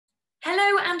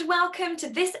Hello and welcome to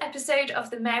this episode of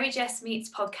the Mary-Jess Meets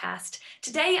podcast.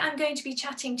 Today I'm going to be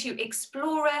chatting to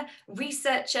explorer,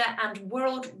 researcher and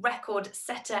world record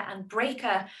setter and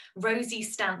breaker Rosie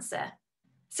Stancer.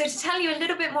 So to tell you a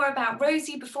little bit more about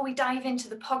Rosie before we dive into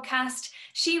the podcast,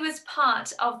 she was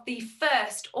part of the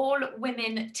first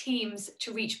all-women teams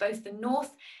to reach both the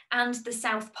North and the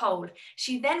South Pole.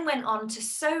 She then went on to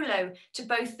solo to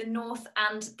both the North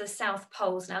and the South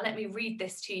Poles. Now let me read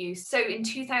this to you. So in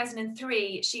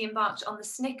 2003, she embarked on the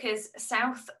Snickers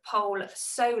South Pole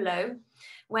Solo,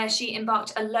 where she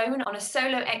embarked alone on a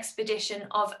solo expedition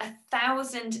of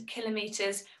 1,000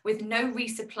 kilometers with no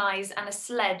resupplies and a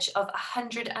sledge of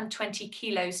 120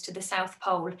 kilos to the South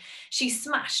Pole. She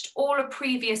smashed all her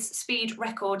previous speed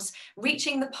records,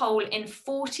 reaching the pole in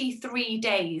 43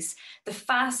 days. The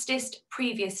fastest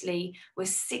previously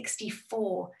was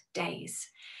 64 days.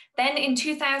 Then in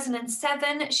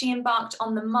 2007, she embarked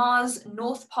on the Mars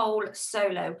North Pole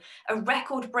Solo, a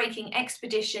record-breaking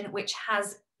expedition which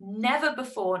has never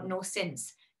before nor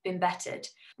since been bettered.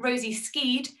 Rosie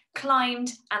skied,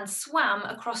 climbed and swam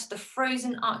across the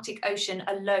frozen Arctic Ocean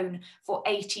alone for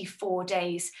 84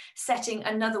 days, setting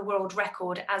another world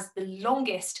record as the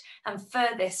longest and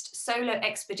furthest solo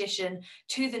expedition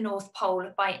to the North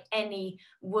Pole by any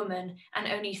woman. And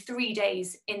only 3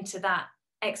 days into that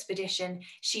expedition,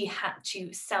 she had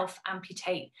to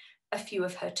self-amputate a few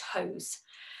of her toes.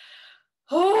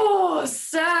 Oh,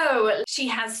 so she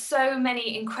has so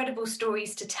many incredible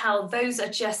stories to tell. Those are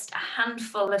just a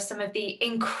handful of some of the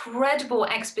incredible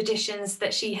expeditions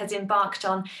that she has embarked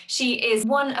on. She is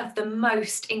one of the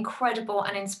most incredible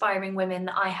and inspiring women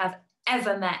that I have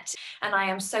ever met. And I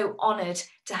am so honoured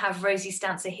to have Rosie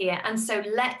Stancer here. And so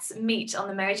let's meet on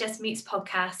the Mary-Jess Meets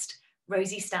podcast,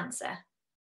 Rosie Stancer.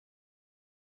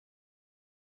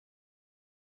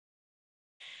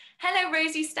 Hello,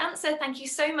 Rosie Stancer. Thank you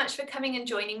so much for coming and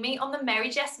joining me on the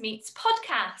Mary-Jess Meets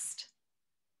podcast.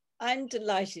 I'm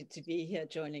delighted to be here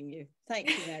joining you. Thank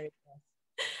you,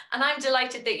 Mary-Jess. And I'm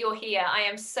delighted that you're here. I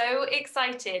am so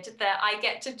excited that I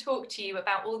get to talk to you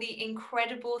about all the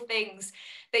incredible things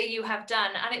that you have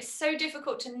done. And it's so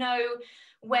difficult to know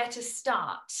where to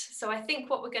start. So I think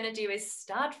what we're going to do is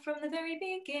start from the very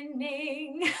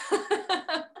beginning.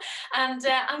 And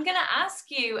I'm going to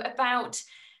ask you about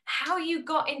how you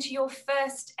got into your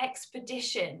first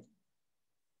expedition.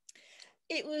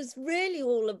 It was really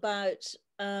all about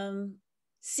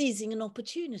seizing an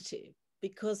opportunity,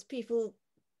 because people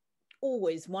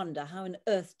always wonder, how on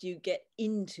earth do you get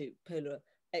into polar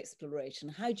exploration?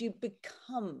 How do you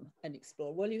become an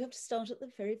explorer? Well, you have to start at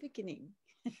the very beginning.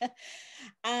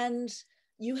 And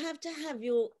you have to have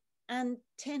your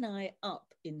antennae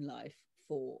up in life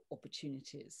for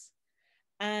opportunities.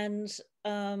 And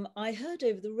I heard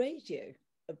over the radio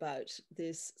about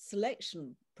this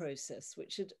selection process,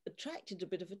 which had attracted a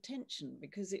bit of attention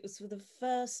because it was for the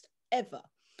first ever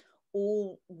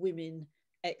all-women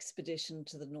expedition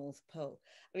to the North Pole.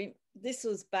 I mean, this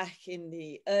was back in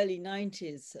the early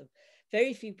 90s.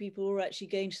 Very few people were actually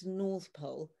going to the North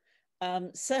Pole.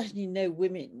 Certainly no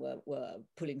women were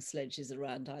pulling sledges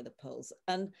around either poles.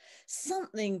 And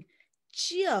something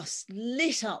just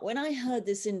lit up when I heard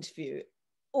this interview.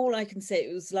 All I can say,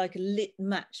 it was like a lit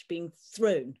match being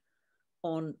thrown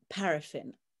on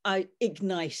paraffin. I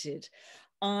ignited.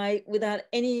 I, without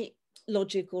any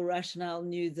logic or rationale,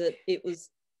 knew that it was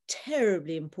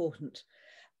terribly important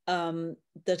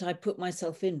that I put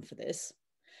myself in for this.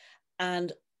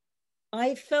 And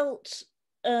I felt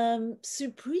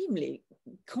supremely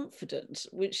confident,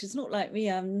 which is not like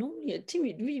me. I'm normally a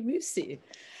timid wee mousey.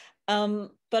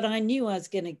 But I knew I was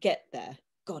going to get there.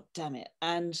 God damn it.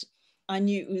 And I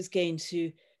knew it was going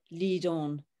to lead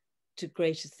on to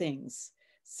greater things.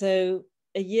 So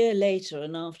a year later,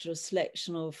 and after a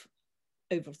selection of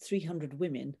over 300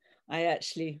 women, I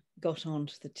actually got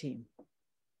onto the team.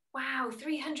 Wow,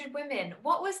 300 women.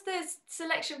 What was the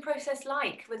selection process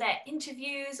like? Were there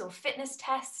interviews or fitness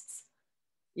tests?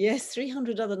 Yes,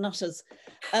 300 other nutters.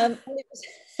 It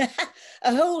was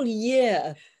a whole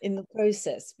year in the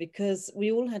process, because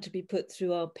we all had to be put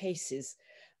through our paces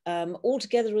all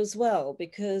together as well,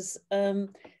 because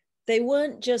they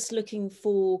weren't just looking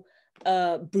for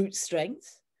brute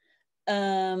strength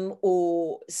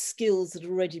or skills that had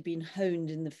already been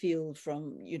honed in the field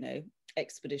from, you know,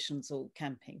 expeditions or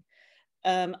camping.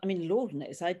 I mean, Lord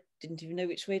knows, I didn't even know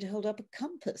which way to hold up a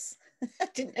compass. I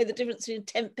didn't know the difference between a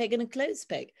tent peg and a clothes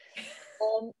peg.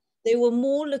 They were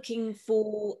more looking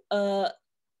for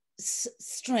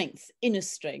strength, inner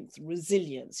strength,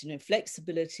 resilience, you know,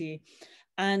 flexibility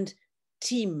and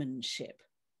teammanship.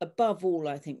 Above all,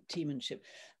 I think teammanship.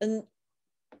 And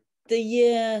the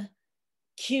year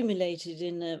accumulated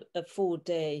in a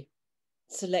 4-day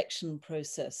selection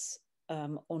process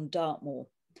on Dartmoor,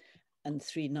 and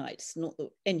 3 nights. Not that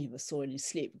any of us saw any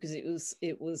sleep, because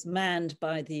it was manned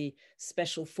by the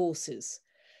special forces,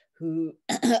 who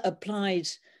applied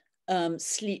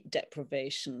sleep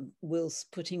deprivation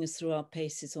whilst putting us through our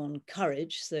paces on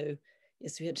courage. So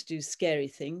yes, we had to do scary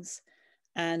things,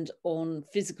 and on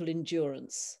physical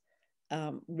endurance,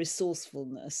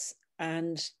 resourcefulness,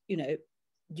 and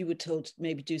you were told to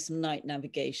maybe do some night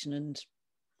navigation, and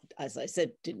as I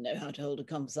said, didn't know how to hold a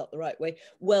compass up the right way.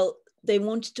 Well, they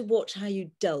wanted to watch how you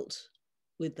dealt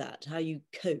with that, how you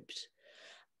coped.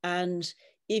 And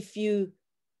if you,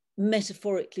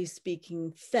 metaphorically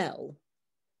speaking, fell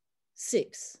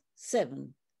 6,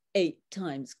 7, 8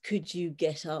 times, could you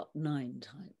get up 9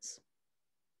 times?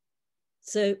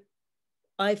 So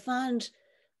I found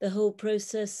the whole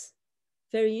process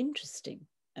very interesting,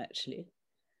 actually.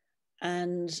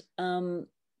 And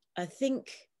I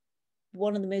think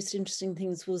one of the most interesting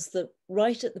things was that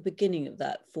right at the beginning of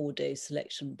that 4-day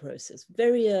selection process,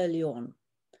 very early on,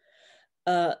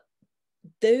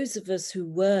 those of us who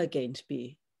were going to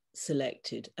be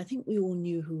selected, I think we all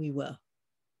knew who we were.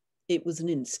 It was an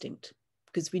instinct,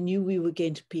 because we knew we were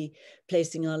going to be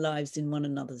placing our lives in one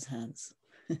another's hands.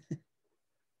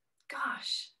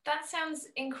 Gosh, that sounds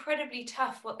incredibly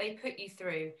tough, what they put you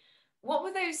through. What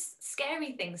were those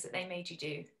scary things that they made you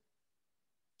do?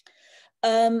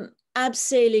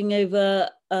 Abseiling over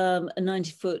a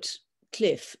 90-foot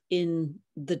cliff in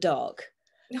the dark.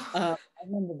 I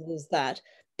remember there was that.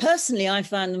 Personally, I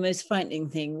found the most frightening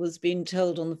thing was being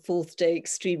told on the 4th day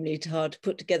extremely hard to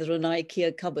put together an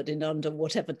IKEA cupboard in under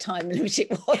whatever time limit it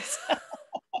was.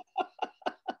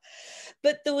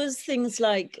 But there was things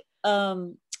like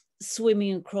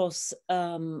swimming across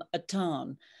a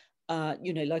tarn,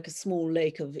 like a small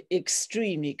lake of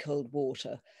extremely cold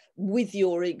water, with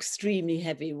your extremely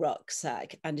heavy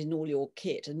rucksack and in all your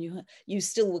kit, and you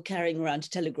still were carrying around a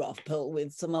telegraph pole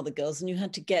with some other girls, and you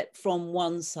had to get from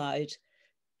one side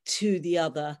to the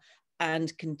other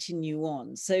and continue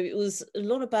on. So it was a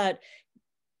lot about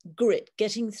grit,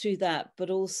 getting through that, but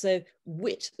also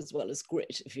wit as well as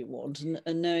grit, if you want,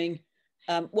 and knowing,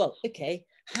 well, okay,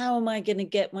 how am I going to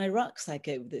get my rucksack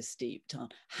over this steep tarn?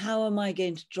 How am I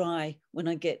going to dry when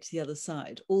I get to the other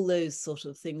side? All those sort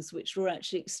of things, which were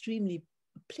actually extremely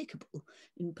applicable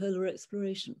in polar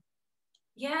exploration.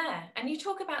 Yeah, and you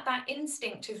talk about that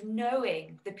instinct of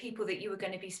knowing the people that you were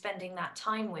going to be spending that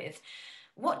time with.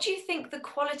 What do you think the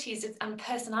qualities and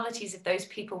personalities of those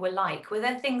people were like? Were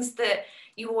there things that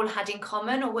you all had in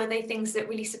common, or were they things that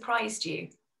really surprised you?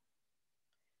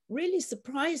 Really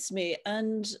surprised me,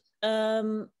 and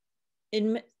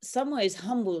in some ways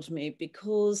humbled me,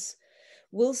 because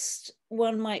whilst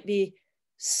one might be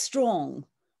strong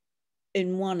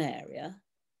in one area,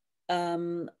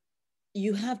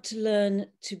 you have to learn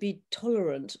to be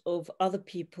tolerant of other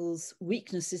people's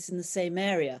weaknesses in the same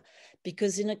area,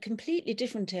 because in a completely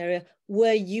different area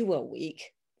where you are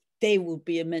weak, they will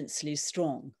be immensely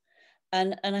strong.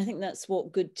 And I think that's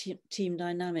what good team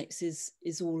dynamics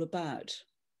is all about.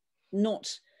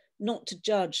 Not to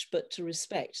judge, but to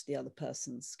respect the other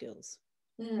person's skills.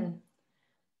 Mm.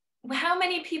 How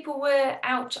many people were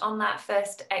out on that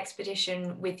first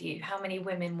expedition with you? How many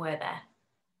women were there?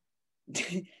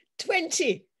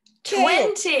 20.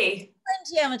 20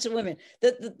 amateur women.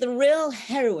 The real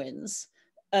heroines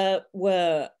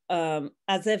were,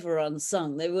 as ever,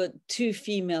 unsung. There were 2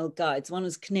 female guides. One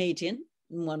was Canadian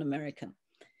and one American.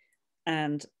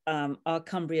 And our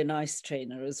Cumbrian ice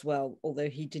trainer as well, although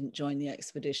he didn't join the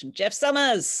expedition. Jeff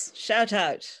Summers, shout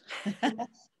out.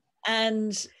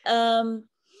 And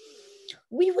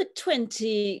we were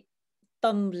 20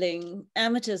 bumbling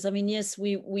amateurs. I mean, yes,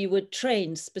 we were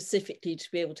trained specifically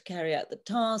to be able to carry out the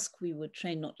task. We were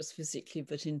trained not just physically,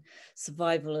 but in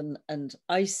survival and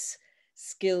ice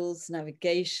skills,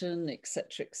 navigation,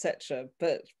 etc., etc.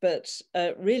 But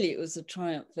really, it was a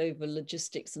triumph over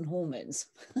logistics and hormones.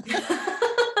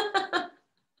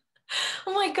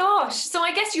 Oh my gosh. So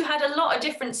I guess you had a lot of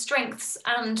different strengths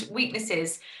and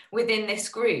weaknesses within this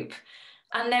group.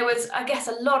 And there was, I guess,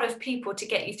 a lot of people to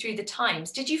get you through the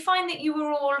times. Did you find that you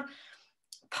were all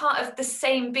part of the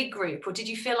same big group, or did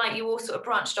you feel like you all sort of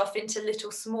branched off into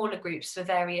little smaller groups for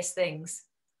various things?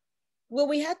 Well,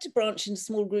 we had to branch into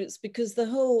small groups because the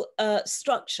whole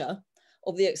structure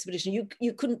of the expedition,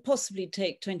 you couldn't possibly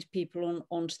take 20 people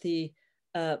onto the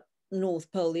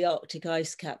North Pole, the Arctic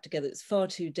ice cap together. It's far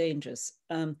too dangerous.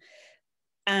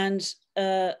 And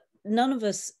none of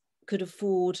us could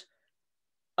afford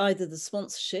either the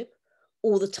sponsorship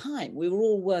or the time. We were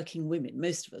all working women,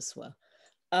 most of us were.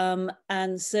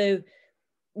 And so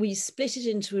we split it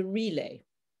into a relay.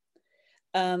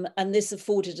 And this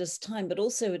afforded us time, but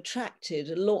also attracted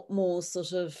a lot more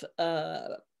sort of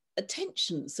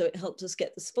attention. So it helped us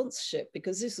get the sponsorship,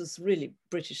 because this was really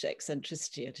British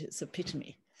eccentricity at its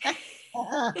epitome.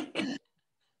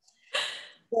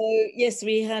 So yes,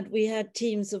 we had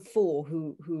teams of 4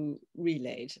 who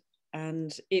relayed,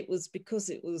 and it was because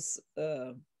it was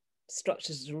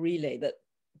structured as a relay that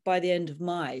by the end of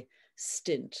my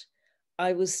stint,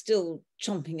 I was still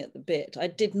chomping at the bit. I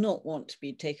did not want to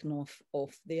be taken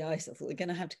off the ice. I thought, they're going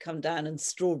to have to come down and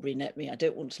strawberry net me. I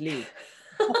don't want to leave.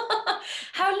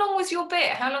 How long was your bit?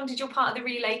 How long did your part of the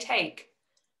relay take?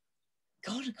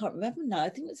 God, I can't remember now. I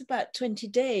think it was about 20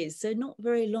 days, so not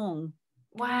very long.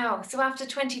 Wow. So after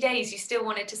 20 days, you still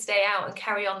wanted to stay out and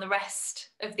carry on the rest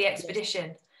of the expedition?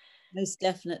 Yes, most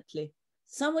definitely.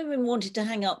 Some women wanted to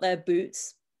hang up their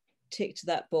boots, ticked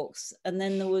that box. And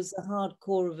then there was a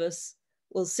hardcore of us,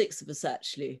 well, 6 of us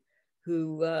actually,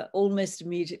 who almost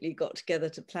immediately got together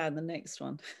to plan the next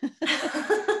one.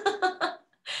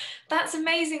 That's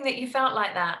amazing that you felt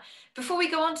like that. Before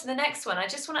we go on to the next one, I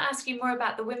just want to ask you more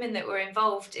about the women that were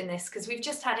involved in this, because we've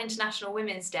just had International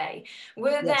Women's Day. Were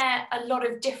Yes. there a lot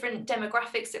of different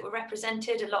demographics that were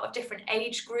represented, a lot of different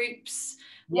age groups?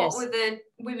 What Yes. were the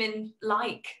women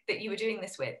like that you were doing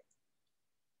this with?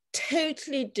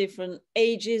 Totally different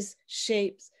ages,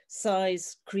 shapes,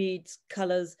 size, creeds,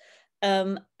 colours,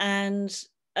 and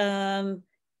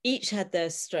each had their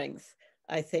strength,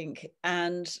 I think.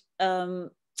 And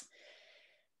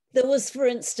there was, for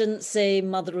instance, a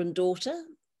mother and daughter.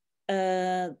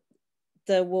 There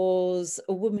was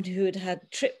a woman who had had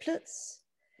triplets.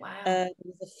 Wow. There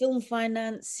was a film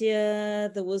financier.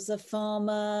 There was a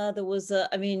farmer. There was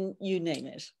I mean, you name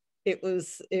it. It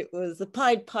was the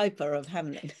Pied Piper of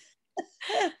Hamelin.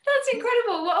 That's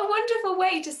incredible. What a wonderful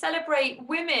way to celebrate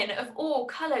women of all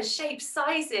colours, shapes,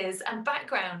 sizes and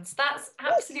backgrounds. That's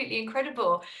absolutely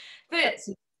incredible. But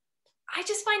I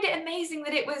just find it amazing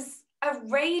that it was a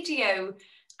radio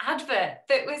advert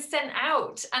that was sent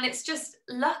out, and it's just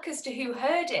luck as to who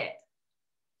heard it.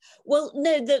 Well,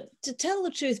 no, to tell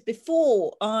the truth,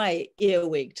 before I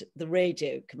earwigged the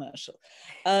radio commercial,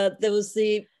 there was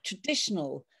the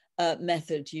traditional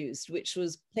method used, which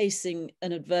was placing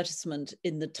an advertisement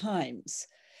in the Times,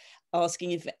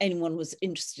 asking if anyone was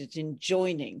interested in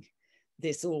joining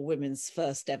this all women's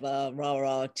first ever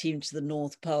rah-rah team to the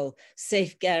North Pole,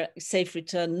 safe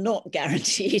return not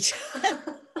guaranteed.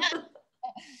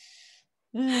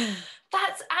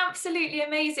 That's absolutely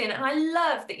amazing. And I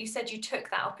love that you said you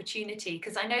took that opportunity,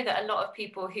 because I know that a lot of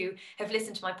people who have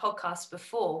listened to my podcast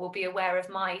before will be aware of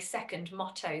my second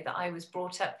motto that I was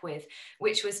brought up with,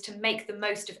 which was to make the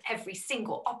most of every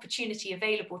single opportunity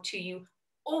available to you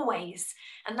always.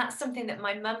 And that's something that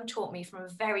my mum taught me from a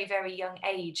very, very young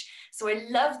age. So I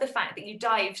love the fact that you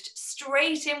dived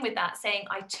straight in with that, saying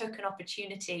I took an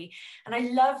opportunity. And I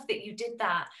love that you did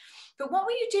that. But what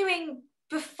were you doing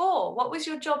before? What was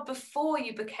your job before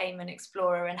you became an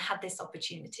explorer and had this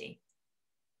opportunity?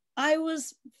 I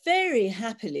was very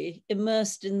happily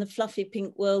immersed in the fluffy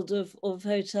pink world of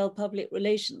hotel public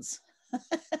relations.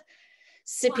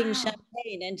 Sipping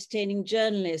champagne, entertaining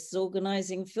journalists,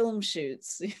 organising film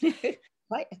shoots.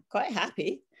 quite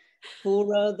happy for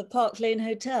the Park Lane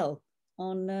Hotel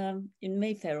in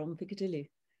Mayfair on Piccadilly.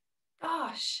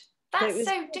 Gosh, that's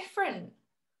so different.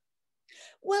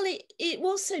 Well, it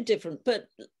was so different, but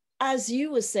as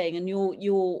you were saying, and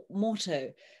your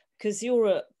motto, because you're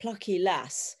a plucky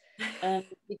lass,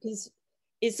 because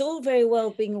it's all very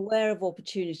well being aware of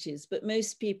opportunities, but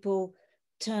most people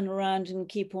turn around and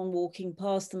keep on walking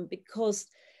past them, because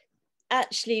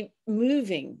actually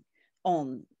moving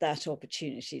on that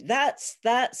opportunity, that's,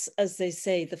 as they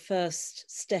say, the first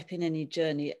step in any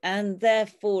journey, and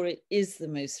therefore it is the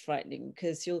most frightening,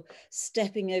 because you're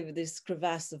stepping over this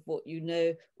crevasse of what you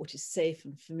know, what is safe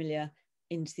and familiar,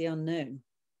 into the unknown.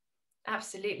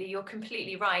 Absolutely, you're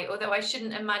completely right. Although I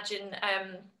shouldn't imagine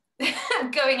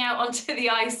going out onto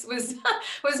the ice was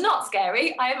not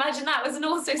scary. I imagine that was an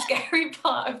also scary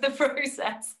part of the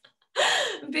process,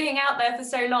 being out there for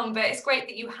so long. But it's great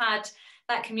that you had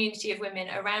that community of women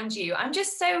around you. I'm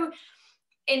just so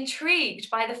intrigued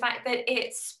by the fact that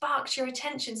it sparked your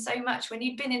attention so much when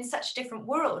you'd been in such a different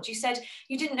world. You said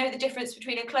you didn't know the difference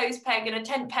between a clothes peg and a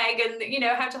tent peg, and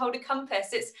how to hold a compass.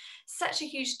 It's such a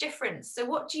huge difference. So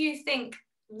what do you think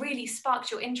really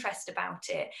sparked your interest about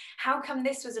it? How come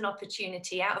this was an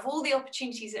opportunity out of all the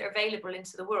opportunities that are available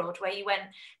into the world where you went,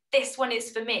 this one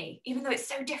is for me, even though it's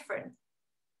so different?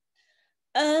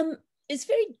 It's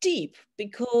very deep,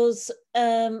 because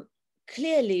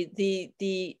clearly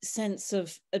the sense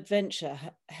of adventure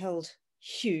held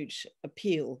huge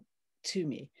appeal to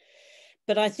me.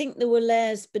 But I think there were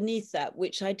layers beneath that,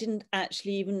 which I didn't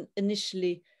actually even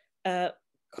initially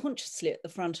consciously at the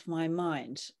front of my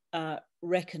mind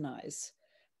recognize.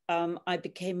 I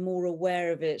became more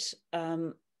aware of it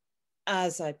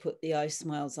as I put the ice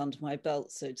miles under my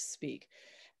belt, so to speak.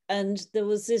 And there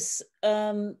was this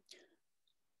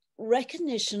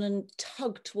recognition and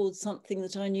tug towards something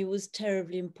that I knew was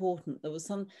terribly important. There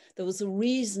was a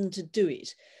reason to do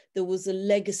it. There was a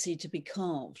legacy to be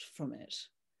carved from it.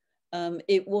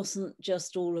 It wasn't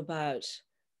just all about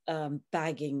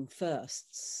bagging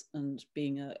firsts and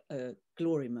being a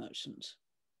glory merchant.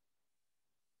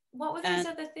 What were those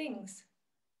other things?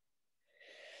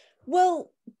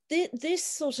 Well, this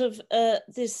sort of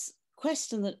this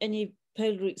question that any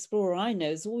polar explorer I know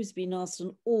has always been asked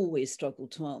and always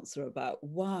struggled to answer about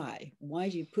why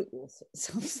do you put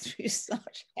yourselves through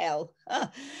such hell?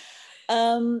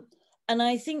 And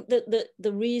I think that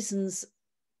the reasons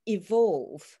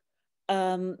evolve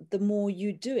the more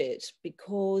you do it,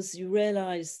 because you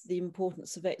realize the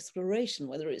importance of exploration,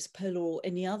 whether it's polar or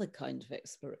any other kind of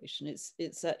exploration.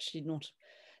 It's actually not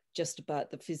just about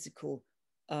the physical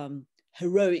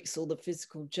heroics or the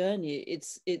physical journey.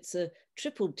 It's a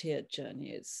triple tiered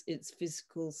journey. It's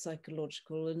physical,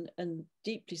 psychological, and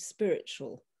deeply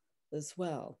spiritual as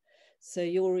well. So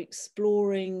you're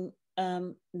exploring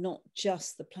not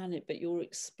just the planet, but you're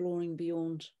exploring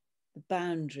beyond the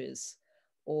boundaries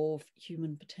of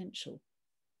human potential.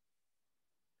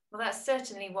 Well, that's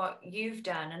certainly what you've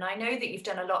done. And I know that you've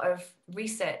done a lot of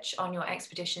research on your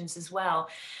expeditions as well.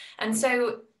 And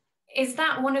so is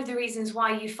that one of the reasons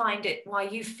why you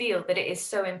feel that it is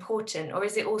so important? Or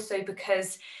is it also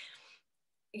because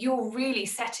you're really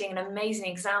setting an amazing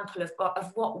example of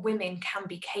what women can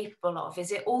be capable of?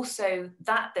 Is it also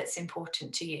that's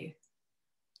important to you?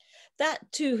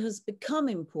 That too has become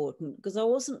important, because I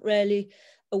wasn't really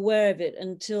aware of it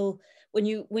until when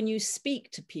you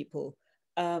speak to people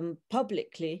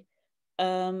publicly,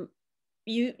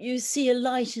 you see a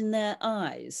light in their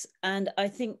eyes, and I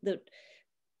think that,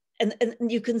 and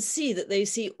you can see that they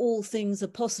see all things are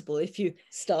possible if you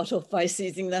start off by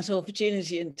seizing that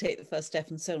opportunity and take the first step,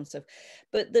 and so on and so forth.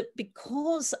 But that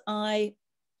because I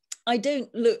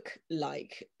don't look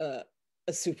like a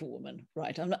superwoman,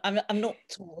 right? I'm not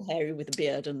tall, hairy, with a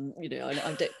beard, and I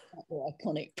don't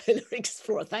iconic polar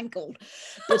explorer, thank God.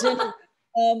 But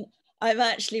I'm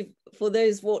actually, for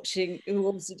those watching who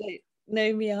also don't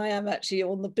know me, I am actually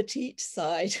on the petite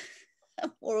side,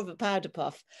 more of a powder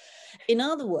puff. In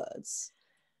other words,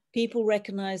 people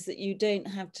recognize that you don't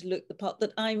have to look the part,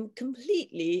 that I'm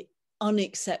completely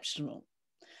unexceptional.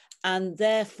 And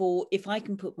therefore, if I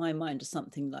can put my mind to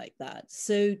something like that,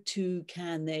 so too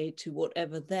can they to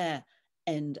whatever their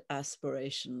end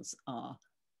aspirations are.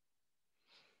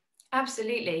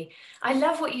 Absolutely. I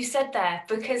love what you said there,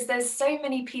 because there's so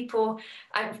many people,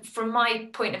 from my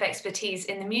point of expertise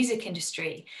in the music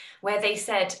industry, where they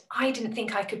said, I didn't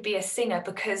think I could be a singer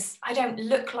because I don't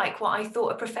look like what I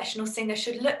thought a professional singer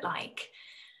should look like.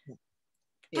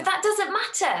 But that doesn't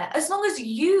matter. As long as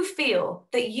you feel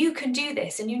that you can do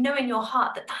this and you know in your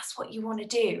heart that that's what you want to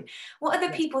do, what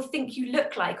other people think you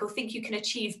look like or think you can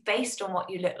achieve based on what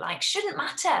you look like shouldn't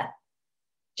matter.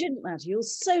 Shouldn't matter. You're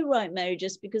so right,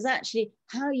 Mary-Jess, because actually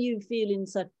how you feel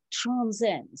inside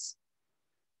transcends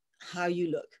how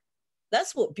you look.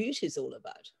 That's what beauty is all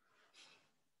about.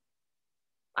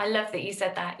 I love that you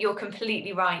said that. You're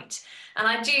completely right. And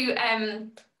I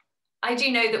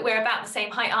do know that we're about the same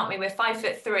height, aren't we? We're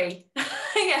 5'3".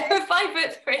 Yeah, we're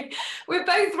 5'3". We're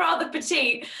both rather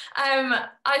petite.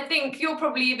 I think you're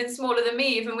probably even smaller than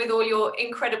me, even with all your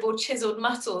incredible chiseled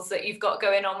muscles that you've got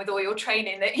going on with all your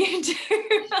training that you do.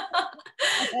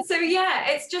 So yeah,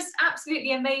 it's just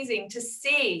absolutely amazing to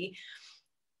see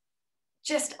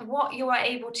just what you are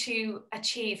able to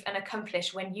achieve and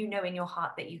accomplish when you know in your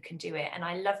heart that you can do it. And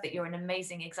I love that you're an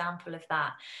amazing example of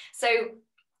that. So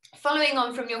following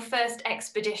on from your first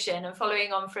expedition and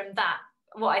following on from that,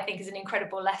 what I think is an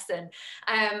incredible lesson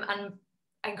and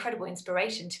incredible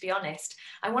inspiration, to be honest,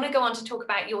 I want to go on to talk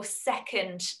about your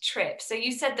second trip. So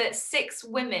you said that 6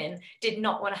 women did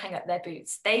not want to hang up their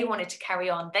boots. They wanted to carry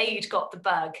on. They'd got the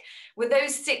bug. Were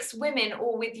those 6 women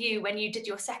all with you when you did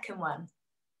your second one?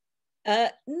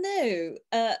 No.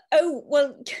 Oh,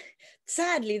 well,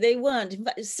 sadly, they weren't. In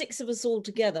fact, 6 of us all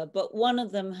together, but one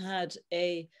of them had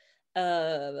a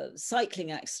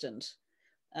cycling accident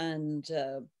and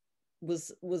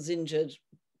was injured,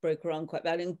 broke her arm quite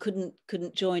badly, and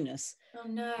couldn't join us. Oh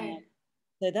no.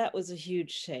 So that was a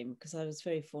huge shame, because I was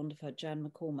very fond of her, Jan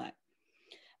McCormack.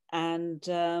 And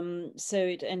so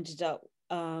it ended up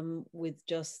with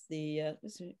just the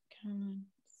Caroline,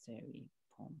 Zoe,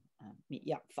 Pom, and me.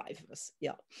 Yeah, 5 of us.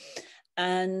 Yeah.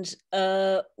 And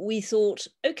we thought,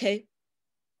 okay,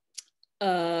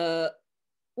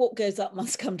 what goes up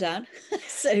must come down.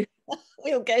 So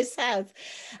we'll go south.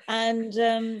 And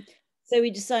so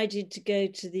we decided to go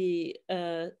to the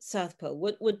South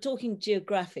Pole. We're talking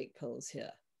geographic poles here,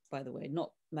 by the way,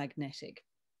 not magnetic.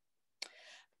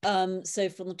 So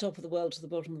from the top of the world to the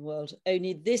bottom of the world,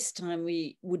 only this time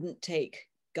we wouldn't take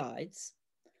guides.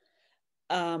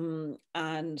 And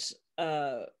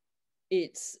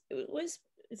it's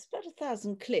about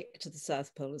 1,000 click to the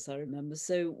South Pole, as I remember.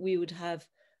 So we would have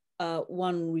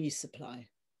one resupply,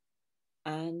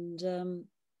 and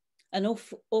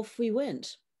off we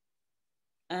went.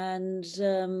 And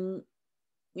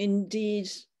indeed,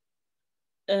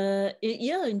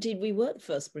 indeed, we were the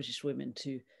first British women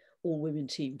to all-women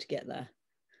team to get there.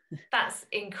 That's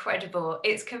incredible.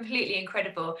 It's completely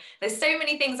incredible. There's so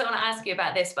many things I want to ask you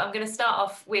about this, but I'm going to start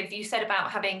off with, you said about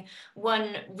having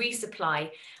one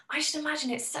resupply. I should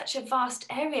imagine it's such a vast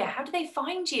area. How do they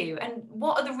find you? And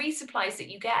what are the resupplies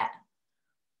that you get?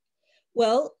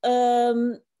 Well,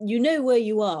 you know where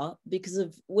you are because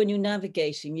of when you're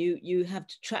navigating, you have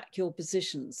to track your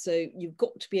positions. So you've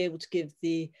got to be able to give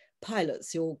the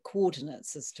pilots your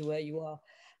coordinates as to where you are.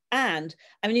 And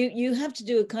I mean, you have to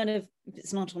do a kind of, if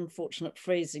it's not unfortunate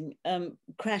phrasing,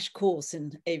 crash course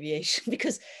in aviation,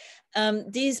 because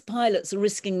these pilots are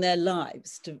risking their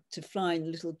lives to fly in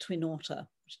little twin otter,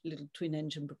 little twin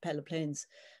engine propeller planes,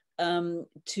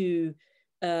 to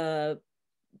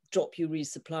drop you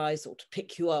resupplies or to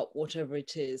pick you up, whatever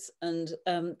it is. And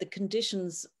the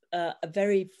conditions are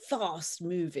very fast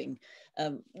moving.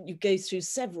 You go through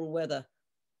several weather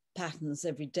patterns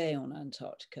every day on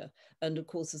Antarctica. And of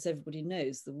course, as everybody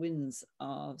knows, the winds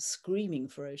are screaming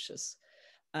ferocious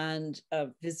and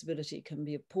visibility can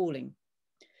be appalling.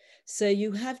 So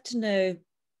you have to know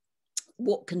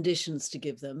what conditions to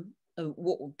give them,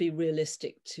 what would be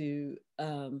realistic to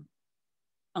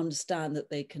understand that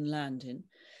they can land in,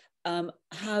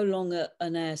 how long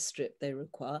an airstrip they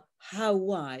require, how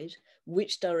wide,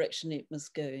 which direction it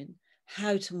must go in,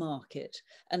 how to mark it,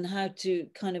 and how to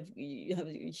kind of, you have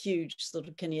a huge sort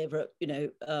of, can you ever,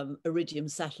 iridium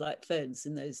satellite phones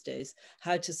in those days,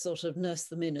 how to sort of nurse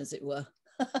them in, as it were.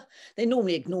 They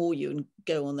normally ignore you and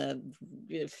go on their,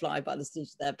 fly by the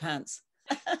seat of their pants.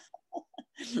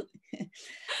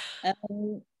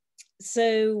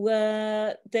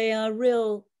 So they are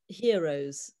real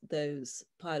heroes, those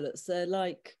pilots. They're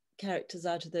like characters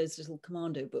out of those little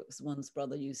commando books one's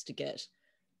brother used to get.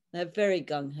 They're very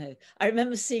gung-ho. I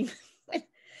remember seeing when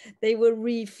they were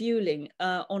refueling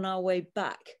on our way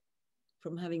back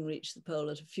from having reached the pole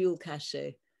at a fuel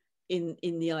cache in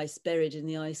the ice, buried in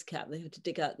the ice cap. They had to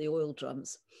dig out the oil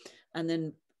drums and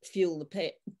then fuel the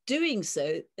plane. Doing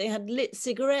so, they had lit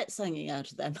cigarettes hanging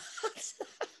out of them.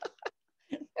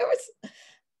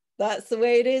 That's the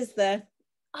way it is there.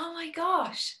 Oh my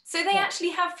gosh. So they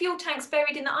actually have fuel tanks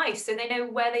buried in the ice so they know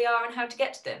where they are and how to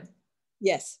get to them?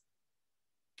 Yes.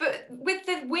 But with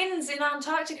the winds in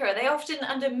Antarctica, are they often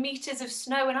under meters of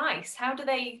snow and ice? How do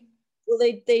they? Well,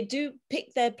 they do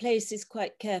pick their places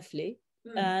quite carefully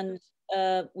and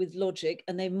with logic,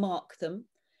 and they mark them.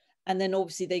 And then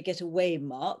obviously they get a way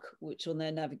mark, which on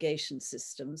their navigation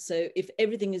system. So if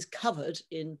everything is covered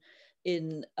in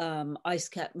ice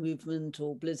cap movement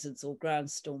or blizzards or ground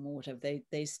storm or whatever,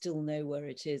 they still know where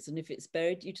it is. And if it's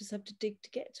buried, you just have to dig to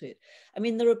get to it. I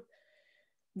mean,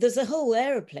 there's a whole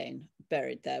aeroplane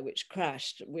buried there which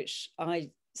crashed, which I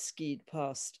skied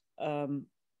past on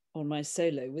my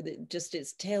solo with just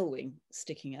its tail wing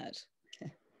sticking out.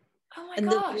 Oh my and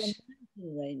gosh. The mountain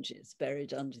ranges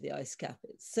buried under the ice cap.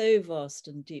 It's so vast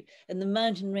and deep. And the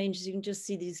mountain ranges, you can just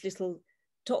see these little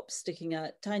tops sticking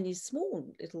out, tiny,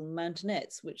 small little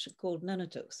mountainets, which are called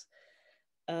nunatak.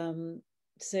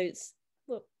 So it's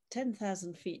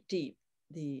 10,000 feet deep,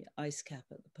 the ice cap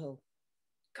at the pole.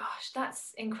 Gosh,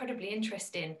 that's incredibly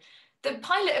interesting. The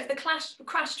pilot of the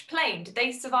crashed plane, did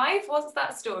they survive? What's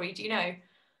that story? Do you know?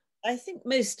 I think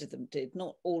most of them did,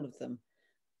 not all of them.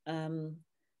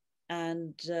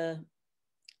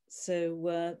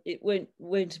 So it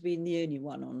won't have been the only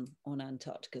one on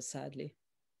Antarctica, sadly.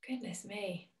 Goodness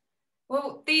me.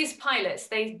 Well, these pilots,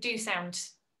 they do sound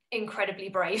incredibly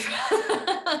brave.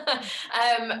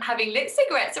 Having lit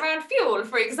cigarettes around fuel,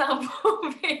 for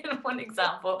example, being one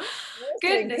example.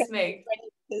 Goodness me.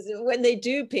 When they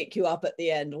do pick you up at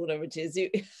the end, or whatever it is,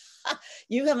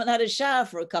 you haven't had a shower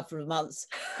for a couple of months,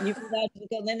 and you come out and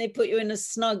then they put you in a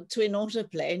snug twin otter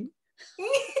plane.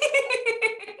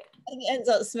 And it ends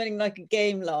up smelling like a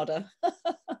game larder.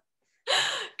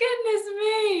 Goodness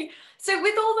me. So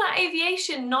with all that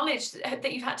aviation knowledge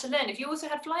that you've had to learn, have you also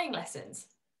had flying lessons?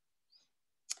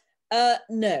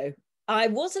 No, I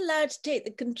was allowed to take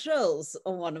the controls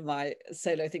on one of my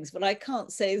solo things, but I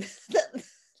can't say that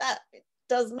that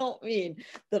does not mean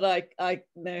that I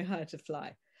know how to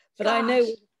fly. But Gosh, I know what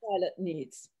a pilot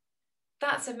needs.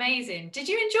 that's amazing. Did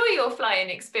you enjoy your flying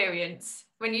experience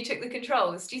when you took the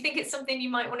controls? Do you think it's something you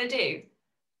might want to do?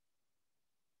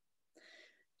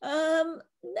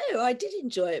 No, I did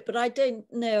enjoy it, but I don't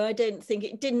think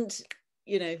it didn't,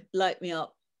 light me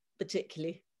up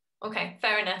particularly. Okay,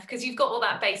 fair enough, because you've got all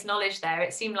that base knowledge there.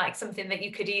 It seemed like something that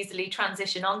you could easily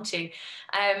transition onto.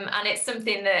 And it's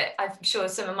something that I'm sure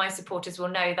some of my supporters will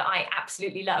know that I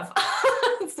absolutely love.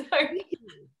 So,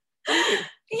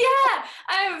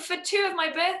 yeah, for 2 of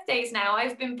my birthdays now,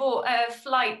 I've been bought a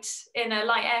flight in a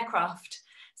light aircraft.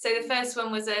 So the first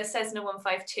one was a Cessna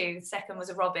 152, the second was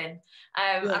a Robin.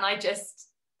 And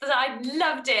I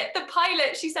loved it. The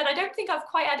pilot, she said, I don't think I've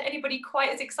quite had anybody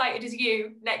quite as excited as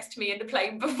you next to me in the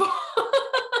plane before.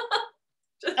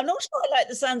 I'm not sure I like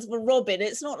the sounds of a Robin.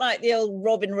 It's not like the old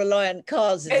Robin Reliant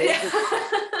cars, is it?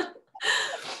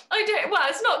 I don't, well,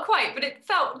 it's not quite, but it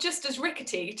felt just as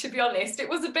rickety, to be honest. It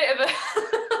was a bit of a...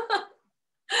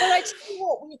 Well, I tell you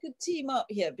what, we could team up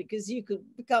here because you could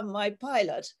become my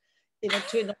pilot in a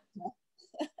twin.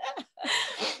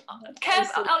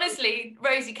 Careful, honestly,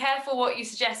 Rosie, careful what you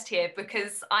suggest here,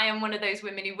 because I am one of those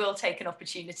women who will take an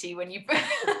opportunity when you...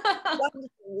 Wonderful.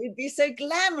 You'd be so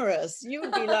glamorous. You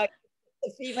would be like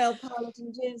the female pilot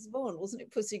in James Bond, wasn't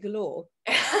it? Pussy Galore.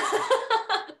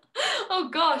 Oh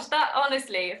gosh, that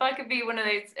honestly, if I could be one of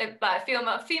those, like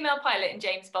a female pilot in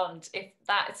James Bond, if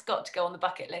that's got to go on the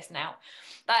bucket list now.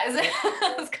 That is,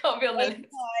 that's got to be on the list.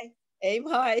 Aim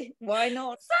high, why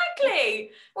not?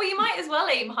 Exactly. Well, you might as well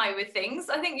aim high with things.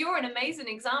 I think you're an amazing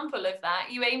example of that.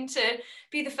 You aim to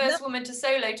be the first woman to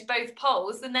solo to both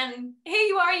poles, and then here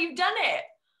you are, you've done it.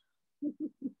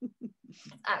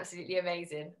 Absolutely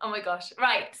amazing. Oh my gosh.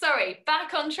 Right, sorry,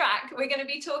 back on track. We're going to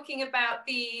be talking about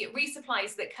the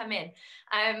resupplies that come in,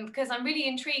 because I'm really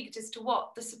intrigued as to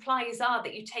what the supplies are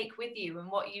that you take with you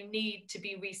and what you need to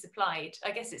be resupplied.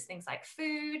 I guess it's things like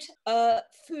food.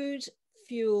 Food,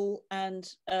 fuel, and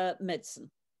medicine.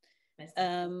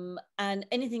 And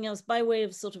anything else by way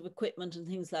of sort of equipment and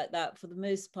things like that. For the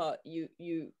most part, you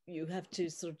have to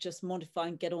sort of just modify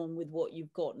and get on with what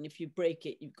you've got. And if you break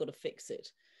it, you've got to fix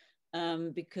it.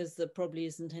 Because there probably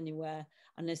isn't anywhere,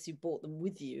 unless you bought them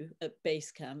with you at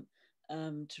base camp,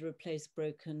 to replace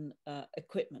broken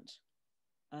equipment.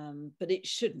 But it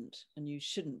shouldn't, and you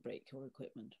shouldn't break your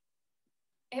equipment.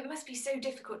 It must be so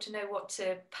difficult to know what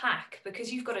to pack,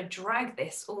 because you've got to drag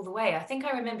this all the way. I think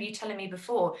I remember you telling me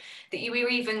before that you were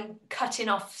even cutting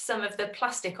off some of the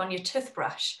plastic on your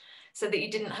toothbrush so that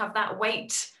you didn't have that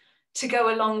weight to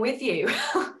go along with you.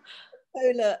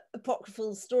 Polar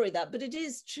apocryphal story, that, but it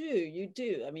is true. You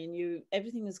do. I mean,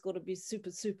 everything has got to be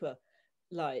super, super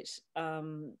light,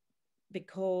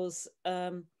 because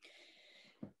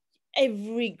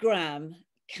every gram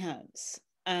counts.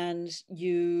 And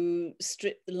you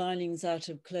strip the linings out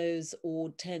of clothes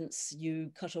or tents, you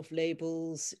cut off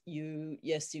labels, you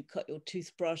cut your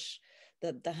toothbrush,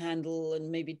 the handle,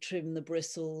 and maybe trim the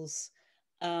bristles.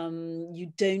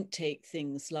 You don't take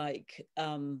things like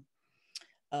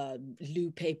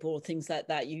loo paper or things like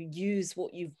that. You use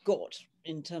what you've got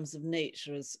in terms of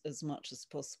nature as much as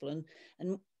possible.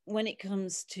 And when it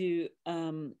comes to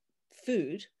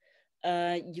food,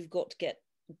 you've got to get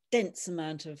dense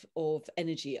amount of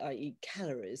energy, i.e.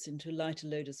 calories, into a lighter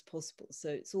load as possible. So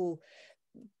it's all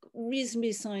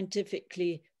reasonably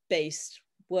scientifically based,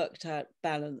 worked out,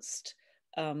 balanced,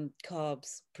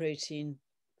 carbs, protein,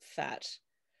 fat.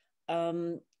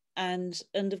 And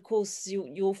of course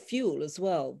your fuel as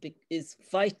well is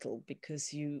vital,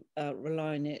 because you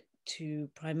rely on it to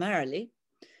primarily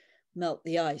melt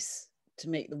the ice to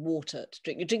make the water to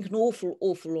drink. You drink an awful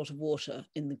lot of water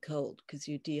in the cold because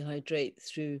you dehydrate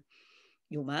through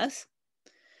your mouth,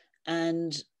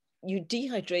 and you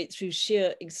dehydrate through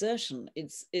sheer exertion.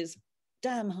 It's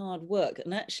damn hard work,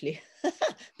 and actually,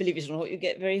 believe it or not, you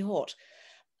get very hot.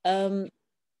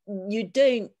 You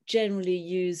don't generally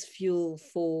use fuel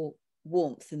for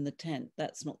warmth in the tent.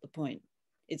 That's not the point.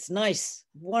 It's nice,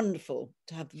 wonderful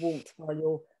to have warmth while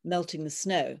you're melting the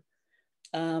snow.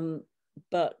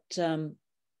 But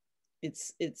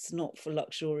it's not for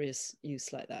luxurious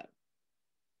use like that.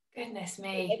 Goodness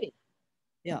me.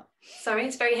 Yeah. Sorry,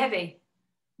 it's very heavy.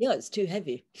 Yeah, it's too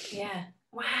heavy. Yeah.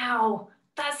 Wow.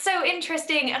 That's so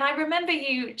interesting. And I remember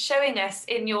you showing us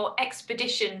in your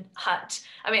expedition hut.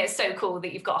 I mean, it's so cool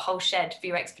that you've got a whole shed for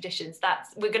your expeditions.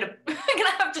 We're gonna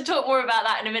have to talk more about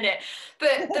that in a minute.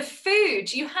 But the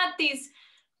food, you had these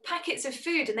packets of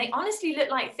food, and they honestly look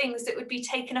like things that would be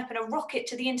taken up in a rocket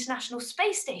to the International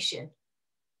Space Station.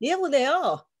 Yeah, well, they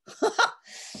are.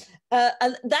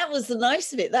 And that was the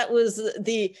nice of it. That was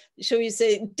the, shall we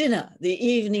say, dinner, the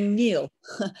evening meal,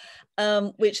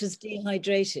 which was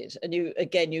dehydrated. And you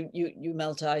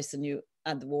melt ice and you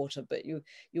add the water, but you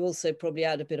also probably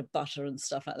add a bit of butter and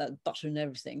stuff like that, butter and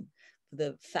everything for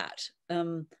the fat.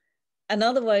 And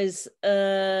otherwise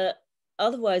the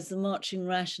marching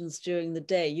rations during the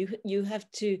day, you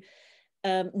have to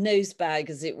nose bag,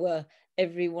 as it were,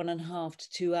 every 1.5 to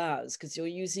 2 hours, because you're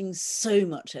using so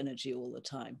much energy all the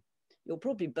time. You're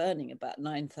probably burning about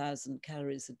 9,000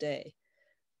 calories a day.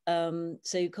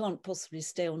 So you can't possibly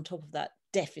stay on top of that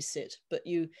deficit, but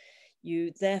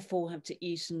you therefore have to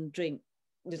eat and drink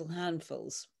little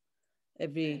handfuls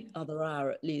every other hour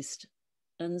at least.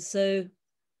 And so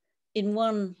in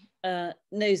one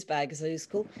nose bag, as I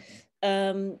used to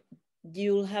call,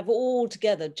 you'll have all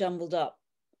together jumbled up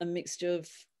a mixture of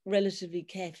relatively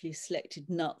carefully selected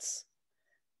nuts,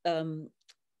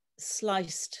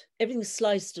 sliced, everything's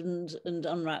sliced and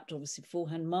unwrapped, obviously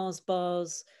beforehand, Mars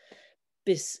bars,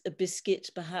 a biscuit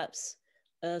perhaps,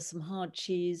 some hard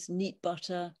cheese, neat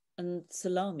butter, and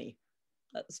salami.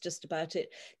 That's just about it.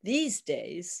 These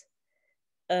days,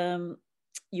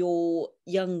 your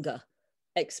younger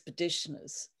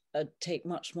expeditioners take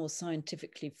much more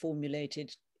scientifically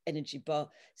formulated energy bar,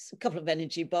 a couple of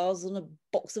energy bars and a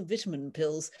box of vitamin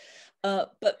pills.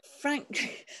 But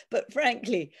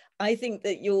frankly, I think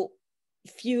that you're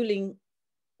fueling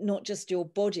not just your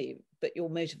body, but your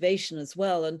motivation as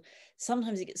well. And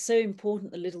sometimes it gets so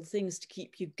important, the little things to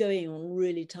keep you going on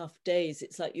really tough days.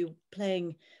 It's like you're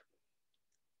playing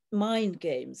mind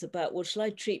games about, well, shall I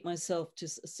treat myself to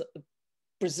a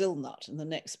Brazil nut in the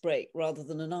next break rather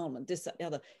than an almond, this, that, the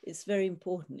other. It's very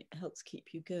important. It helps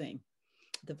keep you going,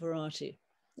 the variety.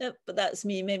 No, but that's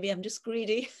me. Maybe I'm just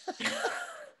greedy.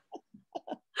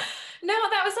 No,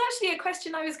 that was actually a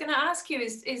question I was going to ask you,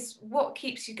 is what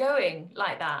keeps you going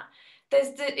like that?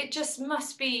 It just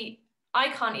must be, I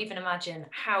can't even imagine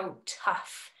how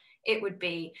tough it would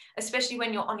be, especially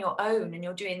when you're on your own and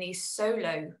you're doing these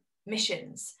solo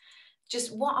missions.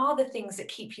 Just what are the things that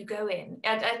keep you going?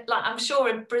 I'm sure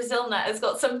a Brazil nut has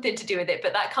got something to do with it,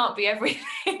 but that can't be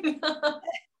everything.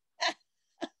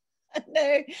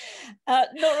 No,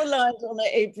 not reliant on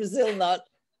a Brazil nut.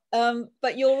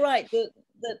 But you're right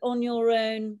that on your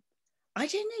own, I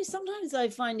don't know, sometimes I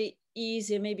find it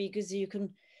easier, maybe because you can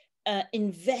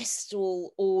invest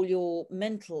all your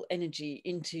mental energy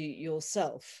into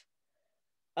yourself.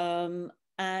 And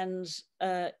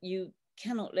you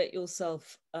cannot let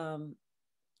yourself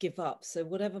give up. So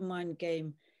whatever mind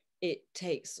game it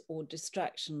takes or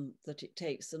distraction that it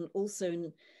takes, and also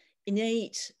an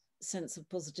innate sense of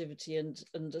positivity and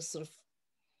a sort of,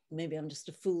 maybe I'm just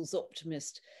a fool's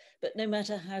optimist, but no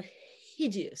matter how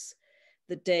hideous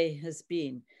the day has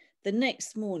been, the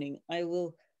next morning I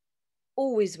will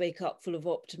always wake up full of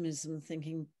optimism,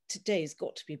 thinking today's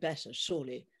got to be better,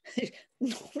 surely.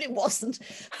 Normally it wasn't,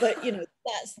 but you know,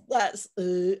 that's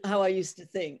how I used to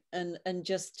think, and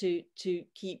just to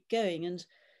keep going. And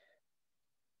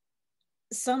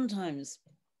sometimes,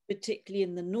 particularly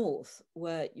in the north,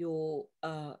 where you're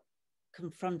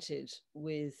confronted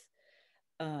with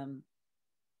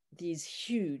these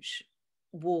huge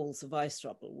walls of ice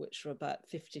rubble, which are about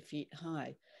 50 feet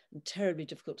high and terribly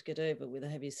difficult to get over with a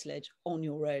heavy sledge on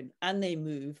your own, and they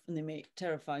move and they make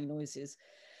terrifying noises,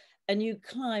 and you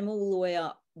climb all the way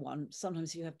up one.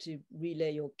 Sometimes you have to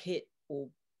relay your kit or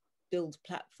build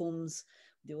platforms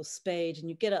with your spade, and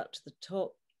you get up to the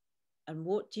top, and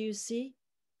what do you see?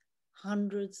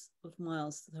 Hundreds of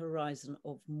miles to the horizon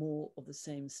of more of the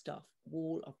same stuff,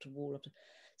 wall after wall after.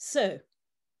 So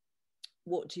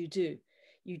what do?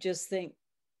 You just think,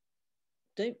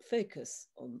 don't focus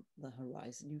on the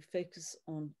horizon, you focus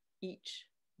on each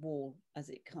wall as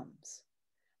it comes.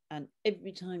 And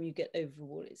every time you get over a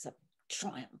wall, it's a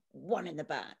triumph, one in the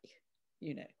bag,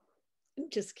 you know,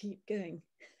 and just keep going.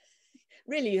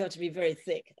 Really, you have to be very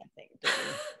thick, I think, don't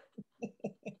you?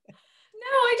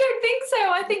 No, I don't think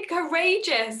so. I think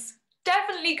courageous,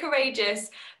 definitely courageous.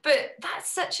 But that's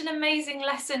such an amazing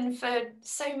lesson for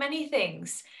so many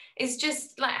things. is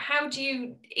just like, how do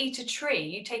you eat a tree?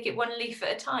 You take it one leaf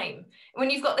at a time. When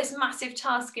you've got this massive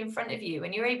task in front of you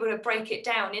and you're able to break it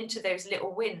down into those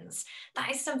little wins,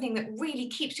 that is something that really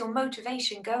keeps your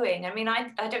motivation going. I mean,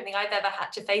 I don't think I've ever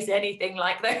had to face anything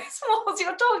like those walls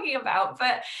you're talking about,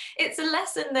 but it's a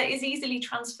lesson that is easily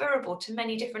transferable to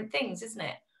many different things, isn't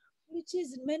it? It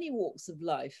is in many walks of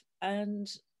life. And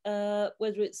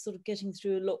whether it's sort of getting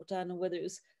through a lockdown, or whether it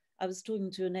was, I was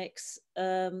talking to an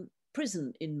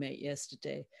ex-prison inmate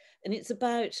yesterday, and it's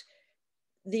about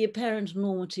the apparent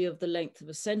enormity of the length of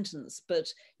a sentence,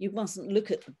 but you mustn't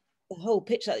look at the whole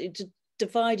picture. You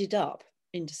divide it up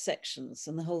into sections,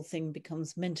 and the whole thing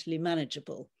becomes mentally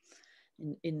manageable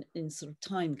in sort of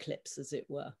time clips, as it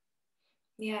were.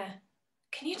 Yeah.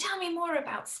 Can you tell me more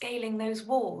about scaling those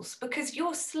walls? Because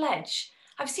your sledge,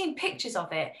 I've seen pictures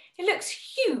of it. It looks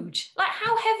huge. Like,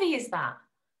 how heavy is that?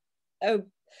 Oh,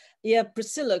 yeah,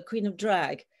 Priscilla, Queen of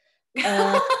Drag.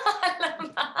 I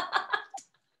love that.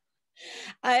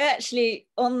 I actually,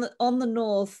 on the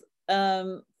north,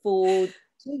 for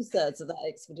 2/3 of that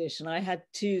expedition, I had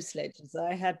two sledges.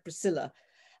 I had Priscilla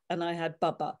and I had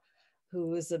Bubba, who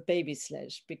was a baby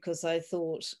sledge, because I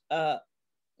thought,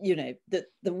 you know, that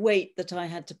the weight that I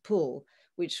had to pull,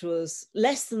 which was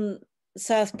less than the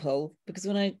South Pole, because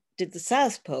when I did the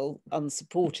South Pole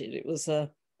unsupported, it was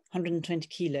 120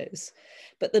 kilos.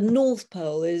 But the North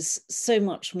Pole is so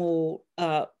much more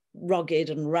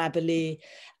rugged and rabbly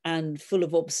and full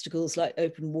of obstacles like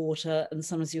open water. And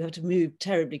sometimes you have to move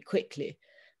terribly quickly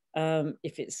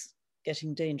if it's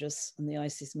getting dangerous and the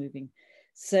ice is moving.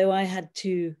 So I had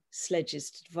two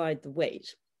sledges to divide the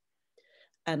weight,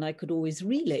 and I could always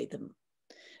relay them.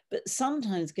 But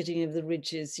sometimes getting over the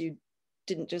ridges, you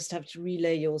didn't just have to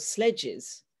relay your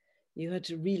sledges, you had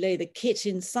to relay the kit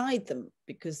inside them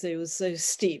because they were so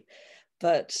steep.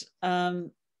 But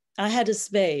I had a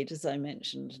spade, as I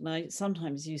mentioned, and I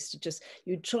sometimes used to just,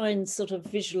 you'd try and sort of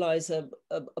visualize a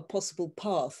possible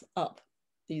path up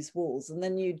these walls, and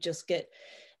then you'd just get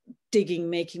digging,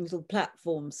 making little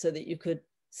platforms so that you could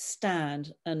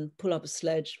stand and pull up a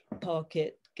sledge, park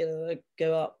it, go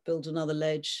up, build another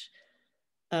ledge,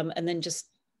 and then just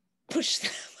push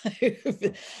them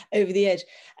over the edge.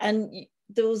 And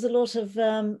there was a lot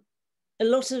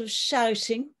of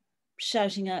shouting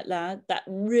out loud. That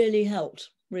really helped.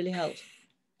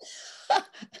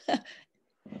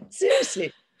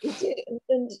 Seriously, it did.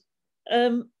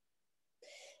 And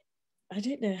I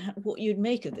don't know what you'd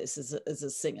make of this as a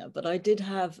singer, but I did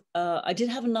have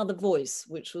another voice,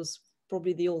 which was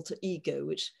probably the alter ego,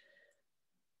 which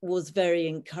was very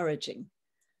encouraging,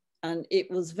 and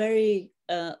it was very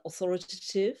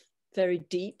authoritative, very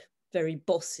deep, very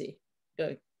bossy.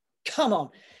 Go, come on,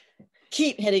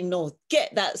 keep heading north,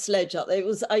 get that sledge up.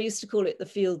 I used to call it the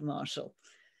field marshal.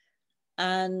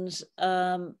 And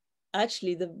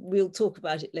actually, we'll talk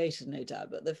about it later, no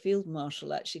doubt, but the field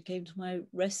marshal actually came to my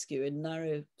rescue in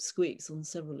narrow squeaks on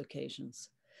several occasions.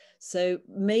 So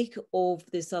make of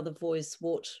this other voice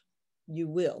what you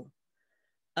will,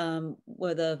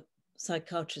 whether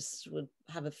psychiatrists would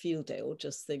have a field day or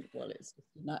just think, well, it's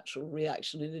a natural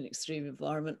reaction in an extreme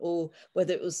environment, or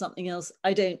whether it was something else,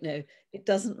 I don't know. It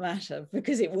doesn't matter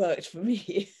because it worked for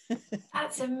me.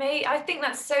 That's amazing. I think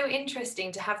that's so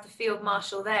interesting to have the field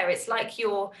marshal there. It's like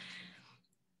your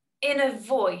inner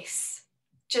voice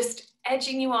just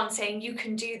edging you on, saying you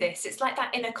can do this. It's like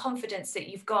that inner confidence that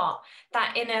you've got,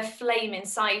 that inner flame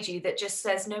inside you that just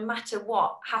says no matter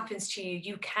what happens to you,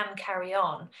 you can carry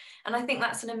on. And I think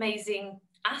that's an amazing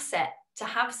asset to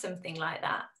have something like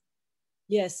that.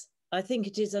 Yes, I think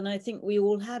it is, and I think we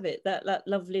all have it. That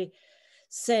lovely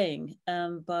saying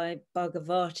by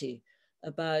Bhagavati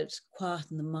about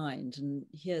quieten the mind and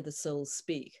hear the soul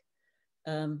speak.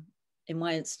 In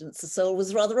my instance, the soul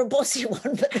was rather a bossy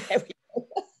one, but there we go.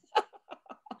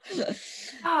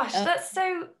 Gosh, that's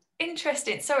so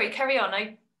interesting. Sorry, carry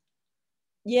on.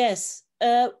 Yes,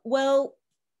 well,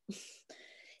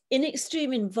 in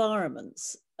extreme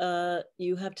environments,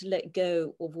 you have to let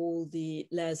go of all the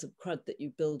layers of crud that you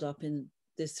build up in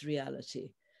this reality.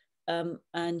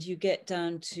 And you get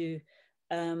down to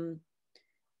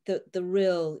the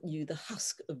real you, the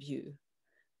husk of you.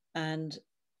 And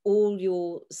all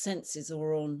your senses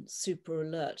are on super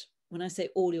alert. When I say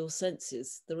all your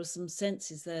senses, there are some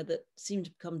senses there that seem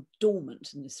to become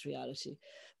dormant in this reality,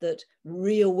 that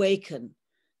reawaken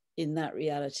in that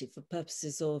reality for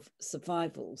purposes of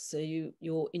survival. So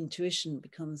your intuition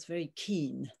becomes very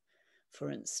keen, for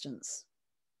instance.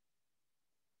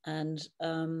 And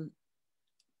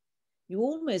you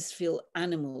almost feel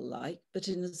animal-like, but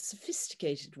in a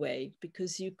sophisticated way,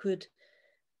 because you could,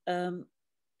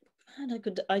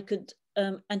 I could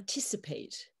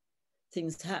anticipate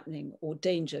things happening or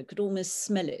danger, could almost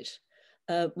smell it.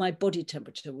 My body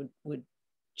temperature would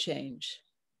change.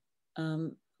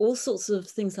 All sorts of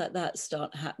things like that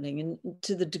start happening, and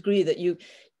to the degree that you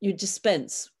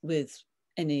dispense with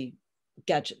any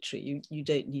gadgetry. You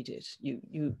don't need it.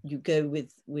 You go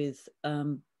with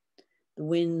the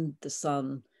wind, the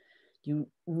sun. You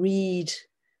read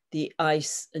the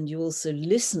ice, and you also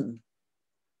listen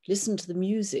to the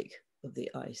music of the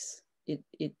ice.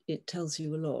 It tells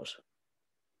you a lot.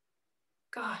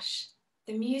 Gosh,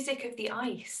 the music of the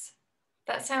ice.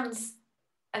 That sounds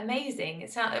amazing.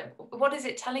 What is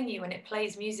it telling you when it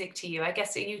plays music to you? I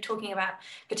guess, are you talking about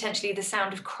potentially the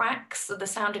sound of cracks or the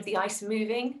sound of the ice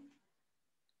moving?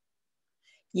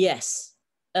 Yes,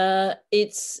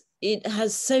 it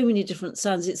has so many different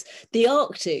sounds. It's the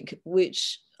Arctic,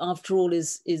 which after all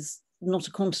is not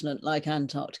a continent like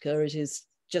Antarctica. It is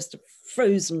just a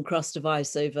frozen crust of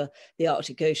ice over the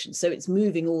Arctic Ocean. So it's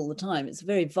moving all the time. It's a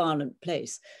very violent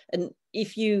place. And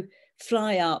if you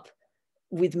fly up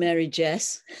with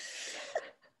Mary-Jess,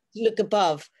 look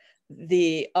above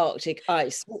the Arctic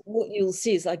ice, what you'll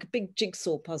see is like a big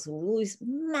jigsaw puzzle with all these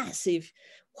massive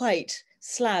white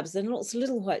slabs. There are lots of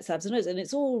little white slabs, and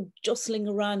it's all jostling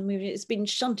around, moving. It's been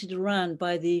shunted around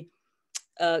by the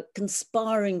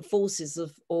conspiring forces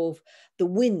of the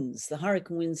winds, the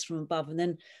hurricane winds from above, and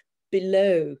then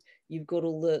below you've got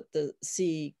all the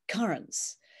sea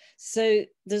currents. So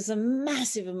there's a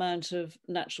massive amount of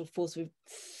natural force with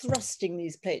thrusting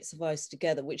these plates of ice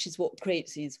together, which is what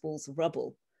creates these walls of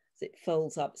rubble. So it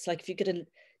folds up. It's like if you get a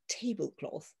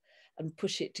tablecloth and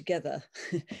push it together,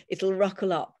 it'll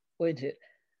ruckle up, won't it?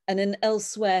 And then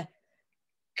elsewhere,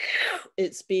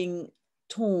 it's being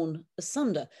torn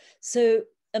asunder. So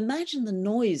imagine the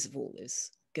noise of all this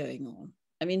going on.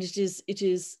 I mean, it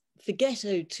is forget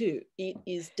O2. It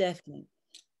is deafening.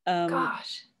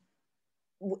 Gosh.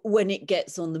 When it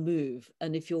gets on the move,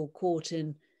 and if you're caught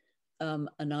in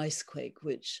an ice quake,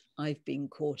 which I've been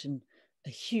caught in a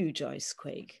huge ice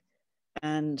quake,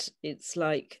 and it's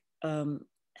like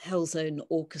Hell's Own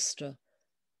Orchestra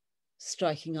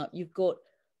striking up. You've got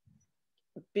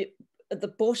at the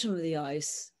bottom of the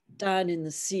ice, down in the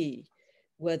sea,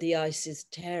 where the ice is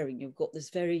tearing, you've got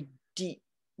this very deep,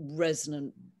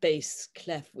 resonant bass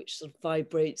clef, which sort of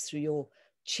vibrates through your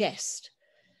chest.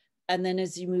 And then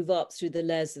as you move up through the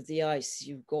layers of the ice,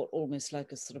 you've got almost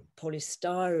like a sort of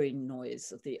polystyrene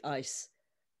noise of the ice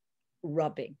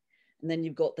rubbing. And then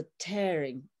you've got the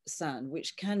tearing sound,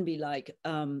 which can be like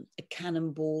a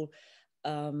cannonball.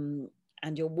 And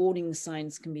your warning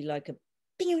signs can be like a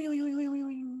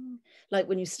like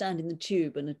when you stand in the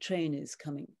tube and a train is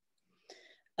coming.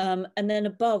 And then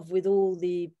above, with all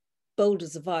the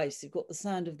boulders of ice, you've got the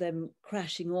sound of them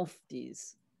crashing off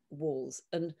these walls.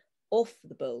 And off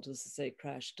the boulders as they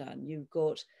crash down, you've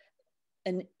got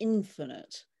an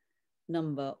infinite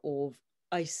number of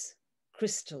ice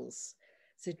crystals.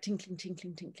 So tinkling,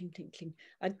 tinkling, tinkling, tinkling.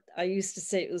 I used to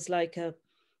say it was like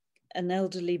an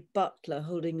elderly butler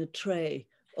holding a tray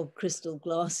of crystal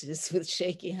glasses with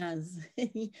shaky hands.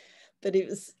 But it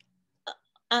was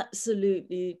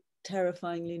absolutely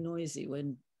terrifyingly noisy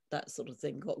when that sort of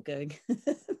thing got going.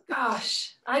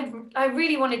 Gosh, I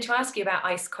really wanted to ask you about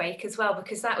ice quake as well,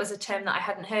 because that was a term that I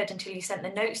hadn't heard until you sent the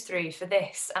notes through for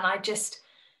this. And I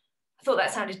thought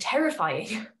that sounded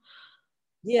terrifying.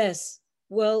 Yes,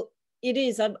 well, it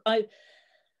is. I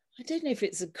don't know if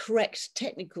it's a correct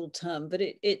technical term, but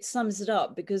it sums it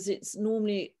up, because it's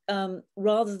normally,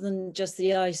 rather than just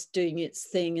the ice doing its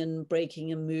thing and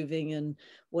breaking and moving and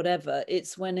whatever,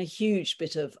 it's when a huge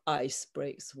bit of ice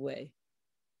breaks away.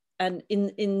 And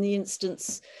in the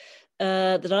instance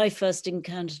that I first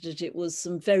encountered it, it was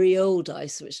some very old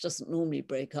ice, which doesn't normally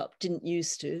break up, didn't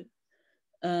used to,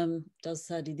 does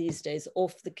sadly these days,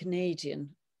 off the Canadian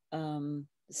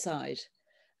side.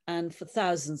 And for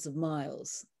thousands of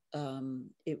miles,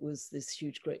 it was this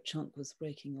huge, great chunk was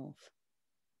breaking off.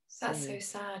 That's so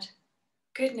sad.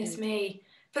 Goodness me.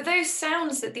 But those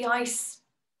sounds that the ice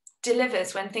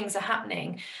delivers when things are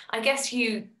happening, I guess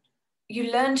you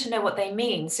learn to know what they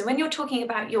mean. So when you're talking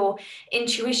about your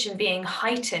intuition being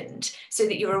heightened so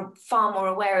that you're far more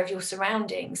aware of your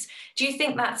surroundings, do you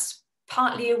think that's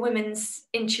partly a woman's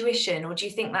intuition, or do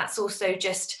you think that's also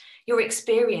just your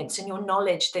experience and your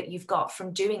knowledge that you've got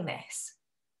from doing this?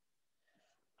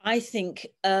 I think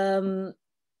man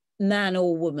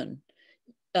or woman,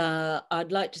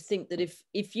 I'd like to think that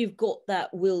if you've got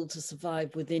that will to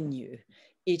survive within you,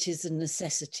 it is a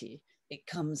necessity. It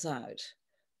comes out.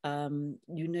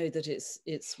 You know that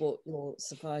it's what your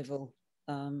survival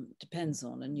depends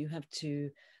on, and you have to.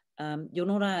 You're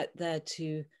not out there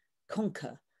to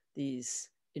conquer these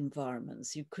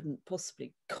environments. You couldn't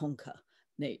possibly conquer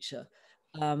nature.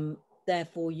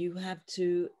 Therefore, you have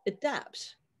to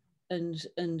adapt and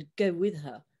go with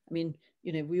her. I mean,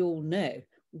 you know, we all know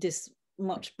this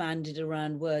much bandied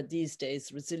around word these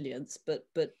days, resilience, but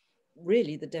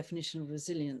really the definition of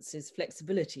resilience is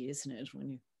flexibility, isn't it,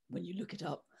 when you look it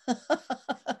up?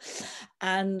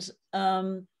 And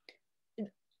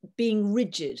being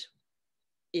rigid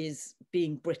is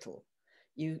being brittle.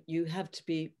 You have to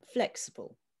be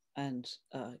flexible and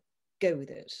go with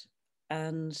it.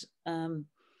 And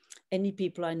any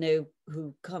people I know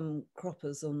who come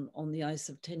croppers on the ice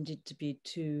have tended to be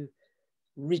too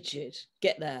rigid.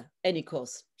 Get there, any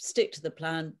cost, stick to the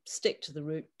plan, stick to the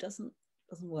route. Doesn't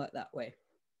work that way.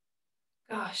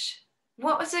 Gosh,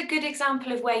 what was a good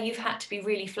example of where you've had to be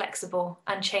really flexible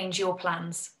and change your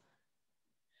plans?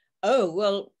 Oh,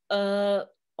 well,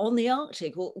 on the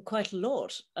Arctic, well, quite a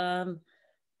lot,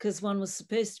 because one was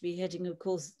supposed to be heading, of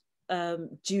course,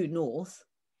 due north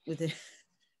with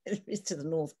it to the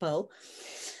North Pole.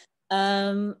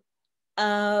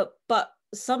 But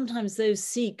sometimes those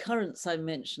sea currents I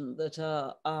mentioned that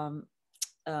are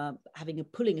having a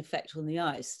pulling effect on the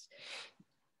ice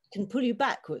can pull you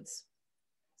backwards,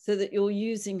 so that you're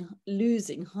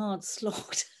losing hard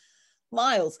slogged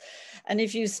miles. And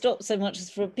if you stop so much as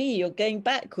for a pee, you're going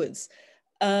backwards.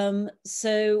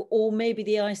 Or maybe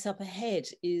the ice up ahead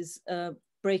is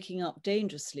breaking up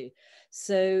dangerously.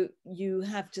 So you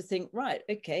have to think, right,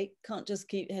 okay, can't just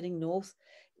keep heading north.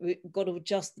 We've got to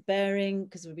adjust the bearing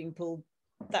because we're being pulled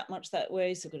that much that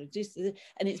way. So we've got to do this.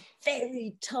 And it's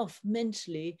very tough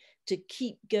mentally to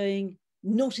keep going,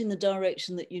 not in the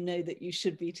direction that you know that you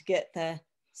should be to get there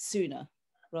sooner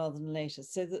rather than later.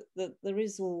 So that there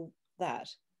is all that.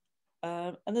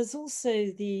 And there's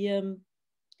also the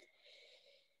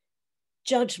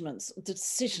judgments, the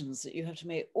decisions that you have to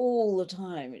make all the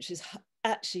time, which is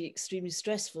actually extremely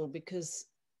stressful because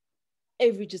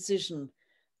every decision,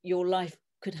 your life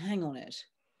could hang on it.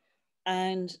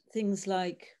 And things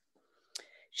like,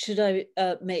 should I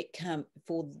make camp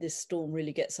before this storm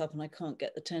really gets up and I can't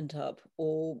get the tent up?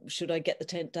 Or should I get the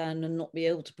tent down and not be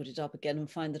able to put it up again and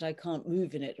find that I can't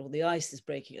move in it, or the ice is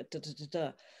breaking it,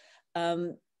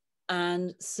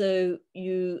 and so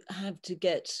you have to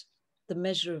get the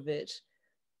measure of it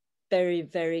very,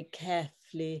 very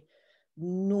carefully.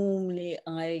 Normally,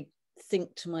 I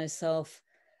think to myself,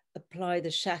 apply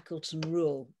the Shackleton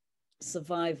rule,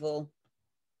 survival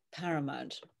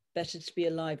paramount. Better to be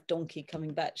a live donkey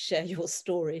coming back to share your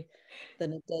story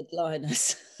than a dead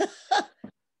lioness.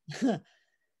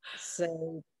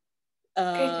 So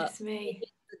Goodness me.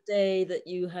 the day that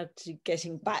you have to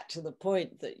getting back to the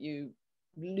point that you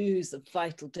lose a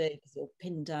vital day because you're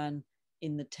pinned down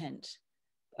in the tent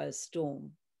by a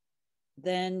storm,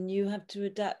 then you have to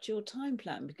adapt your time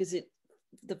plan, because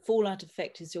the fallout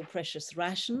effect is your precious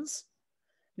rations.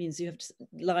 Means you have to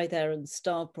lie there and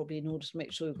starve probably in order to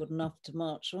make sure you've got enough to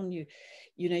march on. You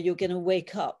know, you're going to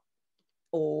wake up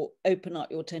or open up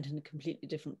your tent in a completely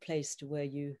different place to where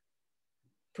you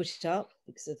put it up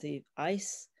because of the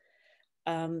ice.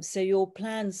 So your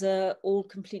plans are all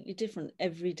completely different.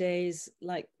 Every day is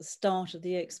like the start of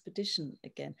the expedition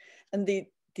again. And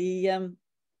the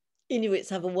Inuits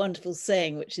have a wonderful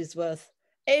saying, which is worth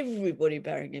everybody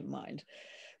bearing in mind,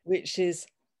 which is,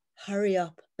 hurry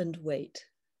up and wait.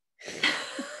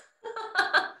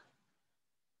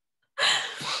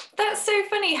 That's so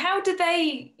funny. How do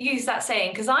they use that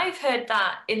saying? Because I've heard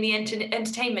that in the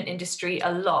entertainment industry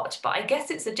a lot, but I guess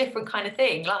it's a different kind of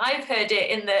thing. Like, I've heard it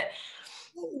in that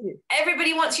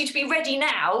everybody wants you to be ready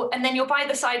now, and then you're by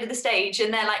the side of the stage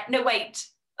and they're like, no, wait.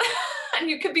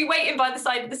 And you could be waiting by the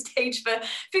side of the stage for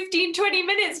 15, 20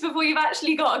 minutes before you've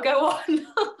actually got to go on.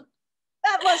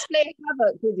 That must play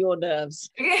havoc with your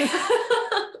nerves.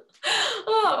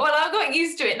 Oh, well, I've got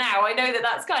used to it now. I know that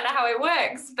that's kind of how it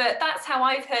works, but that's how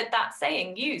I've heard that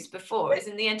saying used before, is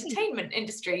in the entertainment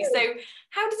industry. So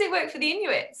how does it work for the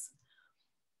Inuits?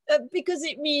 Because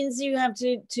it means you have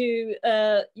to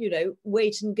you know,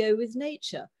 wait and go with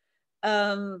nature.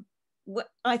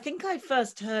 I think I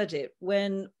first heard it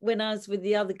when I was with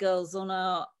the other girls on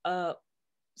our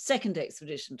second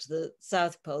expedition to the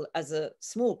South Pole as a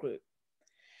small group.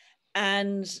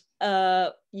 And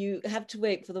you have to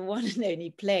wait for the one and only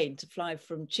plane to fly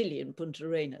from Chile and Punta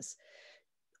Arenas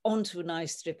onto an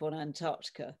ice strip on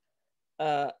Antarctica,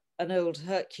 an old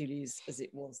Hercules as it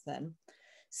was then.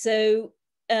 So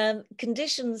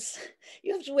conditions,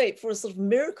 you have to wait for a sort of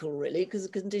miracle, really, because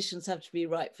the conditions have to be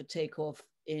right for takeoff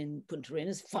in Punta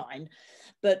Arenas, fine,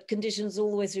 but conditions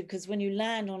all the way through, because when you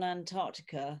land on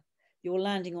Antarctica, you're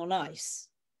landing on ice,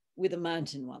 with a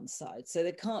mountain one side. So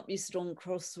there can't be strong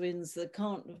crosswinds. There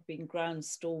can't have been ground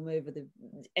storm over the,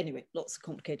 anyway, lots of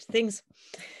complicated things.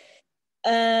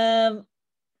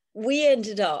 We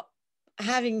ended up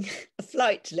having a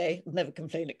flight delay. I'll never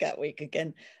complain at Gatwick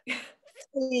again.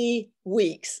 3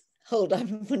 weeks hold up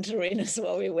in Punta Arenas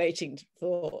while we were waiting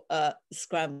for a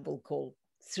scramble call.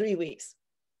 3 weeks.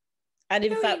 And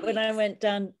in fact, when I went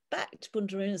down back to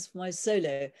Punta Arenas for my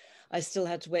solo, I still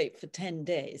had to wait for 10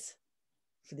 days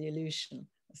for the Aleutian,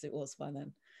 as it was by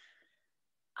then.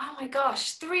 Oh my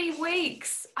gosh, 3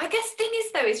 weeks. I guess the thing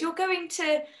is though, is you're going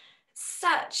to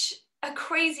such a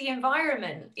crazy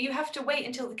environment. You have to wait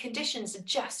until the conditions are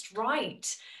just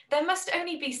right. There must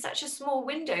only be such a small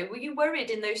window. Were you worried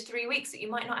in those 3 weeks that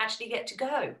you might not actually get to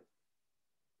go?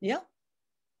 Yeah.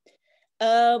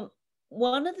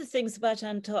 One of the things about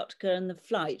Antarctica and the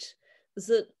flight was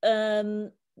that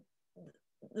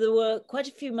there were quite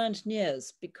a few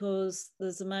mountaineers, because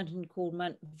there's a mountain called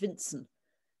Mount Vinson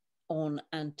on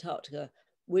Antarctica,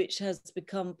 which has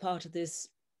become part of this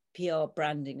PR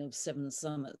branding of Seven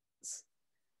Summits.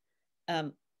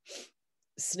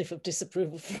 Sniff of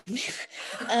disapproval from me.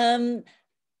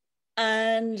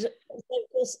 And of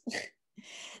course,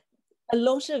 a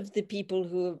lot of the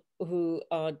people who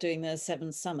are doing their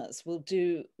 7 summits will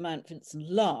do Mount Vinson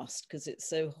last, because it's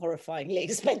so horrifyingly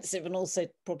expensive and also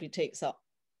probably takes up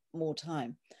more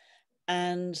time.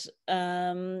 And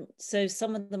so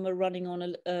some of them are running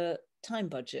on a time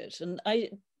budget. And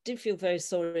I did feel very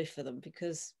sorry for them,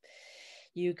 because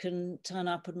you can turn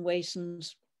up and wait and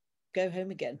go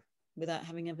home again without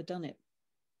having ever done it.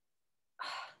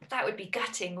 That would be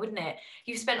gutting, wouldn't it?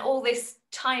 You've spent all this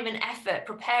time and effort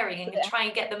preparing and try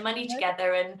and get the money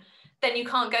together, and then you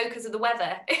can't go because of the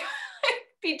weather.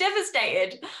 Be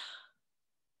devastated.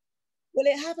 Well,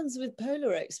 it happens with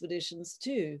polar expeditions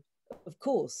too, of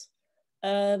course,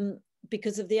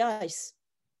 because of the ice.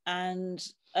 And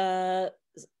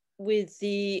with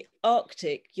the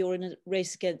Arctic, you're in a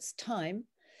race against time.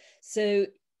 So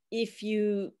if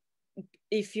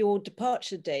your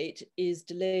departure date is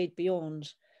delayed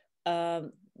beyond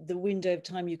the window of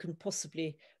time you can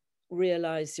possibly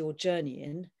realize your journey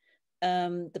in,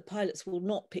 the pilots will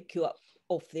not pick you up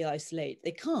off the ice late.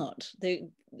 They can't. They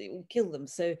will kill them.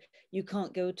 So you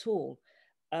can't go at all.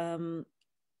 And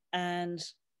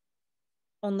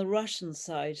on the Russian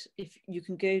side, if you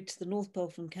can go to the North Pole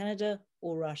from Canada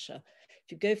or Russia.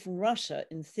 If you go from Russia,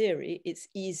 in theory, it's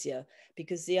easier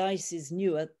because the ice is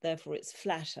newer, therefore it's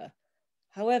flatter.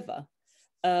 However,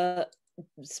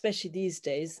 especially these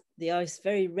days, the ice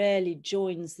very rarely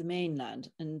joins the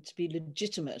mainland, and to be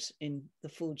legitimate in the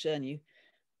full journey,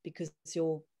 because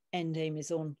your end aim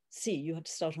is on sea, you have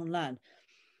to start on land.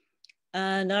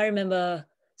 And I remember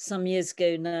some years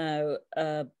ago now,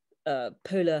 a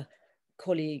polar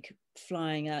colleague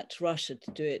flying out to Russia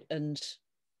to do it, and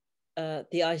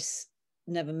the ice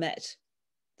never met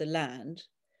the land.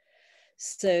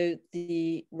 So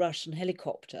the Russian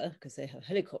helicopter, because they have a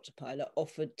helicopter pilot,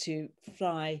 offered to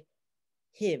fly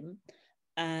him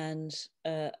and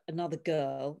another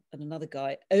girl and another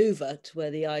guy over to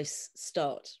where the ice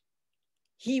starts.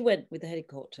 He went with the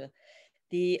helicopter.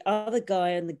 The other guy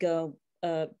and the girl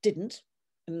didn't,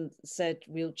 and said,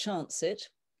 we'll chance it.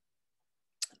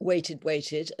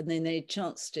 Waited, and then they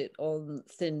chanced it on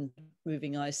thin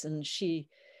moving ice, and she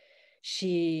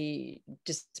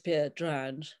disappeared,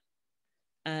 drowned.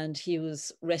 And he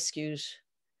was rescued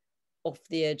off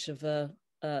the edge of a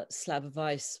slab of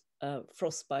ice,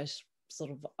 frostbite, sort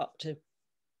of up to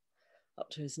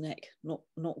his neck.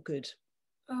 Not good.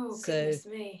 Oh, so, goodness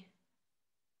me.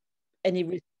 Any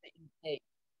risk that you take,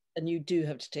 and you do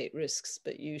have to take risks,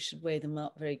 but you should weigh them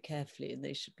up very carefully, and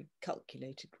they should be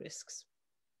calculated risks.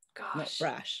 Gosh. Not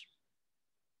brash.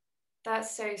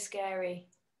 That's so scary.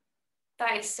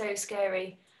 That is so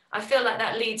scary. I feel like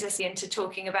that leads us into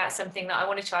talking about something that I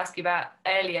wanted to ask you about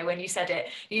earlier when you said it.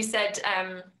 You said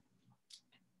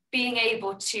being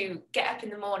able to get up in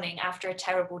the morning after a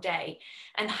terrible day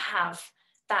and have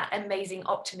that amazing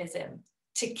optimism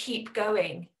to keep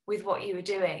going with what you were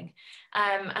doing.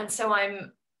 And so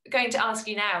I'm going to ask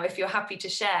you now, if you're happy to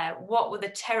share, what were the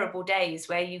terrible days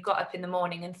where you got up in the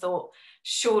morning and thought,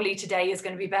 surely today is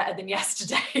going to be better than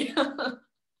yesterday?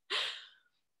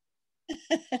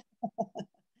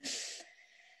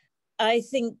 I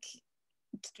think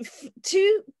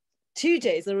two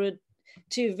days, there were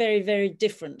two very, very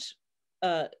different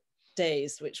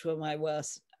days, which were my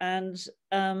worst. And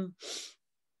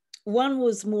one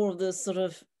was more of the sort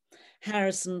of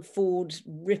Harrison Ford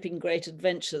ripping great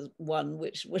adventure one,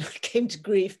 which when I came to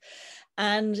grief,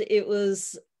 and it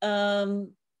was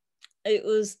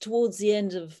towards the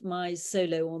end of my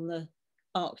solo on the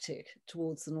Arctic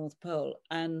towards the North Pole,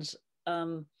 and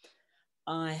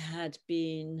I had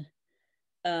been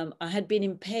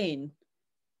in pain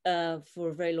for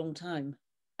a very long time,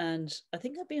 and I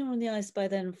think I'd been on the ice by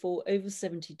then for over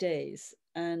 70 days,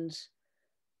 and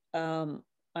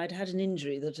I'd had an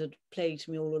injury that had plagued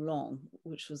me all along,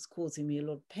 which was causing me a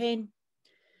lot of pain,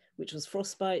 which was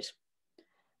frostbite,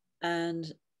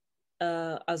 and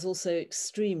I was also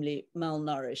extremely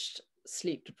malnourished,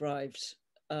 sleep deprived,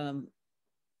 and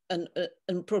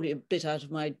probably a bit out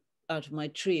of my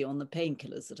tree on the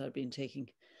painkillers that I'd been taking.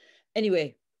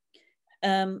 Anyway,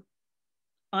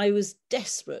 I was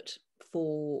desperate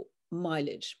for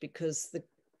mileage, because the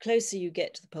closer you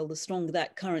get to the pole, the stronger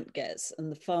that current gets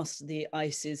and the faster the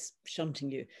ice is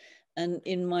shunting you. And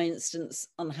in my instance,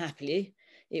 unhappily,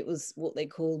 it was what they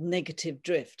call negative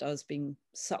drift. I was being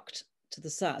sucked to the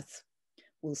south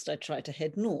whilst I tried to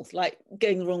head north, like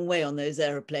going the wrong way on those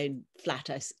aeroplane flat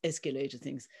escalator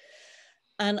things.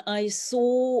 And I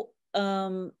saw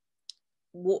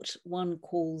what one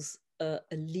calls a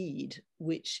lead,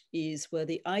 which is where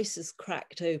the ice is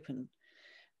cracked open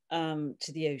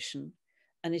to the ocean,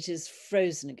 and it is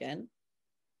frozen again.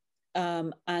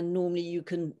 And normally you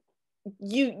can,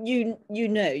 you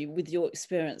know, with your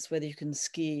experience, whether you can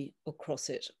ski across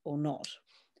it or not.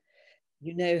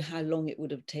 You know how long it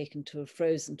would have taken to have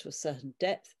frozen to a certain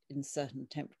depth in certain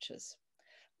temperatures.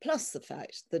 Plus the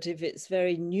fact that if it's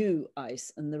very new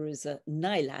ice and there is a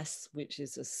nylas, which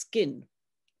is a skin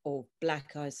of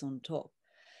black ice on top,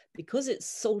 because it's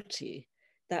salty,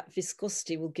 that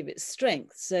viscosity will give it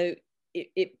strength. So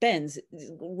it bends,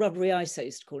 rubbery ice I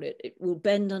used to call it. It will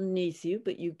bend underneath you,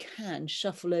 but you can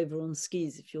shuffle over on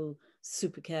skis if you're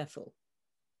super careful.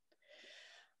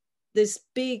 This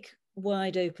big,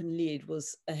 wide open lead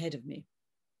was ahead of me.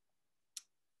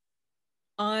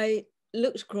 I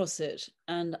looked across it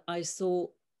and I saw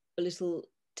a little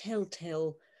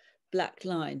telltale black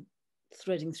line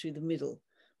threading through the middle,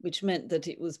 which meant that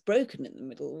it was broken in the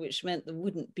middle, which meant there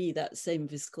wouldn't be that same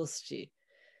viscosity.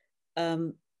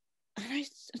 And I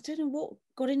don't know what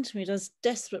got into me. I was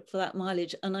desperate for that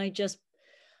mileage, and I just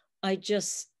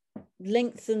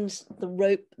lengthened the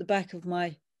rope at the back of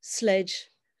my sledge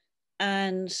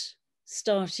and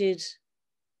started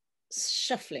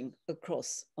shuffling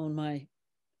across on my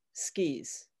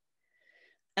skis.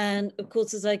 And of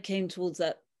course, as I came towards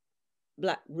that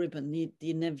black ribbon, the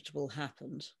inevitable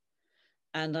happened.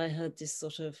 And I heard this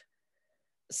sort of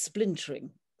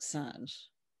splintering sound,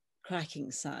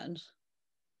 cracking sound.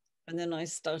 And then I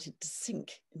started to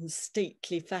sink in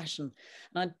stately fashion.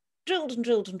 And I drilled and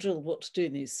drilled and drilled what to do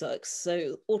in these circs.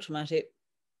 So automatic,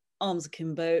 arms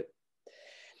akimbo,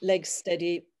 legs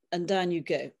steady, and down you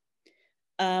go.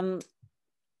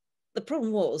 The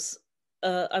problem was,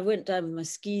 I went down with my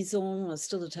skis on, I was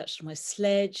still attached to my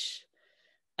sledge.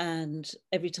 And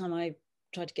every time I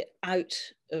tried to get out,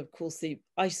 of course, the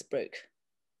ice broke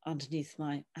underneath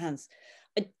my hands.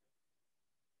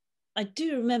 I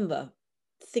do remember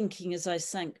thinking as I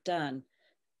sank down,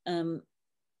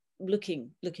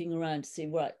 looking around to see,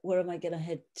 right, where am I going to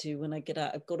head to when I get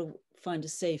out? I've got to find a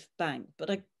safe bank, but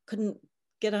I couldn't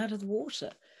get out of the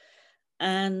water.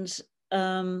 And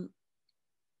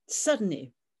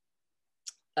suddenly,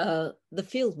 the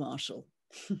field marshal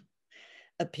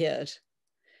appeared,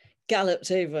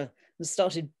 galloped over and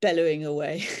started bellowing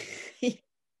away. He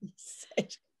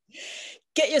said,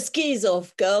 "Get your skis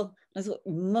off, girl." I thought,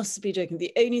 you must be joking.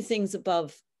 The only things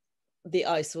above the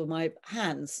ice were my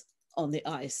hands on the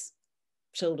ice,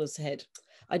 shoulders, head.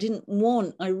 I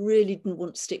really didn't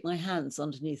want to stick my hands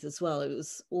underneath as well. It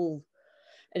was all,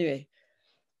 anyway,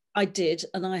 I did.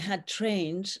 And I had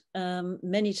trained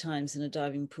many times in a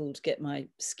diving pool to get my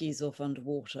skis off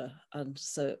underwater. And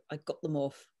so I got them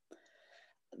off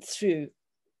through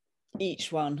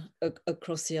each one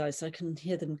across the ice. I can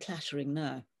hear them clattering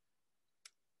now.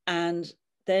 And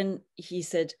then he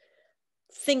said,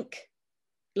 think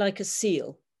like a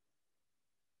seal.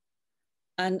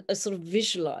 And I sort of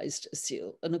visualized a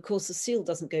seal. And of course, a seal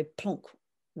doesn't go plonk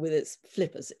with its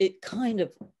flippers. It kind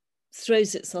of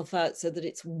throws itself out so that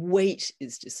its weight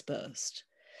is dispersed.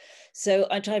 So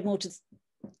I tried more to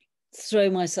throw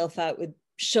myself out with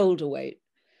shoulder weight.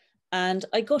 And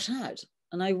I got out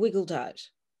and I wiggled out.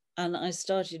 And I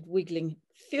started wiggling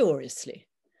furiously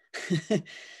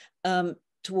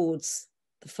towards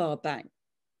the far bank.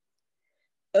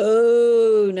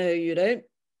 "Oh, no, you don't.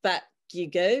 Back you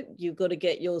go. You've got to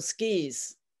get your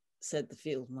skis," said the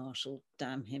field marshal.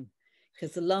 Damn him.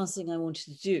 Because the last thing I wanted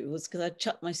to do was, because I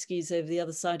chucked my skis over the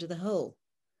other side of the hole,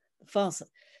 the far side.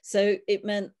 So it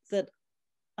meant that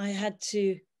I had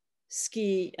to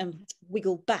ski and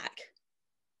wiggle back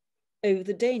over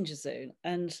the danger zone.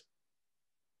 And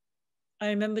I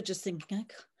remember just thinking,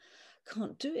 I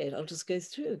can't do it. I'll just go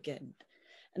through again.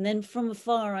 And then from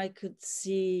afar, I could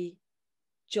see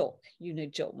Jock,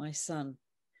 Jock, my son,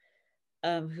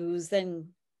 who was then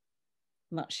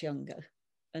much younger.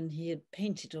 And he had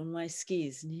painted on my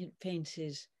skis, and he had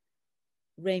painted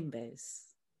rainbows,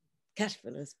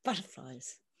 caterpillars,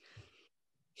 butterflies.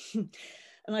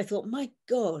 And I thought, my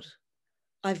God,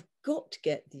 I've got to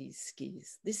get these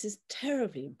skis. This is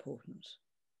terribly important,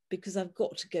 because I've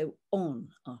got to go on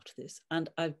after this, and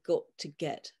I've got to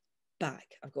get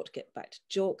back. I've got to get back to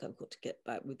Jock. I've got to get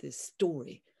back with this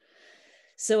story.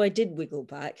 So I did wiggle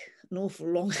back an awful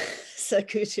long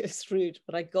circuitous route,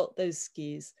 but I got those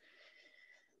skis,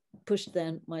 pushed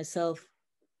them myself,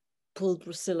 pulled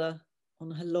Priscilla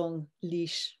on her long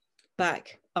leash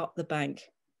back up the bank.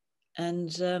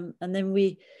 And then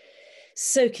we,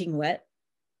 soaking wet,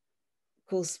 of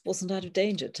course, wasn't out of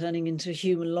danger, turning into a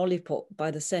human lollipop by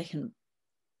the second.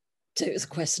 So it was a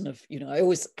question of, I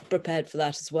always prepared for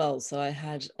that as well. So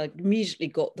I immediately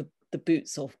got the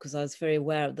boots off, because I was very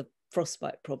aware of the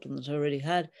frostbite problem that I already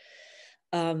had.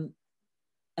 And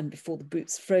before the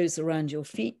boots froze around your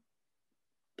feet,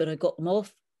 but I got them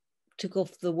off, took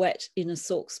off the wet inner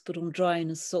socks, put on dry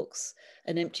inner socks,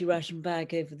 an empty ration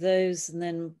bag over those, and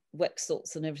then wet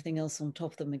socks and everything else on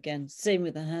top of them again. Same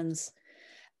with the hands.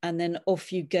 And then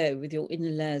off you go with your inner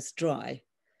layers dry,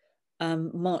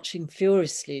 marching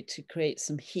furiously to create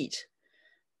some heat.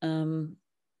 And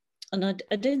I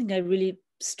don't think I really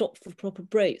stopped for proper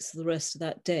breaks for the rest of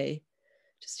that day,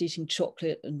 just eating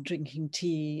chocolate and drinking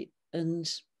tea and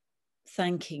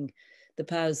thanking the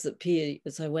powers that be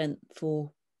as I went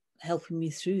for helping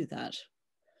me through that.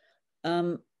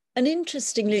 And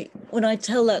interestingly, when I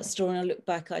tell that story and I look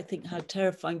back, I think how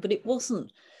terrifying, but it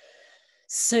wasn't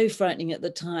so frightening at the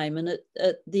time. And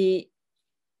at the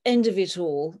end of it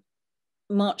all,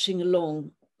 marching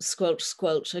along, squelch,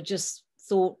 squelch, I just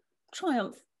thought,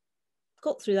 triumph,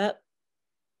 got through that,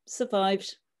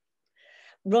 survived,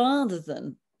 rather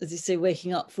than, as you say,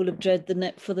 waking up full of dread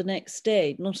for the next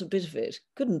day. Not a bit of it.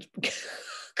 Couldn't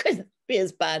be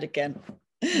as bad again.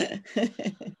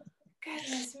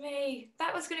 Goodness me,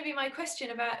 that was going to be my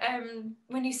question about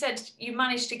when you said you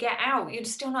managed to get out, you're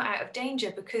still not out of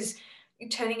danger because you're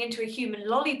turning into a human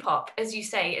lollipop, as you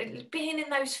say, being in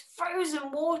those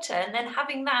frozen water and then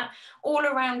having that all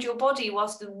around your body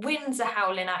whilst the winds are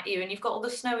howling at you and you've got all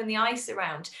the snow and the ice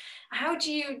around. How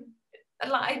do you,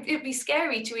 like, it'd be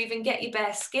scary to even get your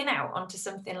bare skin out onto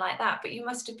something like that, but you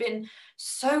must have been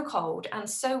so cold and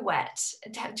so wet.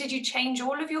 Did you change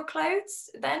all of your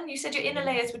clothes then? You said your inner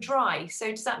layers were dry,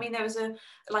 so does that mean there was a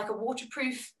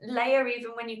waterproof layer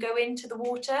even when you go into the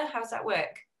water? How does that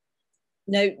work?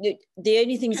 No, the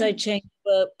only things I changed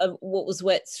were what was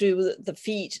wet through the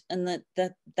feet and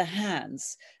the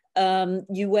hands.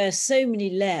 You wear so many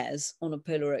layers on a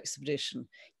polar expedition,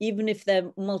 even if there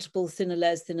are multiple thinner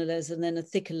layers, and then a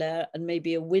thicker layer, and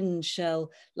maybe a wind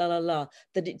shell, that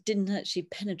it didn't actually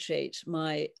penetrate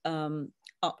my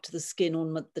up to the skin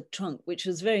on the trunk, which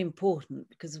was very important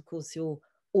because, of course, your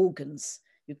organs,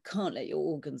 you can't let your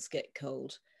organs get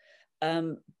cold.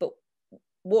 But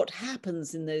what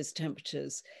happens in those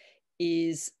temperatures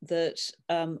is that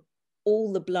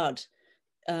all the blood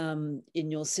in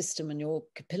your system and your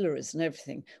capillaries and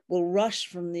everything will rush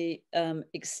from the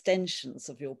extensions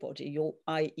of your body,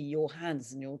 i.e. your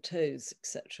hands and your toes,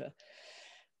 etc.,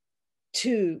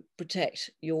 to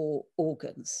protect your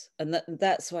organs. And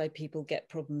that's why people get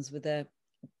problems with their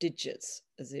digits,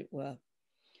 as it were.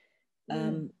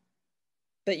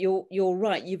 But you're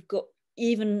right. You've got,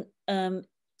 even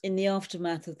in the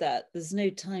aftermath of that, there's no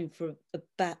time for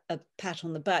a pat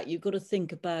on the back. You've got to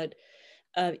think about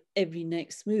every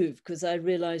next move, because I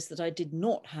realized that I did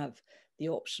not have the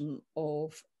option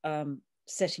of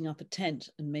setting up a tent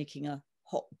and making a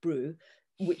hot brew,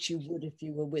 which you would if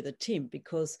you were with a team,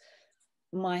 because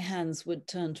my hands would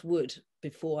turn to wood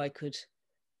before I could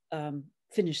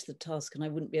finish the task, and I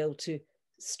wouldn't be able to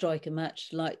strike a match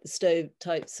like the stove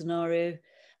type scenario,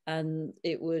 and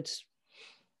it would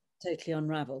totally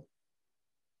unravel.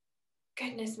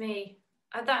 Goodness me.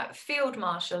 That field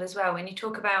marshal as well, when you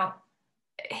talk about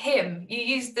him, you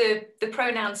use the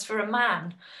pronouns for a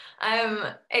man.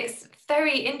 It's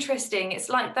very interesting. It's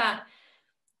like that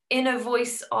inner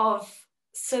voice of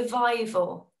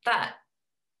survival, that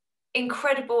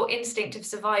incredible instinct of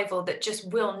survival that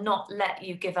just will not let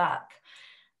you give up.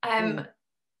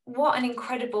 What an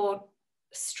incredible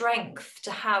strength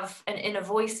to have an inner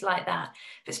voice like that.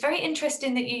 But it's very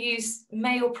interesting that you use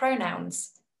male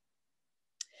pronouns.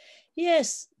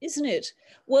 Yes, isn't it?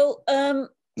 Well,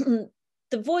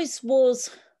 the voice was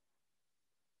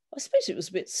I suppose it was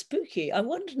a bit spooky. I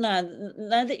wonder now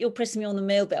that you're pressing me on the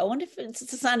male bit, I wonder if it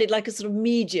sounded like a sort of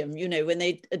medium, you know, when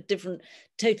they a different,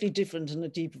 totally different and a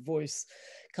deeper voice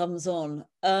comes on.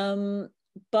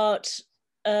 But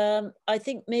I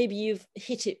think maybe you've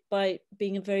hit it by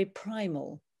being a very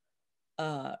primal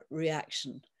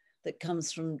reaction that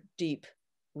comes from deep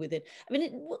within. I mean,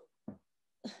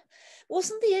 it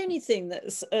wasn't the only thing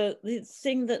that's the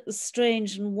thing that was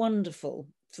strange and wonderful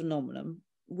phenomenon,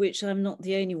 which I'm not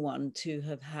the only one to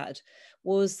have had,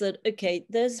 was that, okay,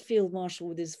 there's a field marshal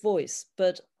with his voice,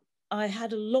 but I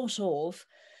had a lot of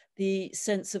the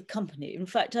sense of company. In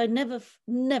fact, I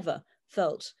never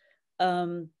felt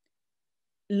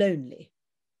lonely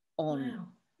on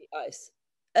the ice.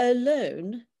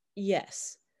 Alone,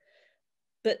 yes,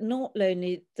 but not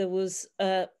lonely. There was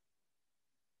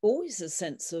always a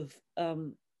sense of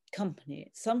company.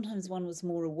 Sometimes one was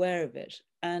more aware of it.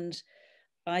 And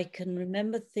I can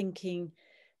remember thinking,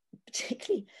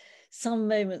 particularly some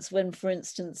moments when, for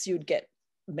instance, you'd get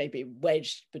maybe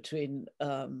wedged between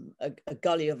a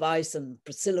gully of ice and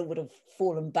Priscilla would have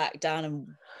fallen back down and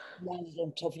landed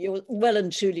on top of you. You're well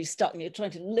and truly stuck and you're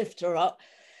trying to lift her up.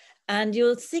 And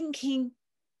you're thinking,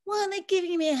 why aren't they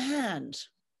giving me a hand?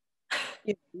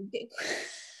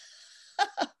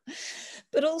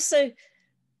 But also,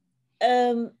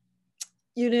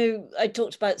 you know, I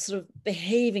talked about sort of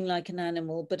behaving like an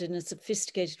animal, but in a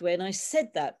sophisticated way. And I said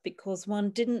that because one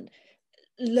didn't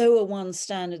lower one's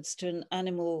standards to an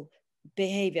animal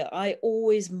behavior. I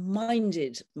always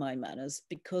minded my manners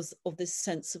because of this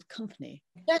sense of company.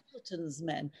 Shackleton's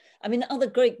men, I mean, other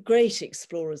great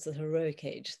explorers of the heroic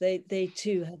age, they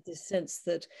too had this sense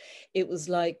that it was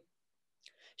like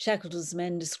Shackleton's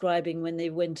men describing when they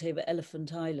went over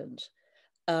Elephant Island.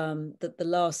 That the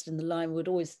last in the line would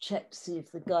always check to see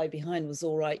if the guy behind was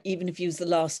all right, even if he was the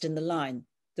last in the line.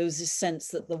 There was this sense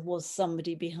that there was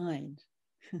somebody behind.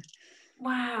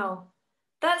 Wow,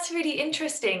 that's really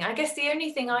interesting. I guess the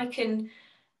only thing I can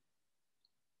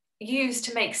use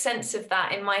to make sense of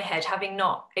that in my head, having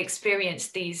not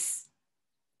experienced these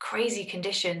crazy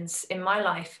conditions in my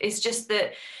life, is just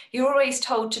that you're always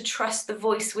told to trust the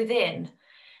voice within.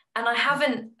 And I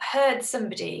haven't heard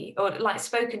somebody or like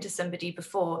spoken to somebody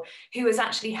before who has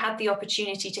actually had the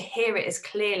opportunity to hear it as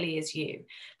clearly as you.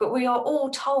 But we are all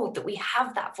told that we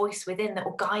have that voice within that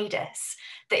will guide us,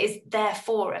 that is there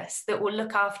for us, that will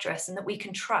look after us and that we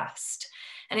can trust.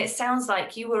 And it sounds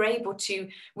like you were able to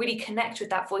really connect with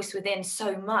that voice within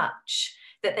so much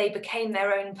that they became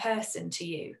their own person to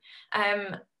you.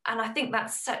 And I think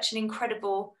that's such an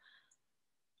incredible,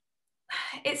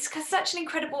 it's such an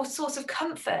incredible source of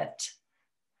comfort.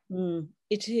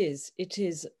 It is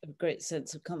a great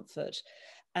sense of comfort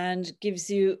and gives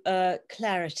you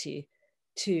clarity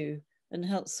too, and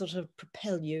helps sort of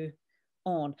propel you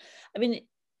on. I mean,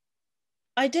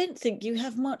 I don't think you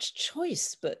have much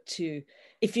choice but to,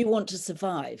 if you want to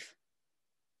survive,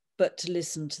 but to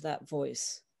listen to that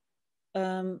voice.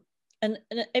 And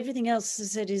everything else,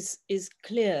 as I said, is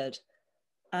cleared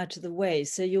out of the way.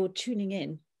 So you're tuning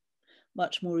in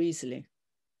much more easily.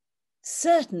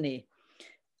 Certainly,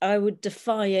 I would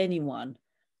defy anyone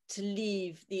to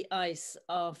leave the ice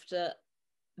after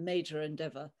major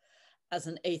endeavour as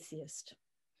an atheist.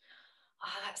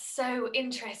 Oh, that's so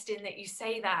interesting that you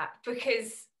say that,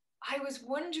 because I was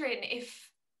wondering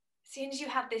if, as soon as you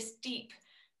had this deep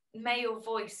male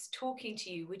voice talking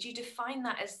to you, would you define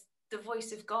that as the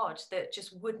voice of God that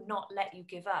just would not let you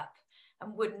give up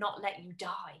and would not let you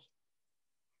die?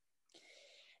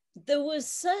 There was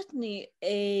certainly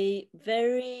a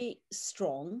very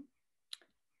strong,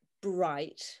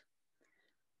 bright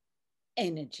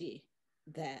energy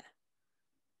there.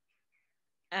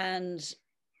 And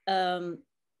I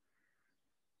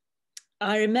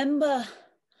remember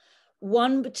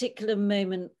one particular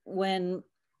moment when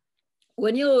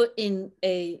you're in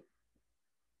a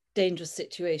dangerous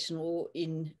situation or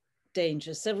in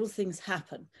danger, several things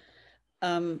happen.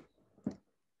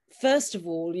 First of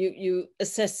all, you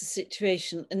assess the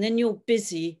situation and then you're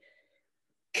busy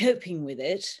coping with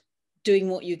it, doing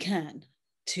what you can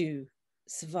to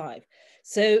survive.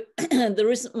 So there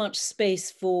isn't much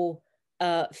space for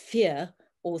fear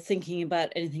or thinking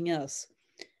about anything else.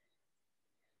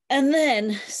 And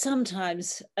then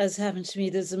sometimes, as happened to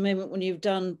me, there's a moment when you've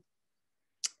done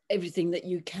everything that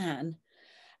you can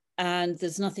and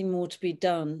there's nothing more to be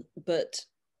done but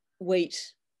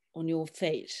wait on your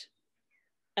fate,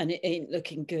 and it ain't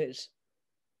looking good.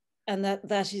 And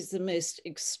that is the most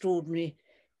extraordinary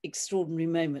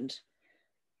moment.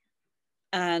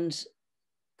 And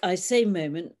I say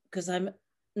moment because I'm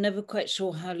never quite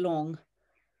sure how long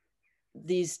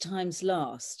these times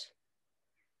last.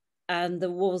 And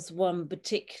there was one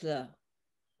particular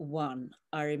one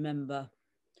I remember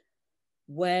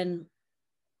when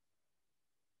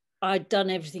I'd done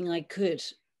everything I could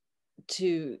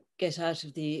to get out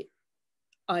of the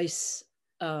ice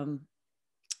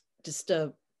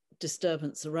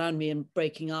disturbance around me and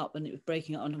breaking up, and it was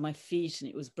breaking up under my feet and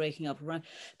it was breaking up around.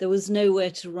 There was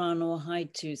nowhere to run or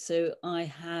hide to, so I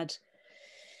had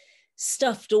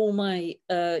stuffed all my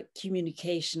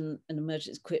communication and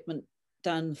emergency equipment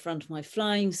down the front of my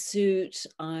flying suit.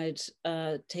 I'd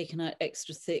taken out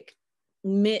extra thick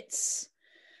mitts,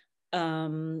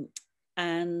 and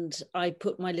I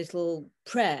put my little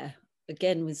prayer,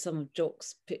 again with some of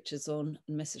Jock's pictures on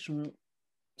and message from,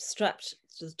 strapped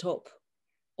to the top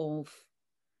of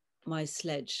my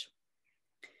sledge.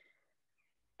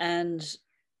 And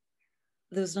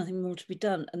there was nothing more to be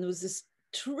done. And there was this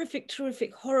terrific,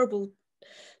 horrible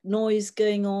noise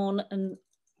going on, and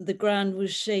the ground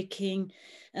was shaking.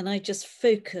 And I just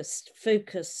focused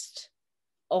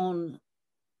on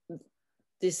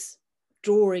this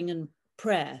drawing and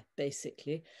prayer,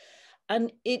 basically.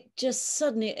 And it just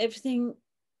suddenly, everything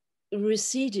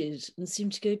receded and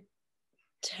seemed to go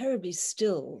terribly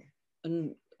still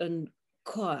and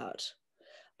quiet.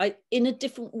 In a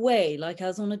different way, like I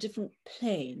was on a different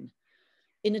plane,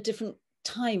 in a different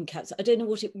time capsule. I don't know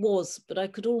what it was, but I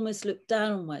could almost look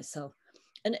down on myself,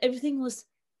 and everything was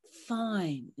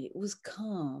fine. It was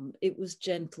calm, it was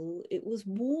gentle, it was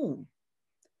warm.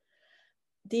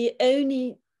 The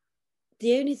only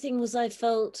thing was I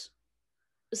felt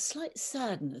a slight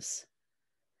sadness.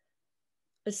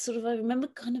 I remember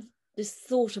kind of this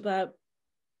thought about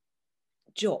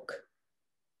Jock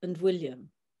and William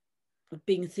of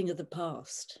being a thing of the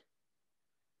past.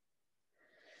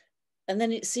 And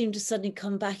then it seemed to suddenly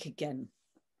come back again,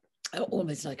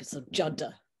 almost like a sort of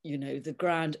judder, you know, the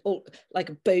ground, like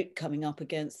a boat coming up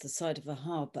against the side of a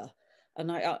harbour.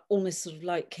 And I almost sort of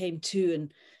like came to,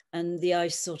 and the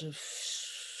ice sort of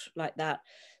like that.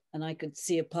 And I could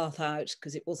see a path out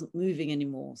because it wasn't moving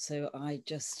anymore. So I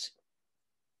just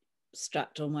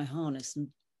strapped on my harness and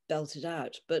belted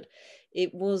out. But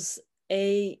it was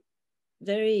a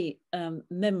very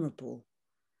memorable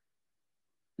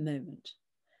moment.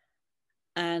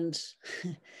 And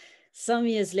some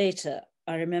years later,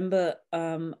 I remember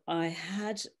I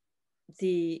had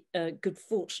the good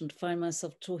fortune to find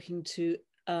myself talking to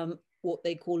what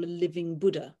they call a living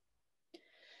Buddha.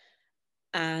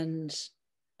 And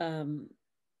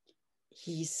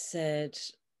he said,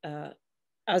 I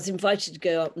was invited to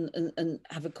go up and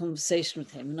have a conversation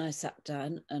with him. And I sat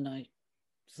down and I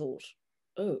thought,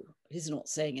 oh, he's not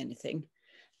saying anything.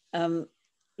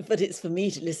 But it's for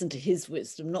me to listen to his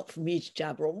wisdom, not for me to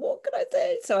jabber on. What can I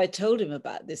say? So I told him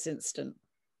about this incident.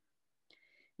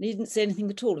 And he didn't say anything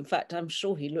at all. In fact, I'm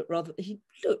sure he looked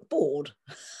bored.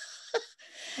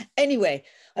 Anyway,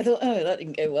 I thought, oh, that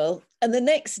didn't go well. And the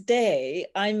next day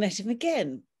I met him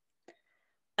again.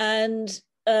 And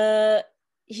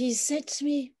he said to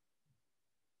me,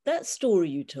 that story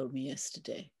you told me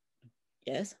yesterday,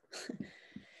 yes,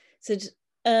 said,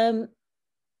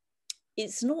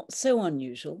 it's not so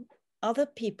unusual. Other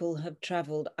people have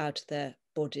travelled out of their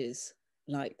bodies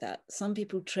like that. Some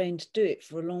people train to do it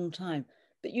for a long time,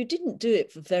 but you didn't do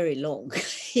it for very long.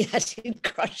 He added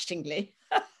crushingly.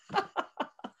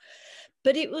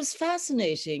 But it was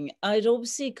fascinating. I'd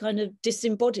obviously kind of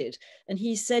disembodied. And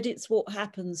he said it's what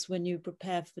happens when you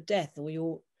prepare for death or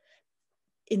you're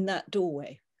in that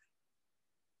doorway.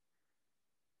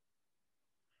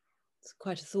 It's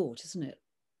quite a thought, isn't it?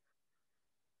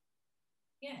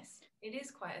 Yes, it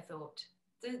is quite a thought.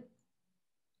 Did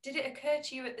it occur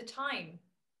to you at the time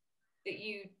that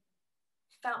you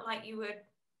felt like you were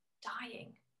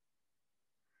dying?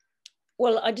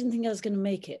 Well, I didn't think I was going to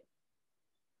make it.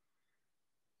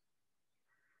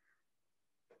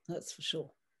 That's for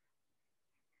sure.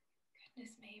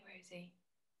 Goodness me, Rosie.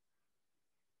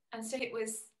 And so it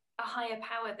was a higher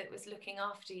power that was looking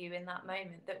after you in that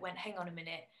moment that went, hang on a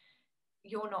minute,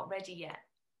 you're not ready yet,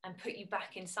 and put you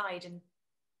back inside and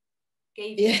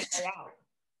gave you a way out.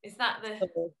 Is that the...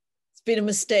 Oh, it's been a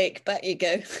mistake. Back you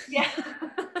go. Yeah.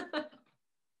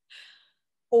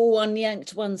 Or one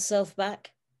yanked oneself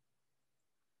back.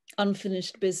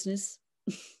 Unfinished business.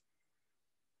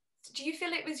 Do you feel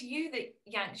it was you that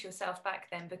yanked yourself back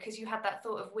then because you had that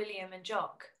thought of William and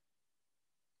Jock?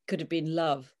 Could have been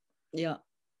love. Yeah.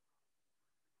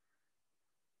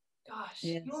 Gosh,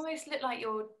 yes. You almost look like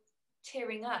you're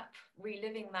tearing up,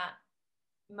 reliving that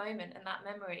moment and that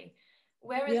memory.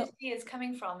 Where are the tears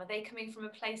coming from? Are they coming from a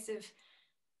place of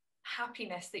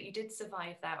happiness that you did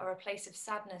survive that, or a place of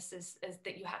sadness as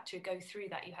that you had to go through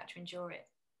that, you had to endure it?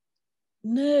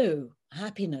 No,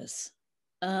 happiness.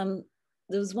 There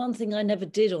was one thing I never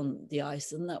did on the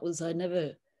ice, and that was I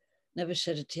never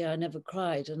shed a tear. I never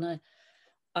cried, and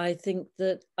I think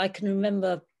that I can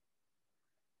remember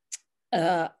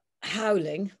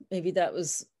howling. Maybe that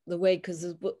was the way,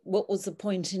 because what was the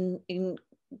point in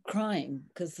crying?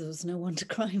 Because there was no one to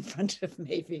cry in front of,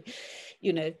 maybe,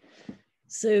 you know.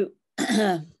 So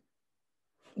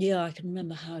yeah, I can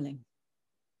remember howling.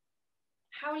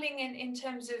 Howling in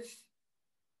terms of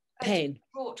Pain.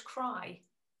 Brought cry.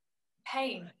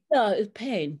 Pain. No,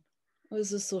 pain. It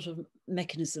was a sort of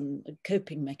mechanism, a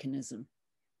coping mechanism.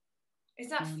 Is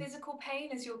that physical pain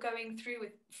as you're going through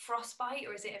with frostbite,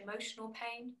 or is it emotional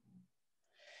pain?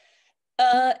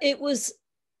 It was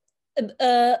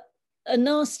a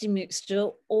nasty mixture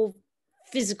of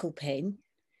physical pain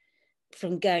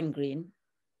from gangrene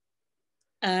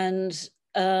and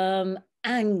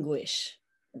anguish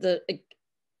that,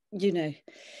 you know,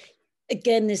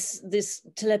 again, this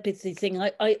telepathy thing,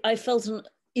 I felt an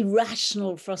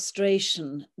irrational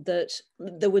frustration that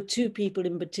there were two people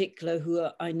in particular who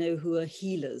I know who are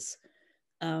healers,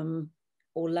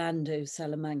 Orlando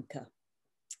Salamanca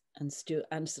and Stuart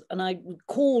Anderson, and I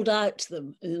called out to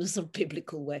them in a sort of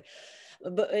biblical way,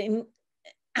 but in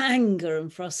anger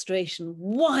and frustration,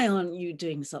 why aren't you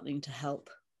doing something to help?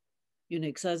 You know,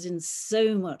 because I was in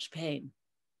so much pain.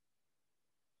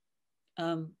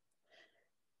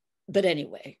 But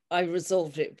anyway, I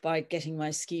resolved it by getting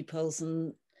my ski poles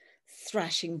and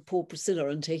thrashing poor Priscilla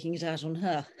and taking it out on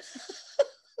her.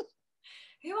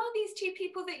 Who are these two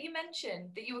people that you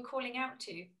mentioned that you were calling out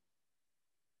to?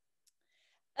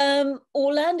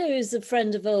 Orlando is a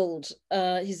friend of old.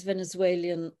 He's a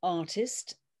Venezuelan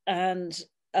artist, and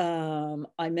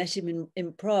I met him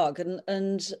in Prague, and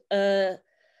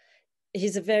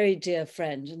he's a very dear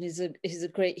friend, and he's a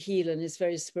great healer, and he's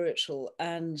very spiritual,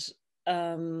 and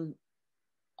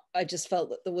I just felt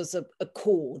that there was a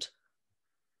chord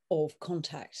of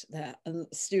contact there. And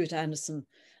Stuart Anderson,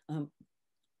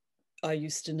 I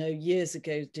used to know years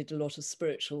ago, did a lot of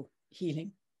spiritual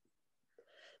healing.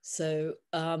 So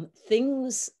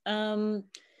things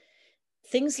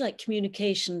like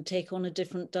communication take on a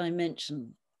different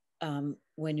dimension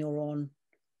when you're on,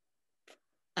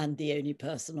 and the only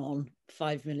person on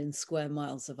 5 million square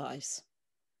miles of ice.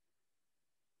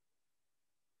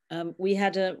 We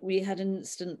had an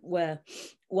incident where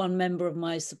one member of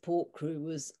my support crew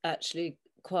was actually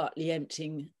quietly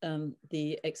emptying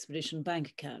the expedition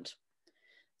bank account,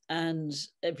 and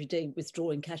every day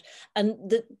withdrawing cash. And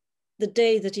the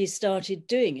day that he started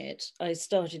doing it, I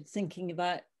started thinking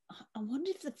about, I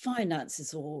wonder if the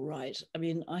finances are all right. I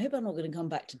mean, I hope I'm not going to come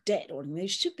back to debt or anything. They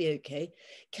should be okay.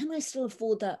 Can I still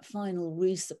afford that final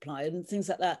resupply and things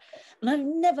like that? And I've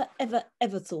never, ever,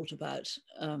 ever thought about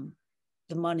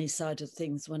the money side of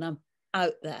things when I'm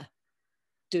out there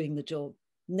doing the job.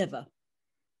 Never.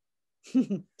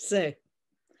 So.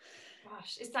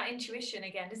 Gosh, it's that intuition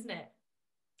again, isn't it?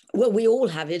 Well, we all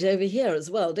have it over here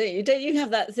as well, don't you? Don't you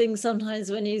have that thing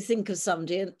sometimes when you think of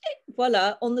somebody and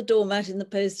voila, on the doormat in the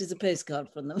post is a postcard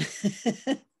from them?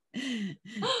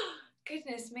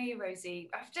 Goodness me, Rosie.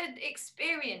 After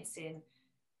experiencing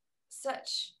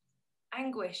such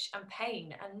anguish and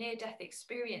pain and near-death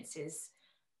experiences,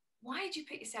 why did you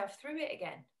put yourself through it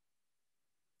again?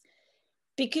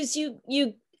 Because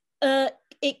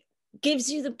it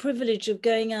gives you the privilege of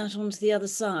going out onto the other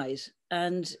side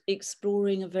and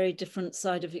exploring a very different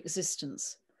side of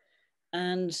existence.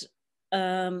 And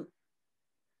I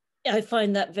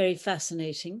find that very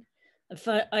fascinating.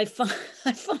 I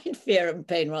find fear and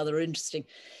pain rather interesting.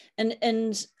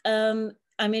 And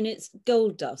I mean, it's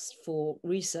gold dust for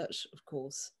research, of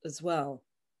course, as well.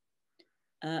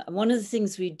 And one of the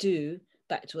things we do,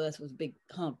 back to Earth with a big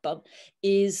hard bump,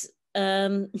 is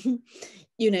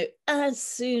you know, as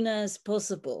soon as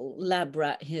possible, lab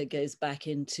rat here goes back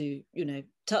into, you know,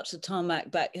 touch the tarmac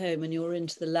back home and you're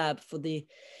into the lab for the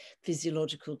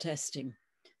physiological testing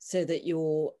so that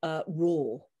you're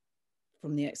raw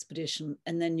from the expedition,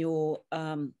 and then you're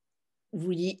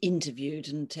re-interviewed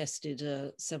and tested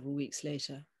several weeks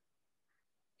later.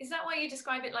 Is that why you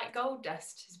describe it like gold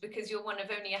dust? Is because you're one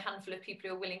of only a handful of people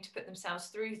who are willing to put themselves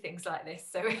through things like this?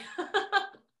 So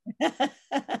well,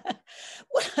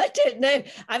 I don't know.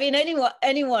 I mean,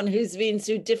 anyone who's been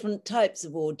through different types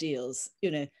of ordeals, you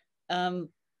know,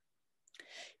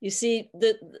 you see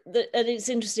that, and it's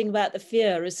interesting about the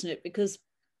fear, isn't it? Because,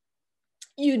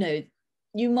 you know,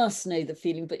 you must know the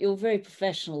feeling, but you're very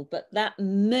professional. But that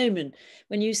moment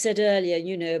when you said earlier,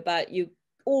 you know, about you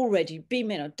already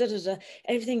beaming out, da, da, da,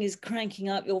 everything is cranking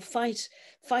up, your fight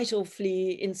or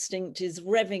flee instinct is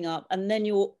revving up, and then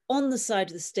you're on the side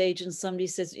of the stage and somebody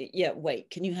says, yeah, wait,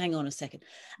 can you hang on a second?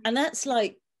 And that's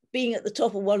like being at the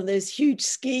top of one of those huge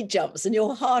ski jumps and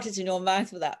your heart is in your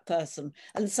mouth with that person,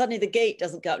 and suddenly the gate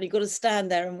doesn't go up and you've got to stand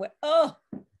there and oh.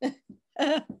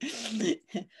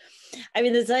 I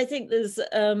mean, I think there's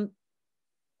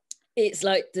it's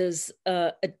like there's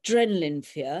adrenaline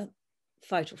fear,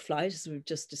 fight or flight, as we've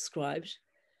just described.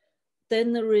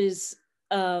 Then there is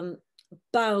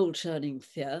bowel churning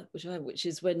fear, which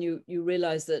is when you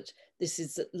realize that this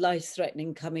is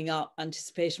life-threatening coming up,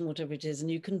 anticipation, whatever it is, and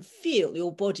you can feel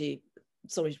your body,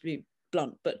 sorry to be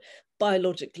blunt, but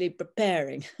biologically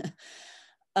preparing.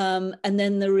 And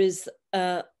then there is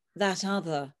that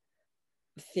other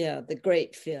fear, the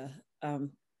great fear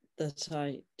that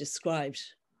I described.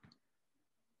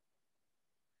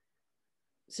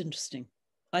 It's interesting.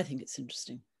 I think it's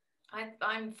interesting.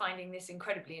 I'm finding this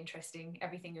incredibly interesting,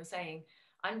 everything you're saying.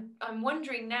 I'm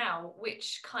wondering now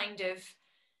which kind of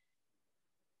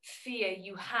fear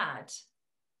you had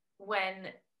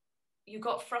when you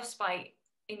got frostbite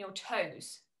in your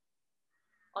toes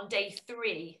on day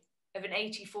 3 of an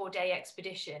 84-day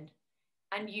expedition,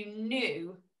 and you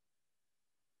knew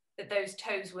that those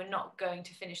toes were not going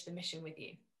to finish the mission with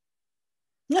you.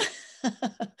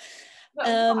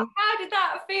 How did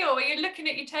that feel? Were you looking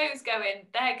at your toes going,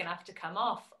 they're going to have to come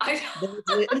off? those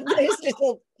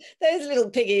little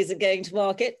piggies are going to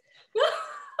market.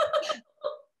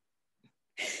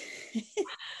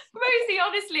 Rosie,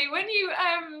 honestly, when you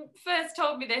first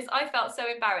told me this, I felt so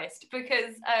embarrassed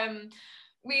because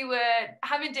we were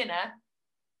having dinner.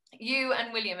 You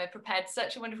and William had prepared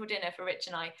such a wonderful dinner for Rich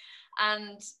and I,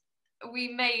 and we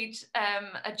made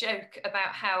a joke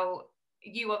about how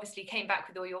you obviously came back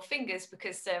with all your fingers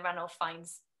because Sir Ranulph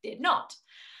Fiennes did not.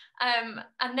 And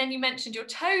then you mentioned your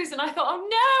toes, and I thought, oh no,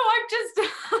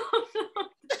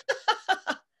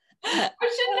 I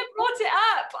shouldn't have brought it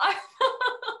up. I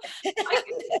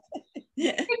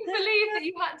couldn't believe that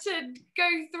you had to go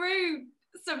through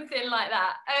something like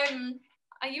that.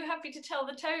 Are you happy to tell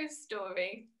the toes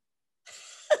story?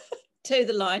 Toe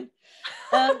the line.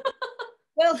 Well,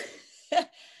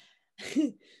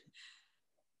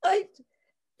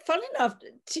 fun enough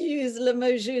to use le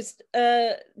mot juste,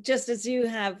 just as you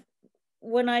have,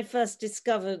 when I first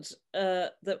discovered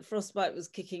that frostbite was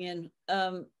kicking in,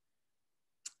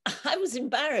 I was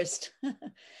embarrassed.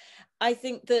 I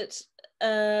think that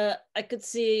I could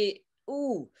see,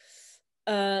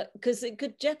 because it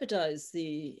could jeopardize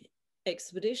the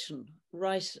expedition,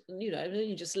 right? You know, I've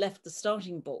only just left the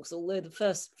starting box, although the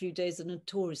first few days are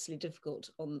notoriously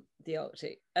difficult on the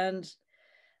Arctic. And,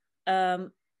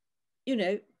 you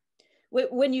know,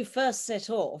 when you first set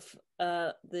off,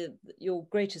 your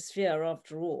greatest fear,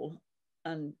 after all,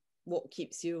 and what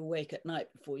keeps you awake at night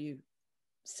before you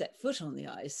set foot on the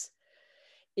ice,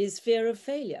 is fear of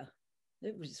failure.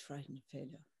 Nobody's frightened of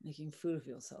failure, making a fool of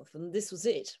yourself. And this was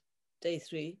it, day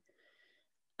 3.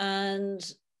 And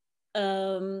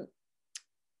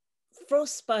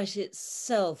frostbite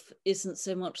itself isn't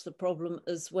so much the problem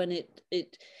as when it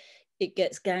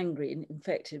gets gangrene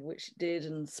infected, which it did,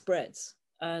 and spreads.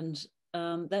 And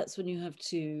that's when you have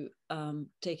to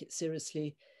take it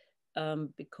seriously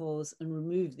and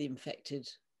remove the infected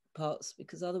parts,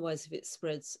 because otherwise, if it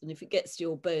spreads and if it gets to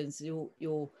your bones,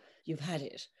 you've had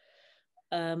it.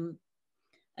 And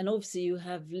obviously, you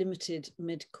have limited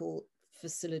medical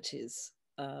facilities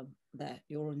there.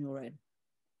 You're on your own.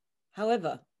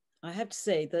 However, I have to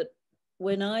say that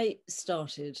when I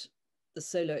started the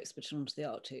solo expedition onto the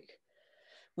Arctic,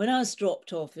 when I was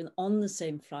dropped off on the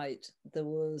same flight, there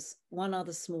was one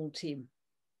other small team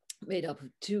made up of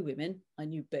 2 women. I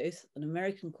knew both, an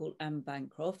American called Anne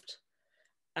Bancroft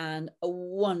and a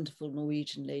wonderful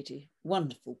Norwegian lady,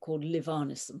 wonderful, called Liv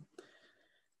Arneson.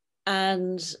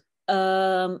 And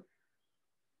the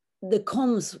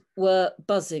comms were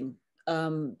buzzing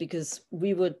because I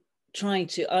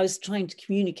was trying to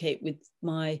communicate with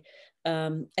my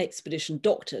expedition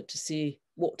doctor to see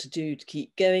what to do to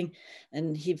keep going.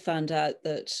 And he found out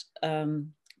that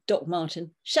Doc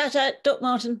Martin, shout out Doc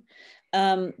Martin,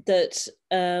 that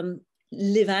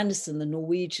Liv Anderson, the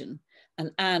Norwegian,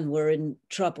 and Anne were in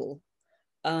trouble.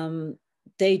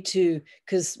 They too,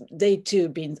 because they too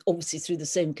have been obviously through the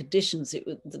same conditions.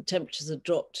 The temperatures had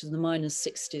dropped to the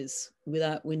 -60s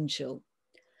without wind chill.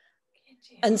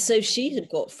 And so she had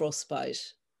got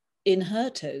frostbite in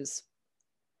her toes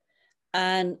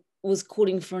and was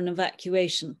calling for an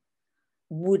evacuation.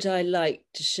 Would I like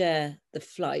to share the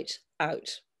flight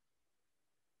out?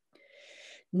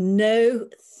 No,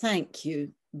 thank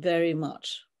you very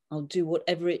much, I'll do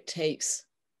whatever it takes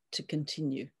to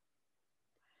continue.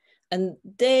 And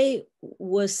they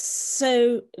were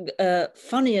so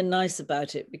funny and nice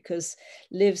about it, because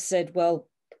Liv said, well,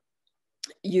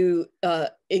 you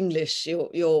English,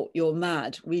 you're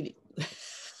mad, really.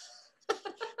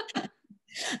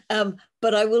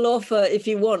 But I will offer, if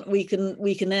you want, we can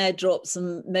airdrop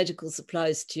some medical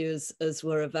supplies to you as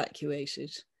we're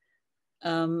evacuated.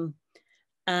 Actually,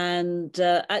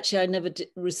 I never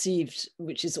received,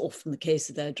 which is often the case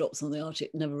with airdrops on the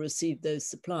Arctic, never received those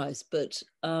supplies. But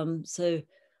so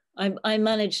I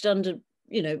managed under,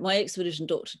 my expedition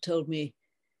doctor told me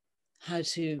how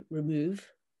to remove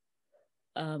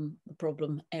the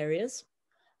problem areas,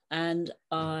 and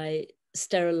I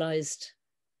sterilized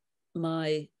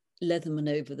my Leatherman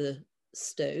over the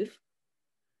stove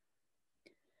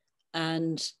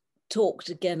and talked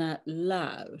again out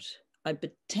loud. I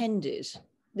pretended,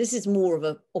 this is more of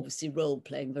a, obviously, role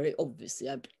playing, very obviously,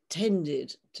 I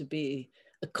pretended to be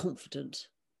a confident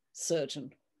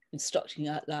surgeon instructing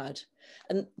out loud.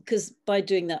 And because by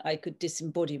doing that, I could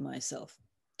disembody myself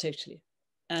totally.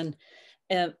 And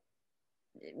it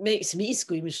makes me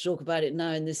squeamish to talk about it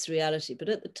now in this reality, but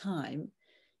at the time,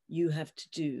 you have to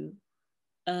do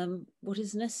what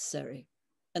is necessary.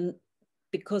 And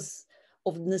because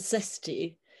of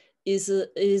necessity is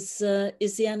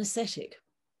the anesthetic.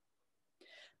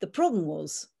 The problem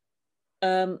was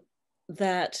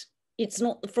that it's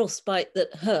not the frostbite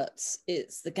that hurts,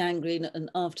 it's the gangrene. And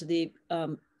after the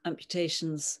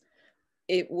amputations,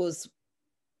 it was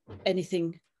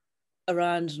anything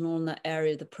around and on that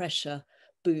area, the pressure,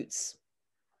 boots.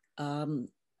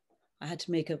 I had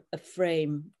to make a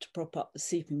frame to prop up the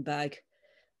sleeping bag,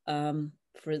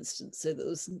 for instance, so there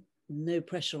was no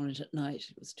pressure on it at night.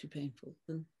 It was too painful.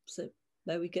 And so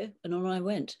there we go. And on I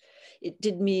went. It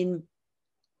did mean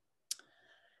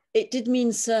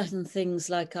certain things,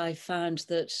 like I found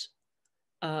that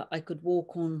I could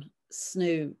walk on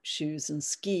snowshoes and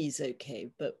skis okay,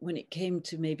 but when it came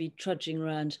to maybe trudging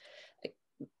around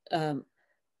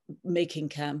making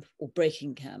camp or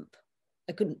breaking camp,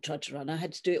 I couldn't trudge around. I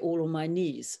had to do it all on my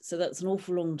knees. So that's an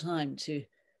awful long time to,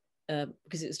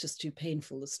 because it was just too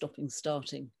painful, the stopping,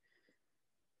 starting.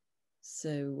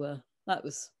 So that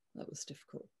was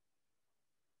difficult.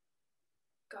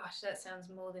 Gosh, that sounds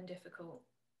more than difficult.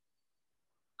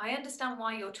 I understand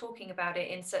why you're talking about it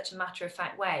in such a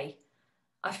matter-of-fact way.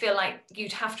 I feel like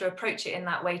you'd have to approach it in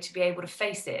that way to be able to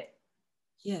face it.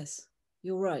 Yes,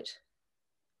 you're right.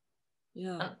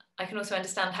 Yeah. And I can also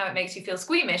understand how it makes you feel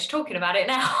squeamish talking about it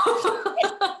now.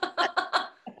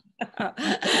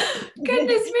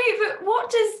 Goodness me, but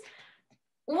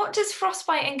what does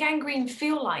frostbite and gangrene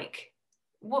feel like?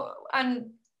 And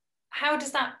how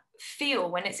does that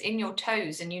feel when it's in your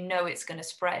toes and you know it's going to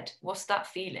spread? What's that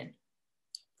feeling?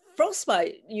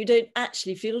 Frostbite, you don't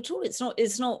actually feel at all.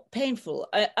 It's not painful.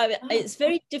 It's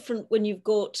very different when you've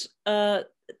got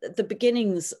the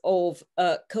beginnings of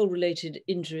cold-related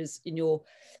injuries in your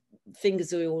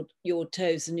fingers or your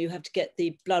toes, and you have to get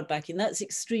the blood back in. That's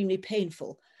extremely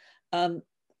painful, and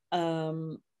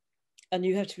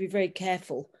you have to be very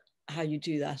careful how you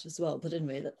do that as well. But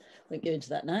anyway, I won't go into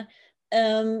that now.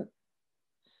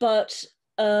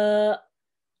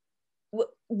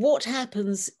 What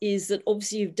happens is that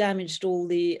obviously you've damaged all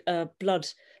the blood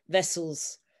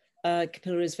vessels,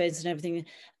 capillaries, veins and everything,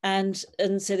 and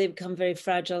so they become very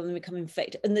fragile and they become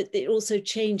infected. And it also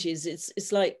changes.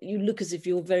 It's like you look as if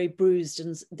you're very bruised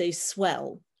and they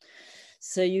swell.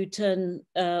 So you turn,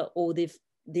 or the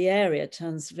area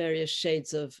turns various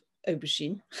shades of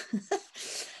aubergine,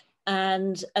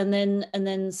 and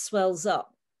then swells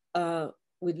up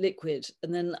with liquid.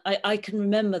 And then I can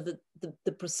remember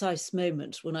the precise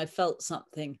moment when I felt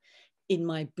something in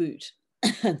my boot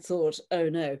and thought, oh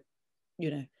no,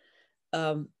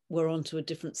 we're on to a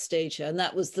different stage here. And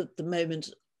that was the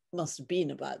moment, must have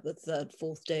been about the third,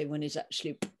 fourth day, when it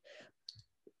actually,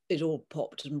 it all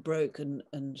popped and broke and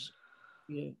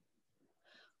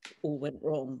all went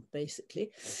wrong,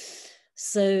 basically.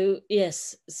 So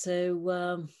yes,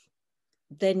 so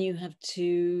then you have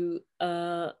to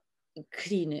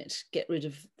clean it, get rid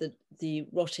of the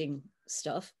rotting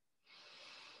stuff,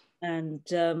 and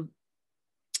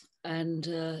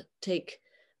take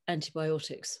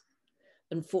antibiotics.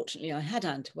 Unfortunately, I had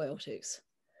antibiotics,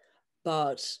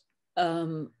 but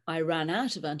I ran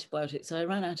out of antibiotics. I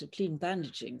ran out of clean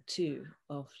bandaging too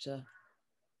after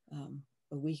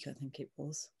a week, I think it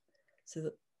was.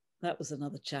 So that was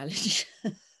another challenge.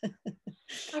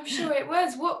 I'm sure it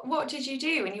was. What did you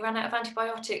do when you ran out of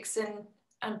antibiotics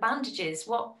and bandages?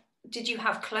 What did you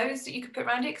have? Clothes that you could put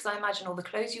around it? Because I imagine all the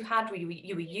clothes you had you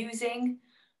were using.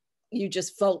 You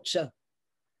just vulture.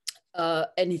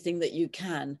 anything that you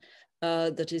can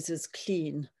that is as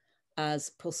clean as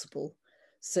possible.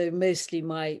 So mostly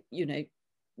my,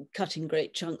 cutting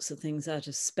great chunks of things out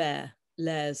of spare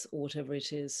layers or whatever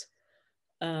it is,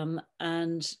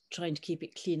 and trying to keep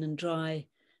it clean and dry.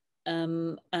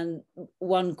 And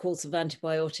one course of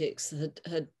antibiotics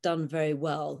had done very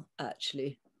well,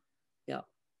 actually. Yeah.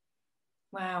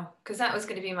 Wow, because that was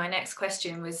going to be my next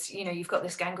question was, you've got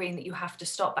this gangrene that you have to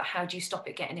stop, but how do you stop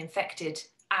it getting infected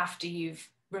after you've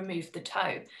removed the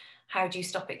toe? How do you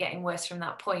stop it getting worse from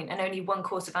that point? And only one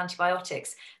course of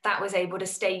antibiotics, that was able to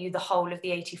stay you the whole of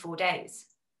the 84 days.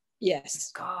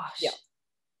 Yes. Gosh. Yeah.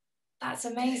 That's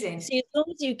amazing. See, as long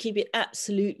as you keep it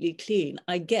absolutely clean,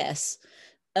 I guess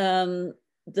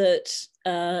that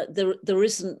there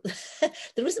isn't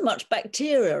there isn't much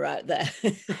bacteria out there.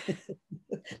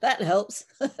 That helps.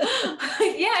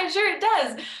 Yeah, I'm sure it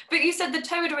does. But you said the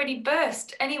toe had already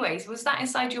burst anyways. Was that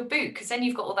inside your boot? Because then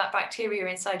you've got all that bacteria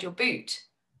inside your boot.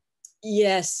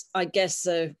 Yes, I guess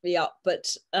so. Yeah,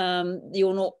 but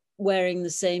you're not wearing the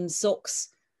same socks.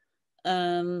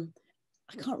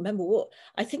 I can't remember what.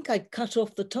 I think I cut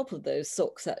off the top of those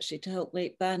socks actually to help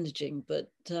make bandaging,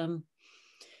 but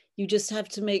you just have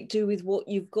to make do with what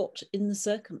you've got in the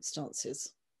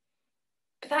circumstances.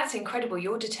 But that's incredible,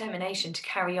 your determination to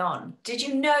carry on. Did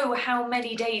you know how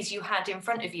many days you had in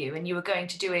front of you and you were going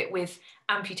to do it with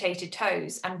amputated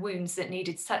toes and wounds that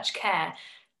needed such care,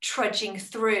 trudging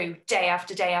through day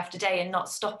after day after day and not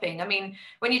stopping? I mean,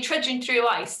 when you're trudging through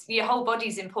ice, your whole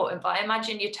body's important, but I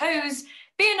imagine your toes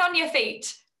being on your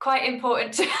feet, quite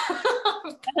important to have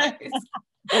those.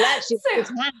 Well, actually, his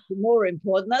hands are more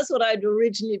important. That's what I'd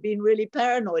originally been really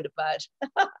paranoid about.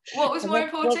 What was more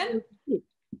important?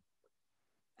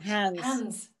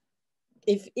 Hands.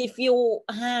 If your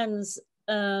hands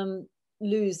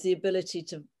lose the ability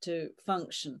to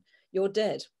function, you're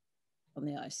dead on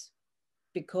the ice,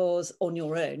 because on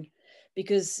your own,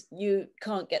 because you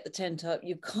can't get the tent up,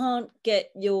 you can't get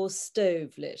your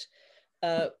stove lit,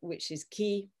 which is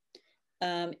key.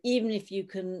 Even if you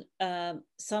can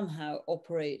somehow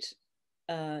operate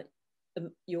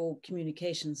your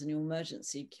communications and your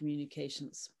emergency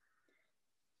communications,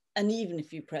 and even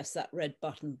if you press that red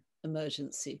button,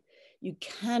 emergency, you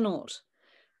cannot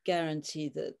guarantee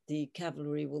that the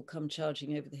cavalry will come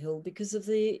charging over the hill because of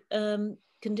the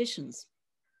conditions.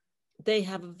 They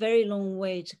have a very long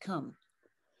way to come.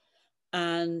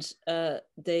 And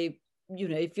they,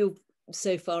 if you're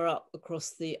so far up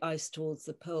across the ice towards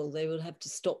the pole, they will have to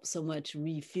stop somewhere to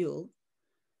refuel.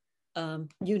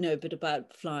 You know a bit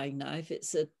about flying now. If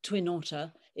it's a twin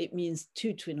otter, it means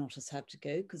 2 twin otters have to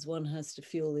go because one has to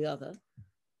fuel the other.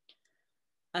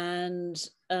 And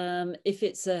if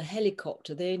it's a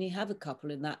helicopter, they only have a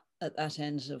couple at that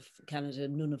end of Canada.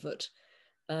 Nunavut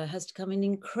has to come an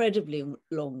incredibly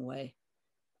long way.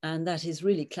 And that is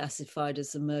really classified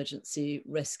as emergency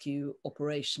rescue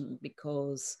operation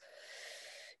because,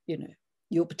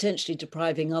 you're potentially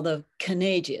depriving other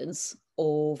Canadians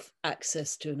of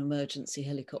access to an emergency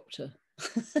helicopter.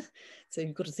 So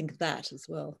you've got to think of that as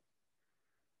well.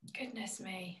 Goodness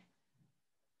me.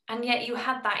 And yet you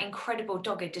had that incredible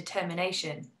dogged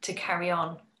determination to carry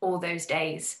on all those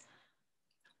days.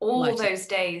 Those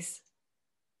days.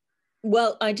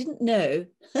 Well, I didn't know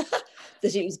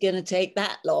that it was going to take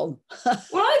that long. Well,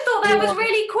 I thought that was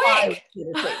really quick.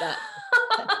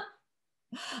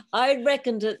 I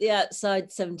reckoned at the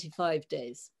outside 75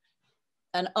 days.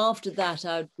 And after that,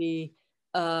 I would be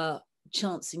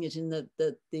chancing it in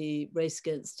the race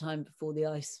against time before the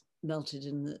ice melted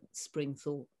in the spring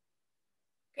thaw.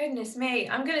 Goodness me.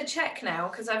 I'm going to check now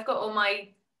because I've got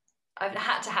I've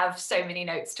had to have so many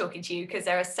notes talking to you because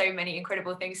there are so many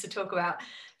incredible things to talk about.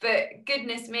 But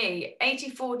goodness me,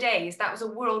 84 days, that was a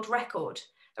world record,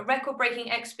 a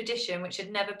record-breaking expedition which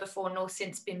had never before nor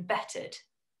since been bettered.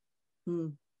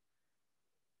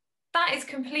 That is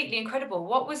completely incredible.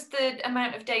 What was the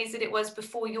amount of days that it was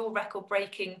before your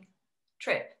record-breaking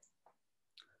trip?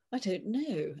 I don't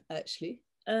know, actually.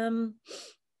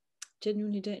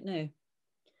 Genuinely don't know.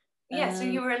 Yeah, so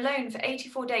you were alone for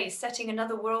 84 days, setting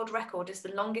another world record as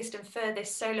the longest and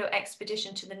furthest solo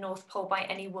expedition to the North Pole by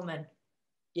any woman.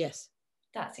 Yes.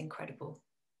 That's incredible.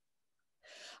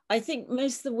 I think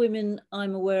most of the women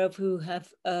I'm aware of who have,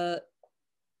 that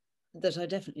I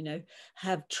definitely know,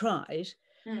 have tried,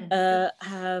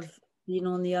 have been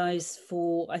on the ice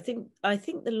for, I think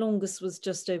the longest was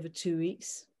just over 2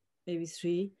 weeks, maybe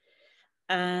 3.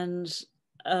 And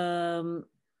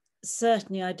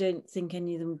certainly I don't think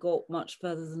any of them got much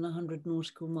further than 100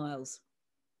 nautical miles.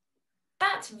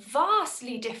 That's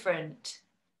vastly different.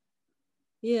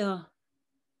 Yeah.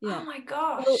 Yeah. Oh my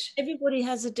gosh. Well, everybody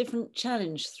has a different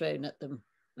challenge thrown at them.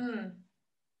 Mm.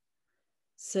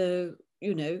 So,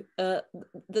 you know,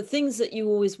 the things that you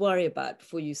always worry about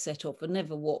before you set off are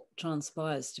never what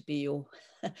transpires to be your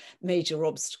major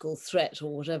obstacle, threat,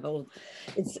 or whatever.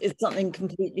 It's something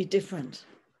completely different.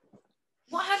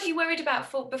 What have you worried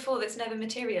about before that's never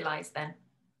materialised then?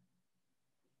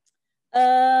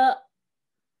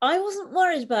 I wasn't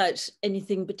worried about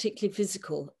anything particularly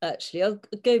physical, actually. I'll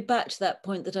go back to that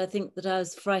point that I think that I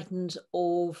was frightened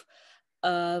of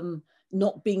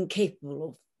not being capable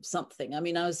of something. I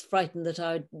mean, I was frightened that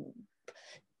I'd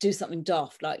do something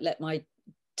daft, like let my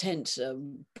tent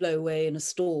blow away in a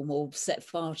storm or set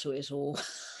fire to it, or,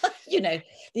 you know,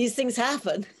 these things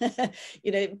happen,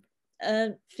 you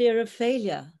know, fear of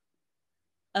failure.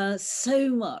 So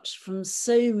much from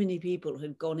so many people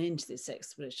who'd gone into this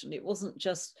expedition. It wasn't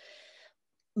just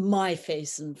my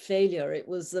face and failure, it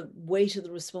was the weight of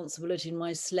the responsibility in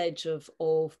my sledge of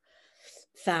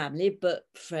family, but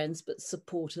friends, but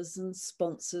supporters and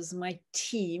sponsors, my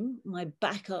team, my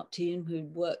backup team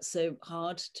who'd worked so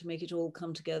hard to make it all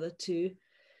come together too.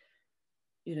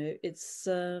 You know,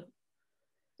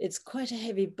 it's quite a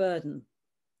heavy burden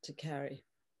to carry.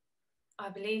 I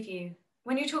believe you.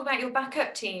 When you talk about your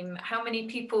backup team, how many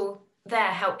people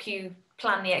there help you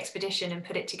plan the expedition and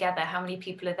put it together? How many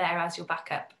people are there as your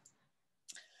backup?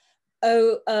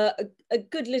 Oh, a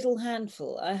good little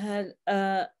handful. I had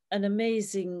an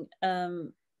amazing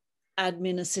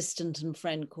admin assistant and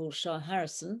friend called Shah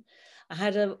Harrison. I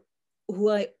had who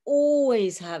I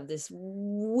always have this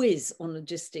whiz on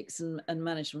logistics and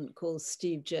management called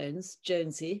Steve Jones,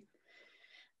 Jonesy.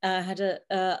 I had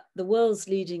the world's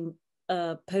leading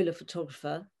polar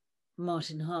photographer,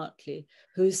 Martin Hartley,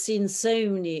 who's seen so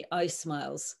many ice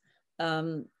miles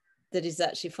that is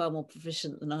actually far more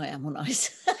proficient than I am on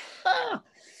ice.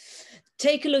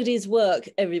 Take a look at his work,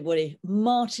 everybody.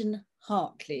 Martin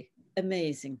Hartley,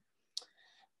 amazing.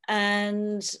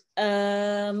 And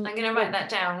I'm going to write that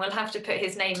down. We'll have to put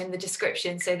his name in the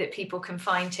description so that people can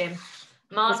find him.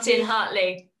 Martin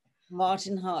Hartley.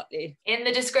 Martin Hartley. In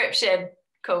the description.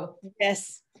 Cool.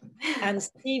 Yes. And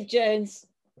Steve Jones.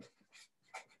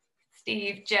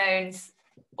 Steve Jones.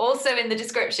 Also in the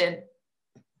description.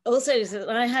 Also,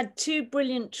 I had two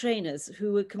brilliant trainers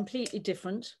who were completely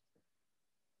different.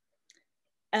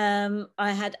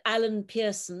 I had Alan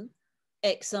Pearson,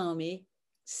 ex-army,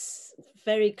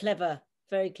 very clever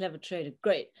trainer,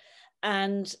 great.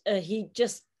 And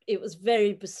it was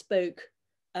very bespoke,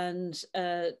 and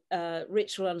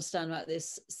Rich will understand about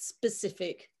this,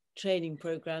 specific training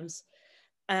programs.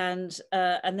 And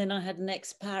then I had an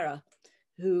ex-para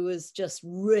who was just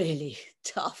really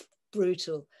tough,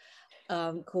 brutal,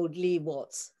 called Lee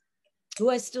Watts, who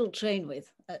I still train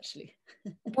with, actually.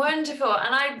 Wonderful.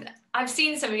 And I've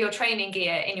seen some of your training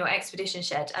gear in your expedition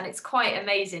shed, and it's quite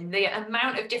amazing the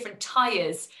amount of different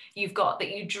tires you've got that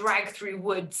you drag through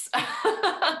woods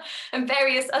and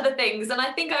various other things. And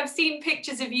I think I've seen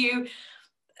pictures of you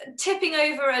tipping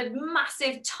over a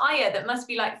massive tire that must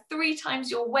be like 3 times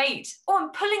your weight. Oh,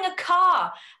 I'm pulling a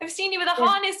car. I've seen you with a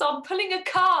harness on pulling a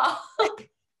car.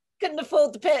 Couldn't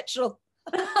afford the petrol.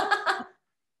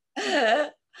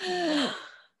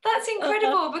 That's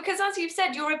incredible, because as you've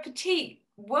said, you're a petite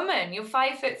woman, you're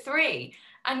 5'3",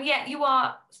 and yet you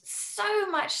are so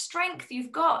much strength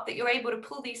you've got that you're able to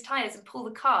pull these tires and pull the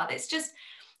car. That's just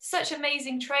such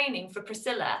amazing training for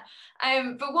Priscilla.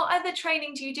 But what other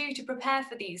training do you do to prepare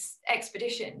for these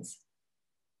expeditions?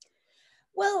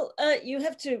 Well, you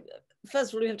have to,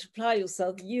 first of all, you have to apply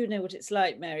yourself. You know what it's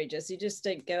like, Mary-Jess. You just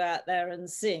don't go out there and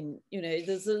sing. You know,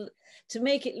 to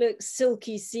make it look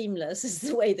silky seamless is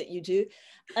the way that you do.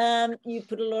 You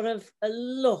put a lot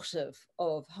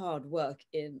of hard work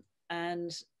in.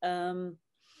 And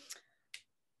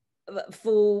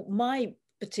for my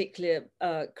particular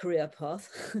career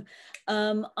path,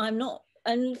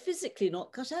 I'm physically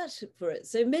not cut out for it.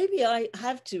 So maybe I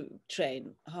have to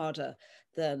train harder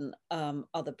than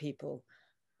other people.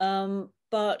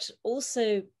 But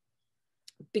also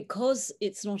because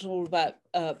it's not all about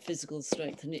physical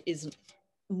strength, and it isn't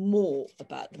more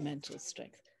about the mental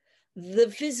strength. The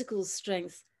physical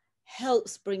strength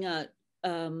helps bring out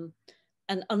and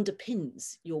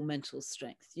underpins your mental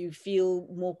strength. You feel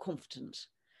more confident.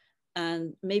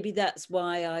 And maybe that's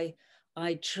why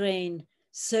I train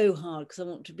so hard, because I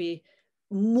want to be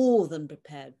more than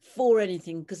prepared for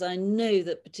anything, because I know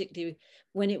that particularly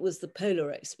when it was the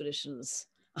polar expeditions,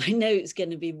 I know it's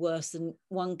going to be worse than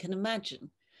one can imagine.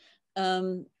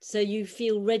 So you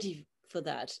feel ready for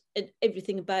that, and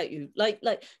everything about you, like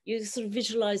you sort of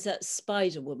visualize that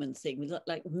Spider Woman thing with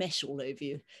like mesh all over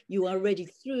you. You are ready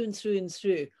through and through and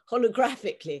through,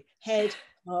 holographically, head,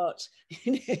 heart.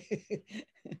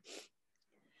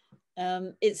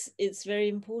 It's very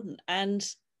important, and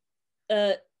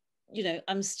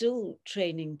I'm still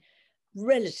training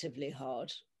relatively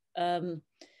hard.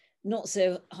 Not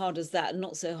so hard as that,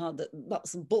 not so hard that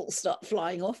nuts and bolts start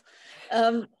flying off,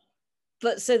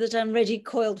 but so that I'm ready,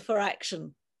 coiled for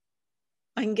action.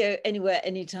 I can go anywhere,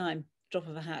 anytime, drop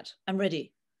of a hat. I'm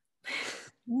ready.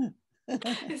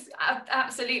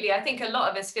 Absolutely. I think a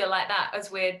lot of us feel like that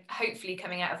as we're hopefully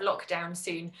coming out of lockdown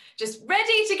soon, just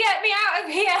ready to get me out of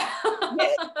here.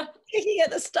 Kicking at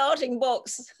the starting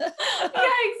box. Yeah,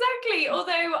 exactly.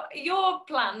 Although your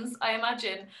plans, I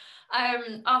imagine,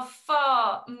 are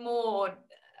far more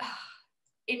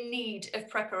in need of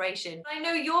preparation. I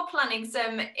know you're planning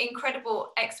some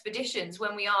incredible expeditions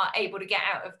when we are able to get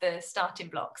out of the starting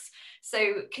blocks.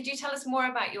 So could you tell us more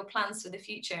about your plans for the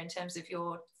future in terms of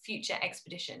your future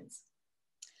expeditions?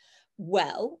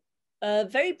 Well,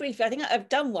 very briefly, I think I've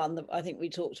done one that I think we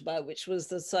talked about, which was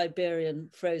the Siberian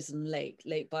frozen lake,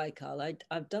 Lake Baikal.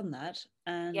 I've done that.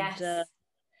 And yes.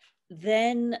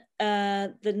 Then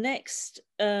the next,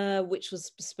 which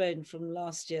was postponed from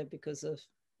last year because of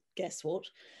guess what,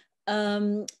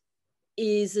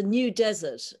 is a new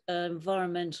desert,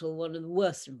 one of the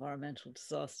worst environmental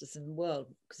disasters in the world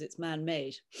because it's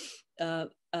man-made,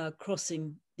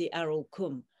 crossing the Aral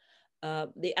Kum.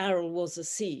 The Aral was a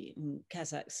sea in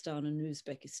Kazakhstan and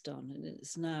Uzbekistan, and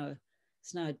it's now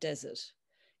a desert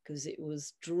because it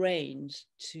was drained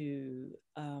to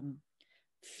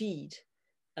feed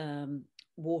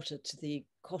water to the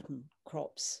cotton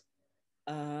crops,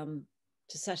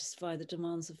 to satisfy the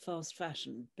demands of fast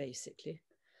fashion, basically.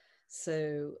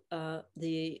 So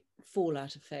the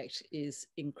fallout effect is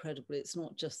incredible. It's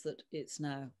not just that it's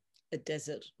now a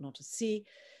desert, not a sea,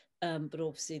 but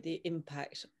obviously the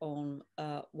impact on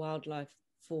wildlife,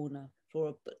 fauna,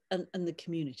 flora, and the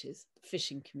communities, the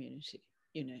fishing community,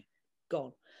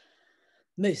 gone.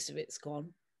 Most of it's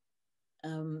gone.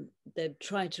 They've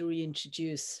tried to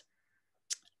reintroduce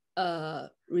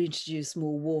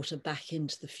more water back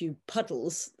into the few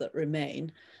puddles that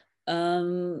remain,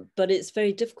 but it's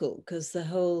very difficult because the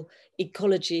whole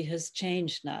ecology has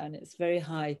changed now, and it's very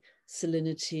high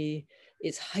salinity.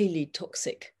 It's highly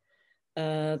toxic.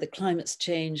 The climate's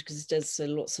changed because there's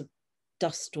lots of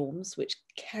dust storms which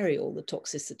carry all the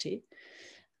toxicity.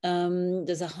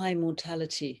 There's a high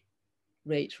mortality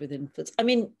rate with infants. I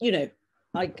mean,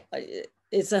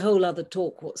 it's a whole other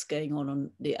talk what's going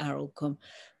on the Aral Kum.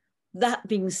 That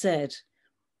being said,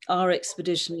 our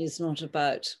expedition is not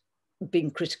about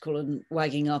being critical and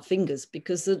wagging our fingers,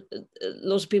 because a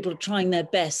lot of people are trying their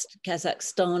best.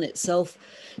 Kazakhstan itself,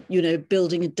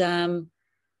 building a dam,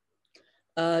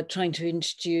 trying to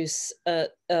introduce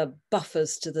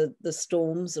buffers to the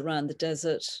storms around the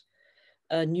desert,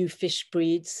 new fish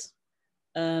breeds,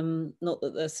 not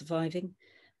that they're surviving.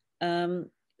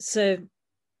 So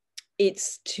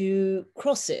it's to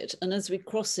cross it. And as we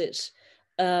cross it,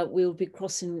 we'll be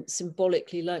crossing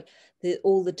symbolically like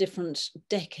all the different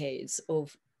decades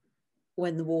of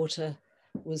when the water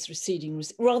was receding,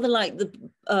 rather like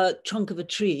the trunk of a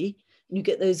tree. You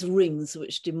get those rings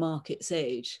which demark its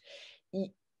age.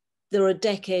 There are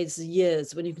decades of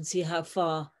years when you can see how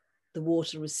far the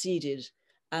water receded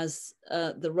as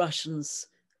the Russians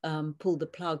pulled the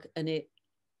plug, and it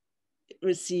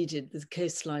receded the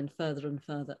coastline further and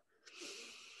further.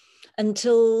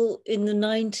 Until in the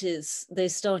 90s, they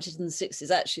started in the 60s.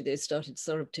 Actually, they started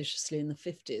surreptitiously in the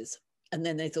 50s. And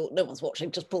then they thought, no one's watching,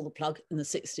 just pull the plug in the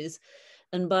 60s.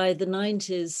 And by the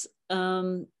 90s,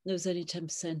 there was only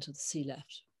 10% of the sea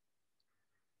left.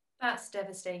 That's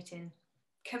devastating,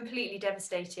 completely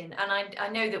devastating. And I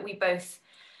know that we both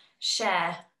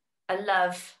share a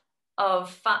love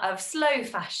of slow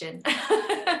fashion,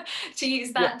 to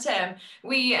use that term.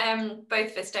 We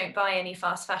both of us don't buy any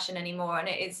fast fashion anymore, and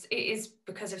it is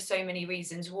because of so many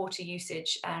reasons, water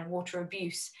usage and water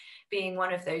abuse being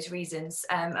one of those reasons.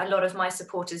 A lot of my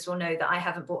supporters will know that I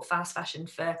haven't bought fast fashion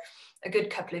for a good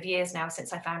couple of years now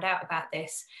since I found out about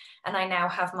this, and I now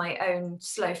have my own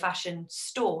slow fashion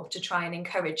store to try and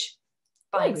encourage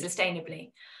buying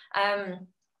sustainably.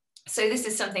 So this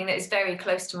is something that is very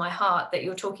close to my heart that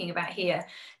you're talking about here.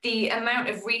 The amount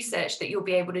of research that you'll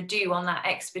be able to do on that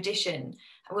expedition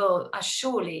will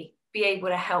surely be able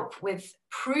to help with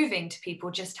proving to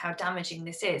people just how damaging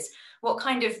this is. What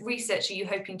kind of research are you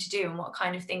hoping to do, and what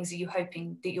kind of things are you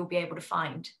hoping that you'll be able to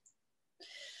find?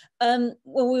 Well,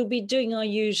 we'll be doing our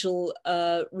usual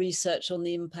research on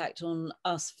the impact on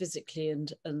us physically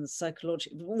and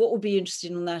psychologically. What will be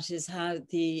interesting on that is how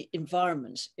the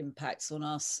environment impacts on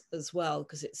us as well,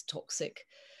 because it's toxic.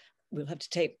 We'll have to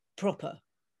take proper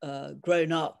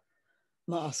grown-up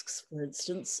masks, for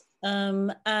instance,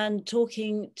 and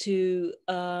talking to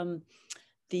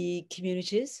the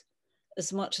communities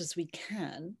as much as we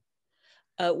can.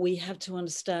 We have to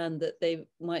understand that they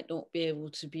might not be able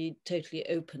to be totally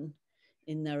open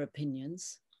in their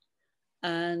opinions,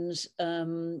 and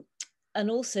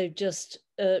also just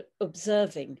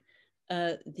observing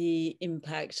the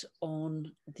impact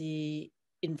on the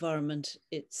environment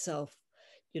itself.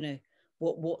 You know,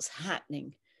 what's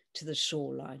happening to the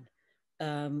shoreline.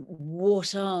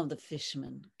 What are the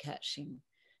fishermen catching?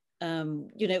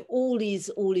 You know, all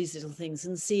these little things,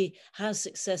 and see how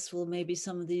successful maybe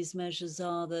some of these measures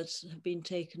are that have been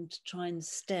taken to try and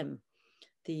stem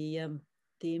the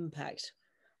impact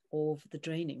of the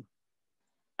draining.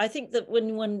 I think that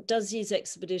when one does these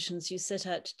expeditions, you set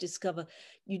out to discover,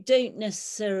 you don't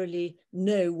necessarily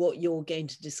know what you're going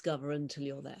to discover until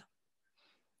you're there.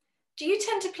 Do you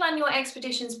tend to plan your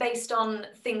expeditions based on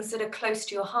things that are close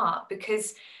to your heart?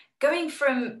 Because going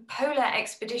from polar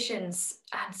expeditions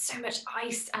and so much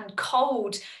ice and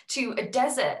cold to a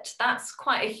desert, that's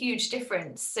quite a huge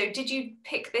difference. So did you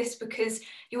pick this because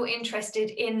you're interested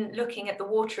in looking at the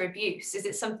water abuse? Is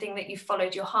it something that you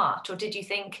followed your heart? Or did you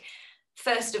think,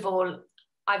 first of all,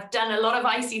 I've done a lot of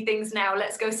icy things now,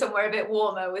 let's go somewhere a bit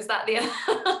warmer? Was that the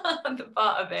other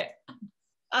part of it?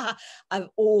 I've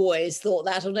always thought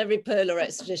that on every polar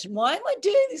expedition. Why am I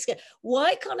doing this?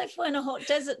 Why can't I find a hot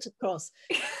desert to cross?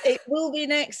 It will be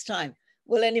next time.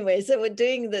 Well, anyway, so we're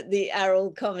doing the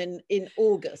Aral come in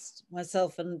August,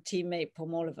 myself and teammate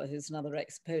Pom Oliver, who's another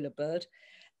ex-polar bird.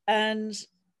 And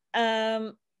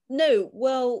no,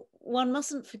 well, one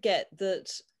mustn't forget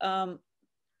that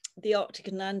the Arctic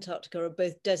and Antarctica are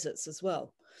both deserts as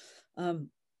well,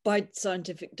 by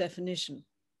scientific definition.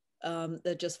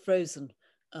 They're just frozen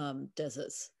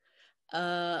deserts,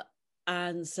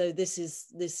 and so this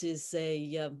is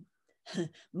a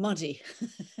muddy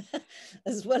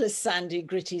as well as sandy,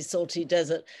 gritty, salty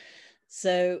desert.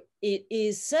 So it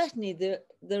is certainly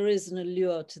there is an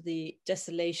allure to the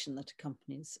desolation that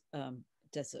accompanies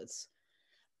deserts,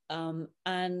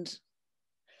 and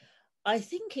I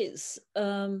think it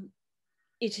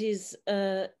is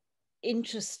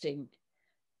interesting.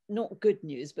 Not good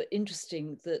news, but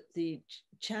interesting that the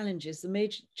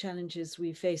major challenges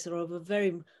we face are of a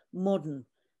very modern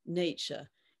nature,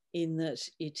 in that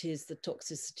it is the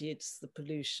toxicity, it's the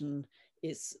pollution,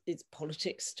 it's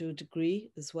politics to a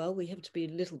degree as well. We have to be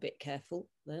a little bit careful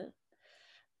there.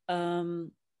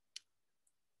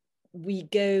 We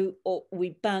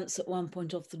bounce at one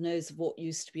point off the nose of what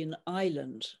used to be an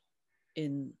island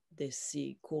in this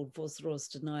sea called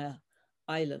Vozrozhdaya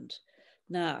Island.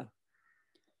 Now,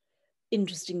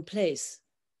 interesting place.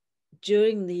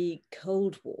 During the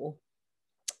Cold War,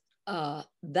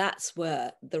 that's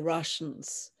where the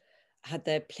Russians had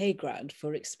their playground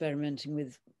for experimenting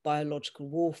with biological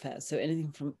warfare. So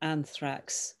anything from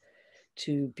anthrax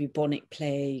to bubonic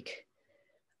plague,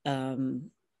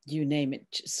 you name it,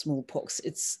 smallpox,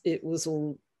 it was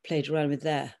all played around with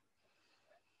there.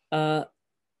 And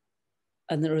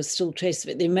there are still traces of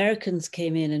it. The Americans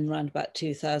came in around about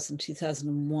 2000,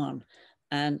 2001,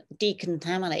 and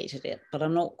decontaminated it, but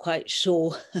I'm not quite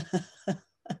sure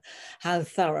how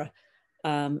thorough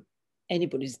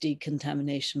anybody's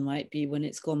decontamination might be when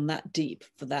it's gone that deep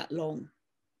for that long.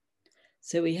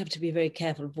 So we have to be very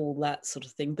careful of all that sort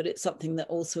of thing, but it's something that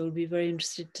also will be very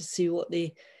interested to see what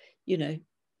the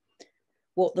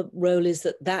role is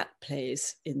that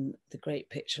plays in the great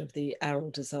picture of the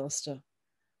Aral disaster.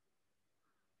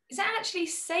 Is it actually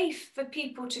safe for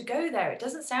people to go there? It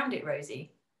doesn't sound it,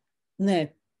 Rosie. No,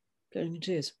 don't think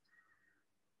it is.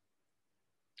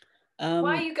 Why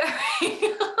are you going?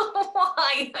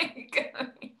 Why are you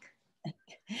going?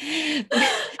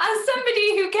 As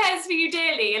somebody who cares for you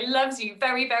dearly and loves you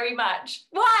very, very much,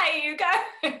 why are you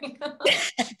going?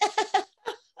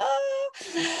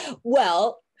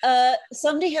 Well,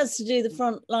 somebody has to do the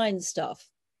frontline stuff.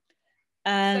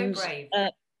 And so brave.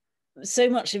 So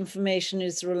much information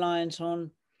is reliant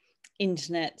on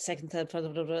internet, second, third,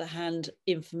 hand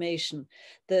information,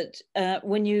 that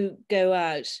when you go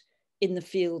out in the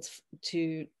fields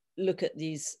to look at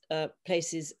these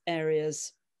places,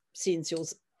 areas, scenes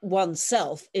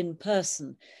oneself in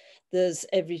person, there's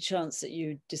every chance that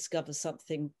you discover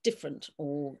something different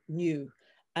or new,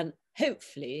 and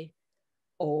hopefully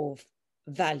of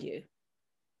value,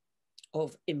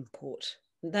 of import.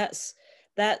 That's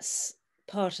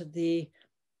part of the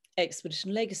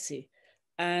expedition legacy.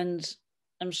 And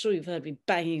I'm sure you've heard me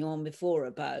banging on before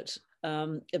about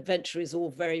adventure is all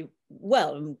very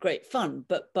well and great fun,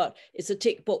 but it's a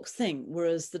tick box thing,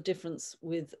 whereas the difference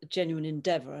with genuine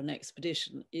endeavour and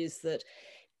expedition is that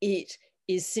it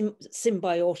is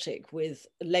symbiotic with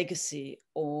a legacy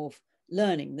of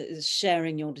learning that is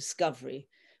sharing your discovery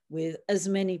with as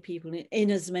many people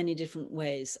in as many different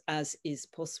ways as is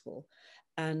possible.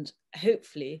 And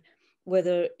hopefully,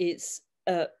 whether it's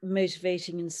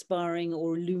motivating, inspiring,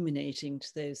 or illuminating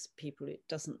to those people, it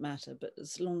doesn't matter, but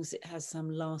as long as it has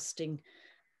some lasting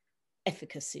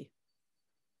efficacy.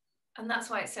 And that's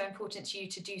why it's so important to you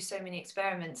to do so many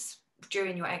experiments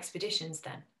during your expeditions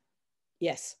then.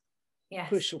 Yes. Yes.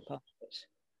 Crucial part of it.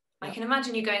 I can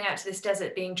imagine you going out to this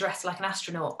desert being dressed like an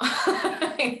astronaut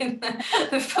in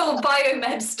the full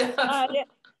biomed stuff. Yeah.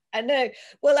 I know.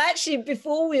 Well, actually,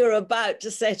 before we were about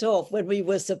to set off, when we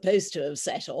were supposed to have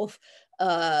set off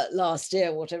last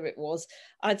year, whatever it was,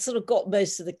 I'd sort of got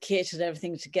most of the kit and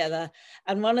everything together.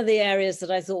 And one of the areas that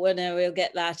I thought, well, no, we'll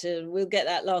get that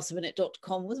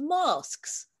lastminute.com was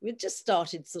masks. We'd just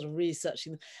started sort of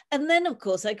researching them. And then, of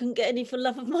course, I couldn't get any for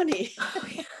love of money.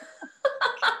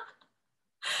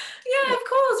 Yeah, of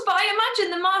course. But I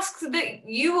imagine the masks that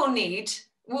you will need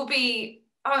will be,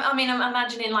 I mean, I'm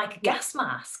imagining like a gas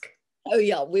mask. Oh,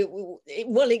 yeah.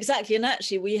 Well, exactly. And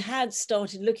actually, we had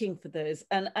started looking for those.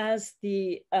 And as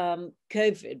the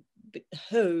COVID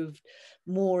hoved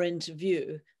more into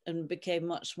view and became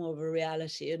much more of a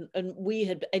reality, and we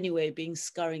had anyway been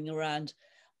scurrying around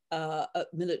at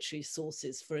military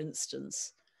sources, for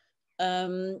instance,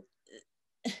 there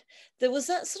was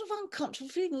that sort of uncomfortable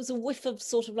feeling. There was a whiff of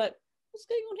sort of like, what's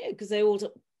going on here? Because they all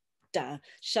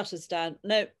shut us down.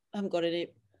 No, I haven't got any.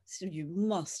 So you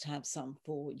must have some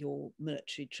for your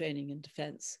military training and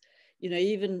defence. You know,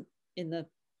 even in the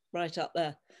right up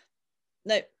there.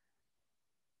 No.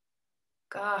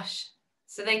 Gosh.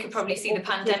 So they could probably see the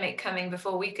pandemic coming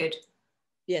before we could.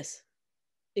 Yes,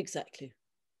 exactly.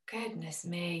 Goodness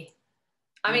me.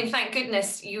 I mean, thank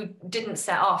goodness you didn't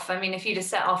set off. I mean, if you'd have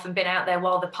set off and been out there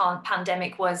while the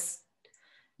pandemic was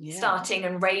starting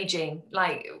and raging,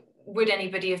 like, would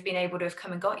anybody have been able to have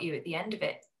come and got you at the end of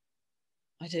it?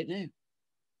 I don't know.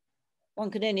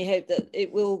 One can only hope that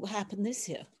it will happen this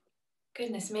year.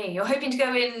 Goodness me. You're hoping to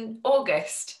go in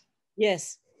August?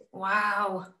 Yes.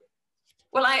 Wow.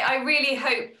 Well, I really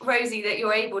hope, Rosie, that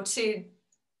you're able to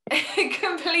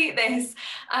complete this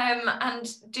and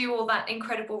do all that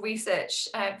incredible research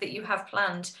that you have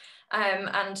planned.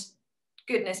 And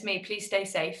goodness me, please stay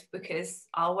safe, because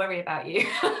I'll worry about you.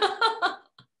 I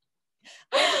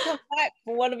have to come back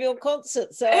for one of your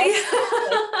concerts. So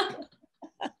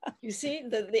you see,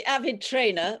 the avid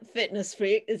trainer, fitness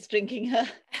freak, is drinking her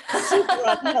super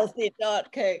unhealthy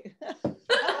dark coke.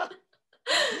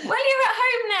 Well, you're at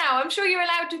home now. I'm sure you're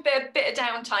allowed to be a bit of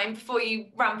downtime before you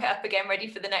ramp it up again, ready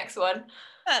for the next one.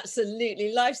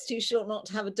 Absolutely. Life's too short not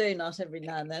to have a donut every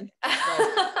now and then.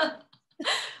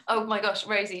 Oh my gosh,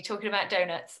 Rosie, talking about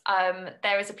donuts.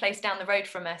 There is a place down the road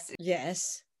from us.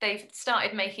 Yes. They've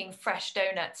started making fresh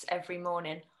donuts every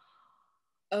morning.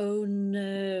 Oh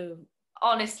no.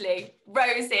 Honestly,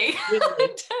 Rosie. Really?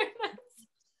 Donuts.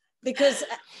 Because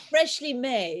freshly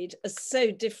made are so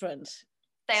different.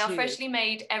 They are freshly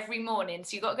made every morning.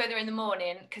 So you've got to go there in the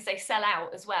morning because they sell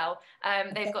out as well.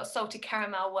 They've got salted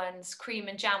caramel ones, cream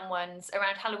and jam ones.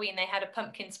 Around Halloween, they had a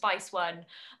pumpkin spice one.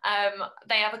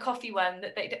 They have a coffee one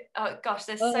that they, oh gosh,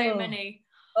 there's so many.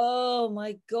 Oh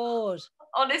my God.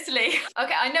 Honestly.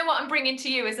 Okay, I know what I'm bringing to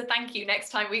you as a thank you next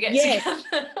time we get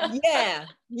together. Yeah,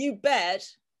 you bet.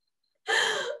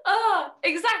 Oh,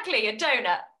 exactly, a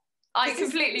donut. I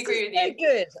completely agree with you. So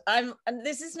good. And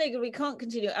this is no good. We can't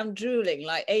continue. I'm drooling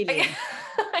like alien.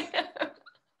 I know.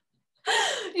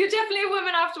 You're definitely a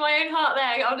woman after my own heart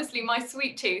there. Honestly, my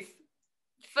sweet tooth.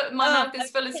 My mouth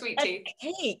is full of sweet teeth.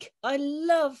 Cake. I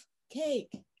love cake.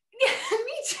 Yeah,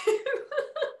 me too.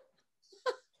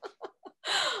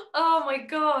 Oh my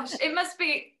gosh. It must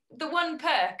be the one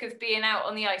perk of being out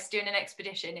on the ice doing an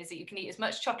expedition is that you can eat as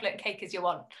much chocolate and cake as you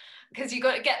want, because you've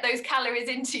got to get those calories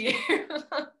into you.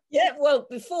 Yeah, well,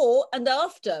 before and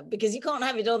after, because you can't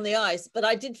have it on the ice, but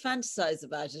I did fantasize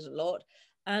about it a lot.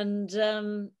 And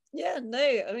yeah,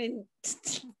 no, I mean,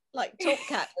 like Top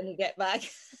Cat when you get back.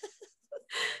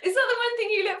 Is that the one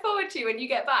thing you look forward to when you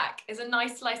get back, is a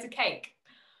nice slice of cake?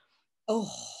 Oh,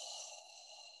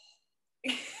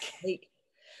 cake.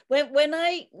 When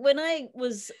I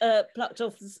was plucked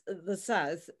off the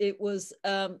south, it was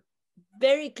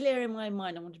very clear in my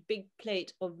mind. I wanted a big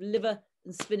plate of liver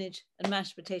and spinach and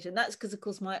mashed potato. And that's because, of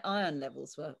course, my iron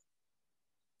levels were,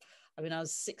 I mean, I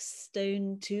was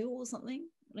 6'2" or something.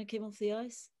 when I came off the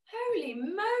ice. Holy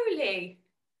moly.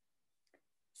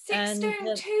 6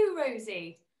 stone 2,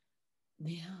 Rosie.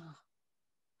 Yeah.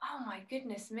 Oh my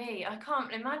goodness me. I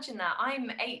can't imagine that.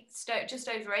 I'm 8 stone, just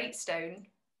over 8 stone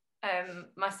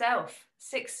myself.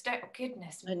 6 stone, oh,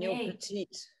 goodness and me. you're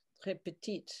petite, très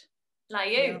petite.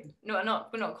 Like you. Yeah. No,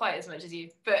 we're not quite as much as you,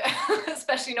 but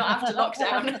especially not after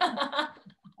lockdown.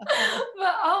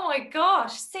 But oh my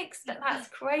gosh, 6, that's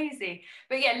crazy.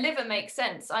 But yeah, liver makes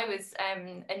sense. I was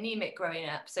anemic growing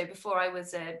up, so before I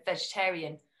was a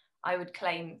vegetarian, I would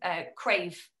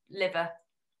crave liver.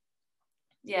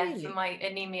 Yeah, Really? for my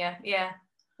anemia. Yeah.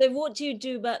 So what do you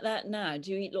do about that now?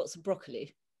 Do you eat lots of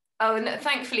broccoli? Oh, no,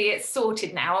 thankfully it's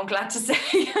sorted now, I'm glad to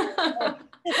say.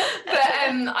 But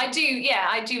I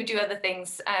do other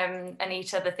things and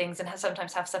eat other things and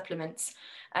sometimes have supplements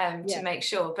to make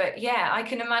sure. But yeah, I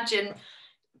can imagine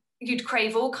you'd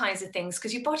crave all kinds of things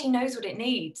because your body knows what it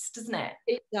needs, doesn't it?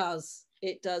 It does.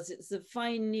 It does. It's a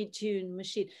finely tuned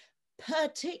machine,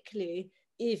 particularly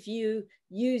if you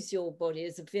use your body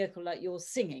as a vehicle like you're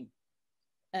singing.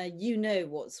 You know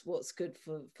what's good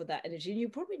for that energy. And you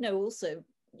probably know also,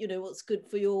 you know, what's good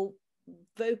for your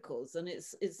vocals. And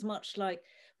it's much like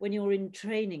when you're in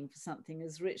training for something,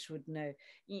 as Rich would know,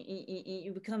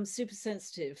 you become super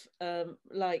sensitive,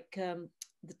 like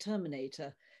the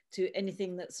Terminator, to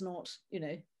anything that's not, you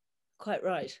know, quite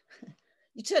right.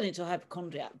 You turn into a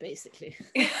hypochondriac, basically.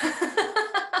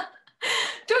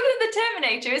 Talking of the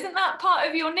Terminator, isn't that part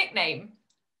of your nickname?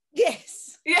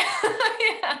 Yes. Yeah.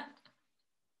 Yeah.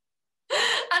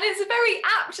 And it's a very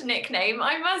apt nickname,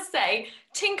 I must say.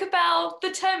 Tinkerbell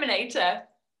the Terminator.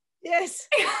 Yes.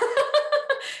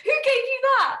 Who gave you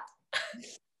that?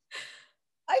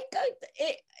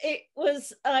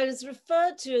 I was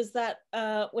referred to as that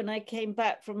when I came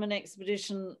back from an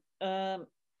expedition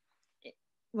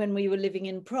when we were living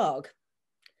in Prague,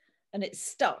 and it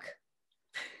stuck.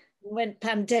 Went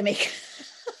pandemic,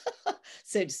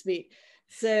 so to speak.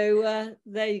 So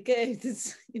there you go.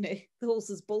 There's, you know, the horse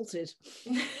has bolted.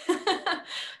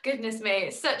 Goodness me,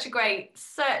 it's such a great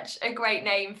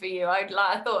name for you.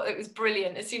 I thought it was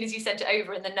brilliant. As soon as you sent it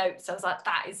over in the notes, I was like,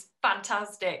 that is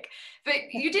fantastic.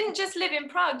 But you didn't just live in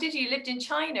Prague, did you? You lived in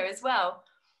China as well.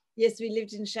 Yes, we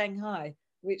lived in Shanghai,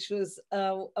 which was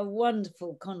a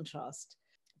wonderful contrast.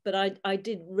 But I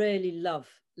did really love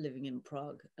living in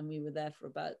Prague, and we were there for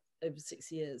about over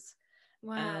 6 years.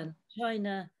 Wow. And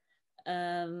China,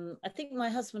 I think my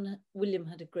husband William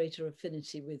had a greater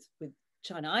affinity with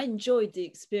China. I enjoyed the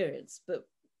experience, but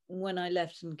when I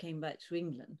left and came back to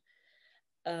England,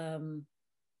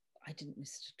 I didn't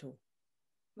miss it at all.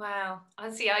 Wow.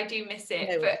 I see, I do miss it,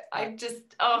 No, but I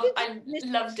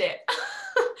loved it.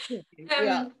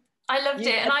 Yeah. I loved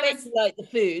it. And I like the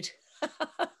food.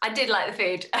 I did like the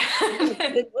food.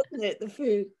 Wasn't it, the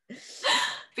food?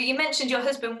 But you mentioned your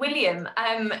husband, William.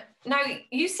 Now,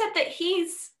 you said that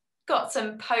he's got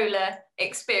some polar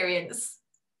experience.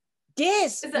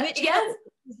 Yes. Yes.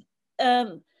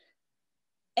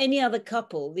 Any other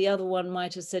couple, the other one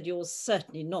might have said, you're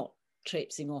certainly not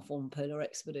traipsing off on polar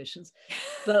expeditions.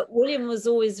 But William was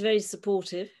always very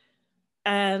supportive.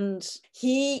 And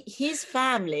his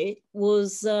family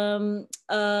was,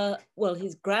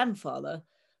 his grandfather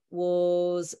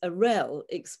was a rail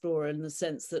explorer in the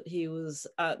sense that he was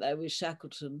out there with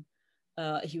Shackleton.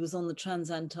 He was on the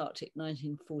Transantarctic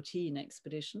 1914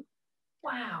 expedition.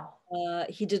 Wow.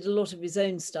 He did a lot of his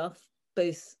own stuff,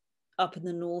 both up in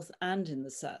the north and in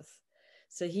the south.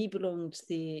 So he belonged to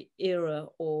the era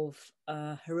of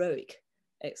heroic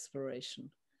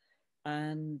exploration.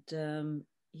 And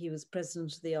he was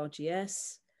president of the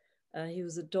RGS. He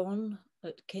was a Don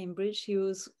at Cambridge. He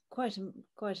was quite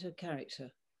a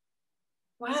character.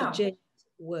 Wow. So James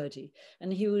Wordie.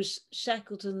 And he was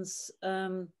Shackleton's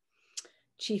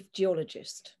chief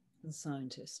geologist and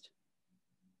scientist.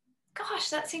 Gosh,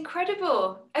 that's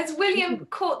incredible. Has William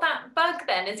caught that bug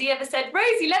then? Has he ever said,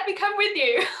 Rosie, let me come with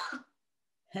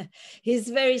you? He's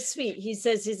very sweet. He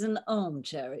says he's an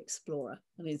armchair explorer,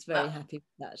 and he's very happy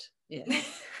with that. Yeah.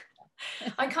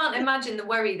 I can't imagine the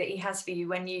worry that he has for you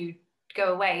when you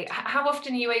go away. How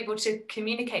often are you able to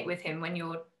communicate with him when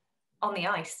you're on the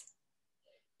ice?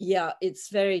 Yeah, it's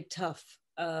very tough.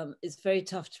 It's very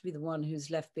tough to be the one who's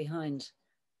left behind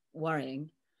worrying.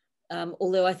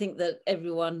 Although I think that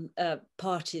everyone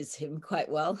parties him quite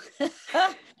well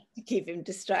to keep him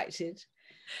distracted.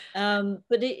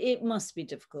 But it must be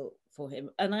difficult for him.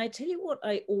 And I tell you what,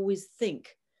 I always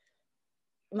think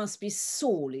must be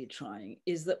sorely trying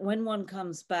is that when one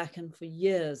comes back and for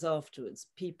years afterwards,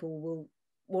 people will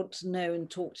want to know and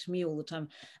talk to me all the time.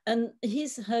 And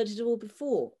he's heard it all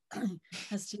before,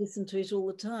 has to listen to it all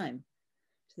the time.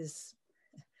 This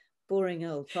boring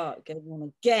old fart going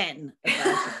on again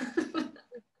about it.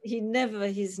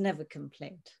 He's never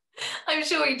complained. I'm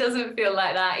sure he doesn't feel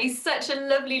like that. He's such a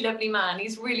lovely, lovely man.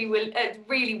 He's really,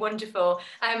 really wonderful,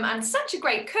 and such a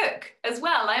great cook as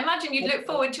well. I imagine you'd look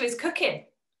forward to his cooking.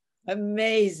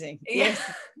 Amazing. Yeah.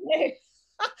 Yes.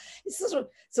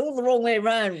 It's all the wrong way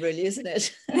around, really, isn't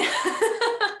it?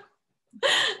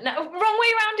 No, wrong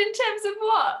way around in terms of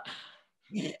what?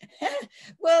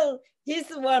 Well, he's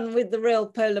the one with the real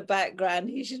polar background.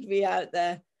 He should be out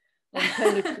there on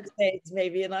polar crusades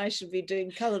maybe, and I should be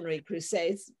doing culinary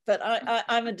crusades. But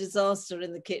I'm a disaster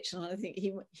in the kitchen. I think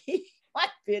he might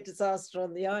be a disaster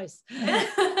on the ice.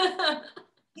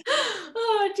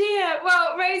 Oh dear.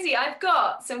 Well, Rosie, I've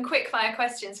got some quick fire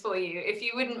questions for you, if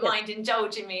you wouldn't mind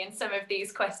indulging me in some of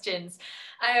these questions.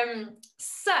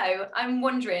 So I'm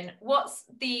wondering, what's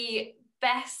the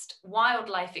best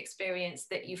wildlife experience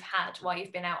that you've had while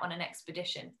you've been out on an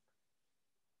expedition?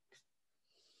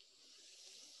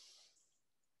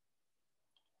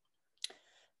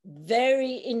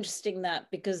 Very interesting, that,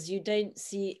 because you don't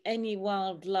see any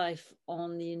wildlife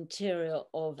on the interior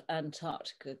of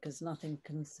Antarctica because nothing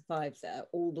can survive there.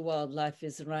 All the wildlife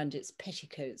is around its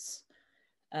petticoats,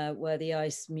 where the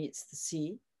ice meets the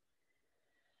sea.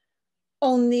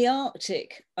 On the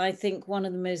Arctic, I think one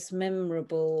of the most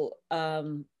memorable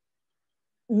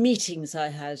meetings I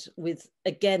had with,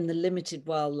 again, the limited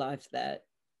wildlife there,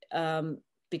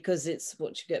 because it's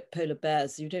what you get, polar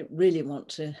bears. You don't really want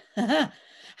to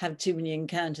have too many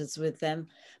encounters with them,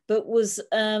 but was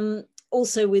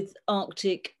also with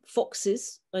Arctic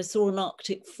foxes. I saw an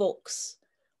Arctic fox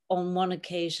on one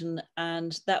occasion,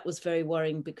 and that was very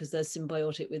worrying because they're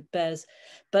symbiotic with bears.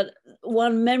 But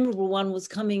one memorable one was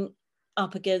coming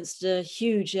up against a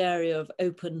huge area of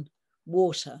open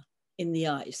water in the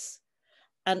ice,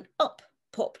 and up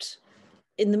popped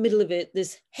in the middle of it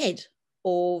this head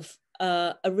of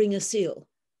a ringer seal,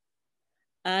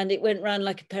 and it went round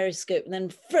like a periscope and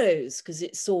then froze because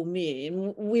it saw me,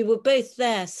 and we were both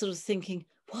there sort of thinking,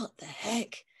 what the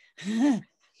heck?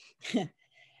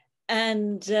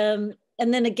 And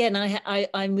then again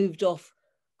I moved off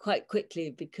quite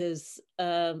quickly because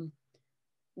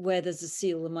where there's a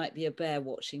seal there might be a bear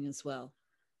watching as well,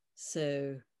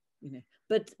 so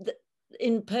but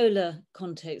in polar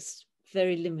context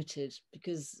very limited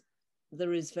because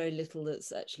there is very little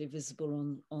that's actually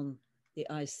visible on the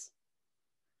ice.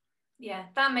 Yeah,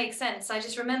 that makes sense. I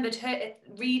just remembered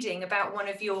reading about one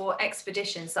of your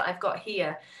expeditions that I've got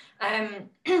here,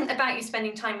 about you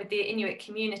spending time with the Inuit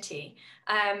community,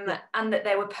 and that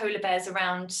there were polar bears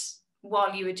around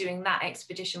while you were doing that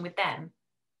expedition with them.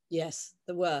 Yes,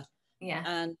 there were. Yeah.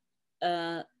 And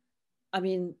I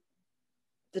mean,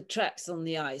 the tracks on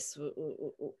the ice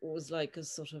was like a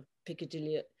sort of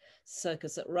Piccadilly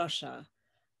circus at Russia.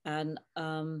 And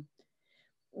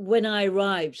when I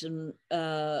arrived and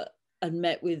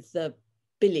met with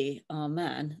Billy, our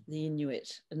man, the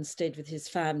Inuit, and stayed with his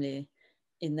family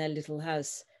in their little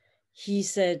house, he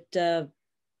said,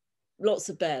 lots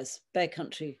of bears, bear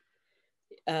country.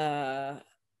 And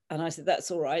I said,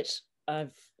 that's all right.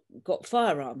 I've got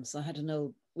firearms. I had an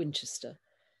old Winchester.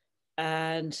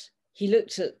 And he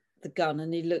looked at the gun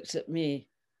and he looked at me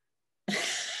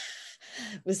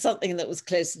with something that was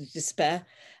close to despair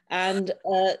and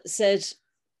said,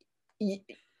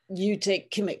 you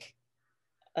take Kimmick.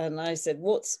 And I said,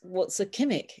 what's a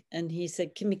Kimmick? And he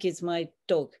said, Kimmick is my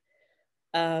dog.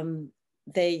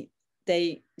 They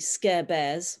scare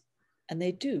bears, and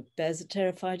they do. Bears are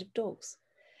terrified of dogs.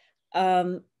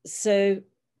 And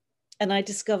I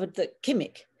discovered that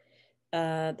Kimmick,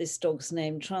 this dog's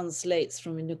name, translates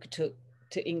from Inuktitut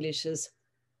to English as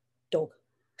dog.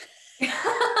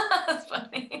 That's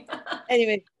funny.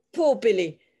 Anyway, poor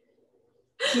Billy.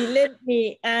 He lent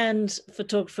me and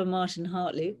photographer Martin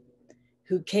Hartley,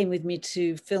 who came with me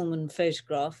to film and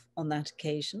photograph on that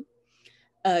occasion,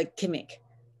 Kimmick,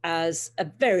 as a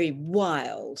very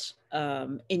wild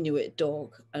Inuit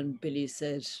dog. And Billy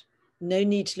said, no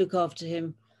need to look after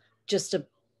him, just a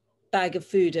bag of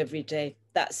food every day.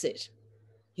 That's it.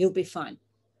 He'll be fine.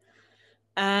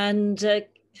 And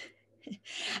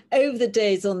over the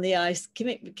days on the ice,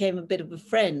 Kimmick became a bit of a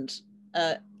friend.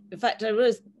 In fact, I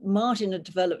realized Martin had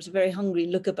developed a very hungry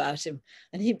look about him,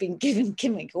 and he'd been giving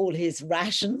Kimmick all his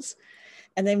rations.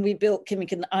 And then we built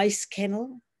Kimmick an ice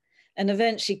kennel. And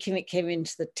eventually Kimmick came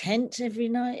into the tent every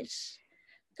night,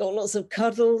 got lots of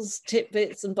cuddles,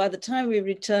 tidbits. And by the time we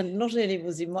returned, not only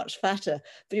was he much fatter,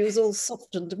 but he was all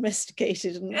soft and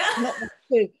domesticated and not much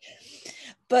food.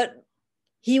 But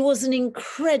he was an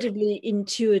incredibly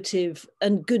intuitive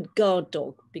and good guard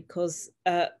dog because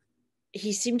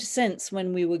he seemed to sense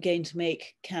when we were going to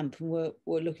make camp and were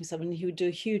looking for something, he would do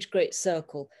a huge, great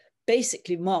circle,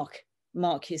 basically mark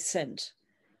his scent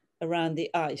around the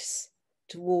ice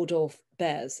to ward off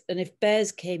bears. And if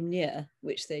bears came near,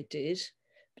 which they did,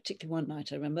 particularly one night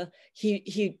I remember,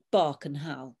 he'd bark and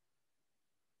howl.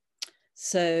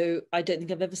 So I don't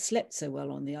think I've ever slept so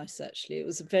well on the ice, actually. It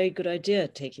was a very good idea,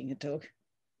 taking a dog.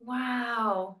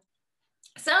 Wow.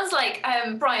 Sounds like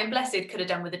Brian Blessed could have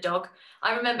done with a dog.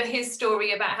 I remember his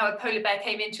story about how a polar bear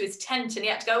came into his tent and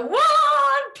he had to go, "Wah!"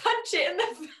 and punch it in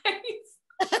the face.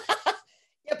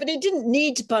 Yeah, but he didn't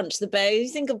need to punch the bear. You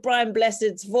think of Brian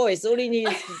Blessed's voice, all he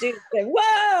needs to do is go,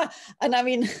 "Wah!" And I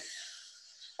mean,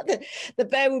 the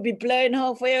bear would be blown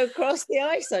halfway across the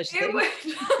ice, I should think. It would.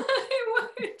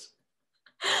 It would.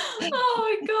 Oh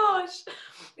my gosh.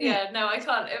 Yeah, no, I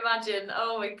can't imagine.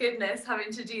 Oh my goodness,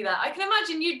 having to do that. I can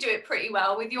imagine you'd do it pretty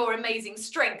well with your amazing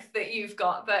strength that you've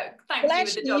got, but thankfully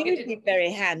with the dog it didn't. Be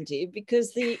very handy,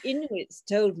 because the Inuits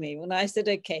told me when I said,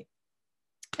 okay,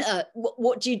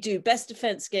 what do you do? Best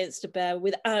defense against a bear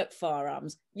without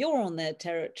firearms. You're on their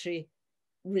territory,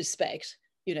 respect,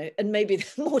 you know, and maybe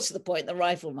more to the point, the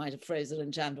rifle might have frozen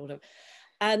and jammed or whatever.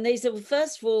 And they said, well,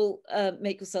 first of all,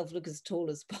 make yourself look as tall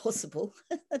as possible.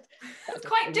 That's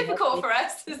quite difficult for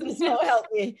us, isn't it? It's not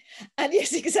helping. And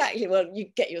yes, exactly. Well, you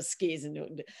get your skis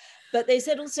and but they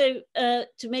said also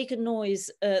to make a noise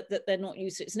that they're not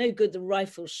used to. It's no good the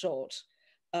rifle shot,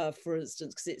 for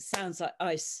instance, because it sounds like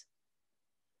ice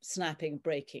snapping,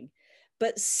 breaking.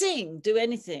 But do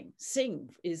anything.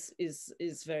 Sing is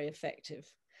very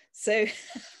effective. So, oh,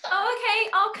 okay,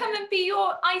 I'll come and be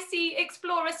your icy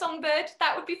explorer songbird.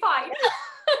 That would be fine.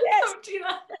 Yes. Don't do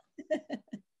that.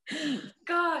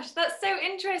 Gosh, that's so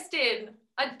interesting.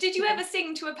 Did you ever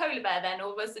sing to a polar bear then,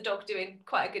 or was the dog doing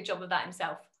quite a good job of that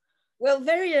himself? Well,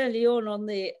 very early on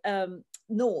the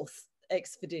North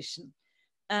expedition,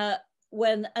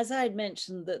 when, as I had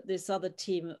mentioned, that this other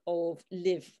team of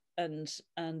Liv and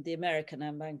the American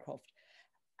Anne Bancroft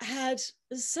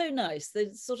so nice.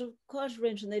 They sort of quite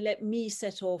arranged, and they let me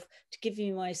set off to give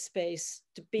me my space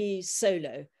to be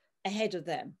solo ahead of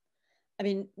them. I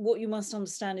mean, what you must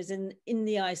understand is in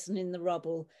the ice and in the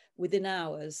rubble, within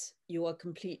hours, you are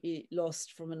completely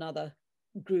lost from another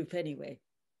group anyway.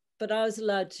 But I was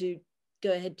allowed to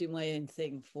go ahead, do my own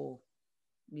thing for,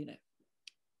 you know,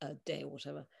 a day or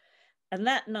whatever. And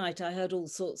that night I heard all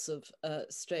sorts of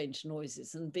strange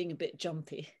noises, and being a bit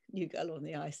jumpy, new girl on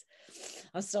the ice,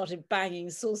 I started banging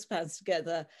saucepans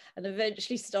together and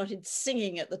eventually started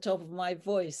singing at the top of my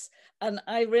voice. And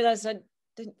I realized I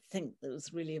didn't think there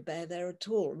was really a bear there at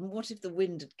all. And what if the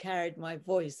wind had carried my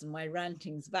voice and my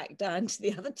rantings back down to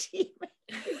the other team?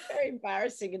 It was very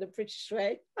embarrassing in a British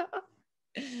way.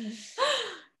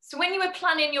 So when you were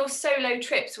planning your solo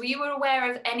trips, were you aware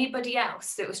of anybody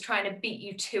else that was trying to beat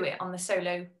you to it on the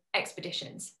solo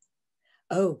expeditions?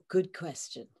 Oh, good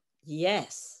question.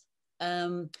 Yes.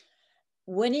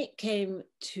 When it came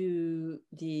to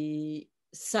the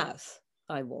south,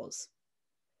 I was.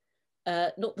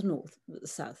 Not the north, but the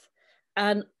south.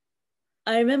 And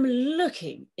I remember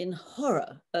looking in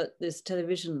horror at this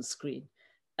television screen,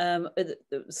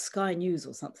 Sky News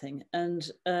or something,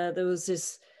 and there was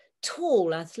this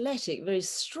tall, athletic, very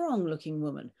strong-looking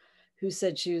woman who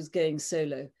said she was going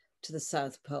solo to the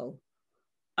South Pole.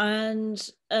 And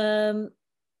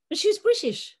she was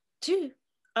British too.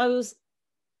 I was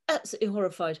absolutely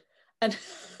horrified. And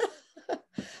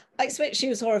I expect she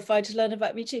was horrified to learn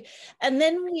about me too. And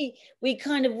then we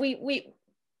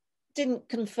didn't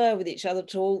confer with each other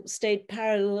at all, stayed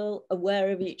parallel,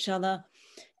 aware of each other,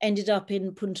 ended up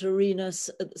in Punta Arenas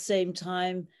at the same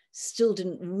time, still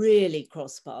didn't really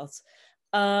cross paths.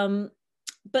 But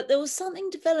there was something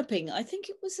developing. I think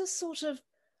it was a sort of,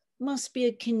 must be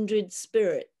a kindred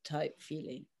spirit type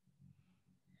feeling.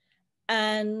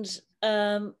 And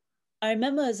I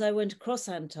remember as I went across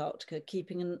Antarctica,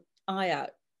 keeping an eye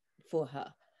out for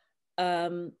her.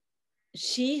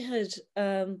 She had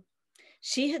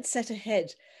set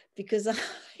ahead, because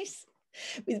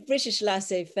with British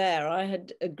laissez-faire, I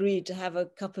had agreed to have a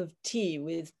cup of tea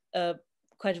with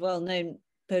quite a well-known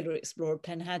polar explorer,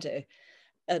 Penhado,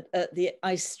 at the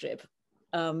ice strip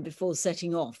before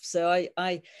setting off. So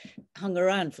I hung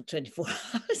around for 24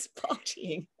 hours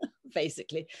partying,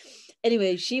 basically.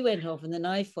 Anyway, she went off and then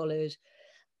I followed.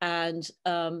 And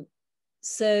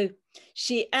so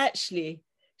she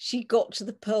got to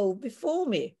the pole before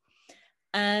me.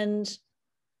 And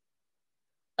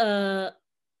I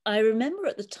remember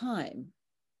at the time,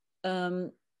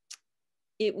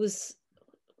 it was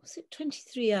it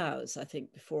 23 hours, I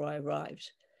think, before I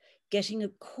arrived, getting a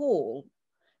call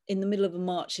in the middle of a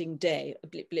marching day, a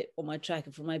blip blip on my tracker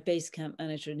from my base camp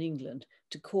manager in England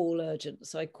to call urgent.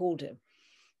 So I called him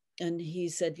and he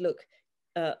said, look,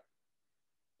 I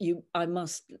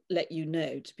must let you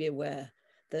know, to be aware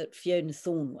that Fiona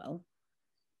Thornwell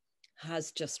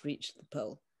has just reached the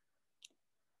pole.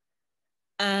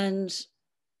 And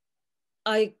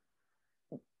I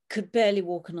could barely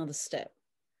walk another step.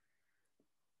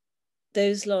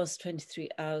 Those last 23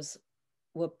 hours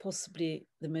were possibly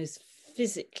the most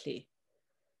physically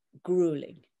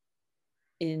grueling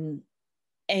in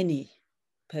any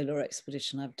polar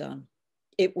expedition I've done.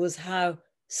 It was how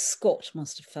Scott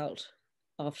must have felt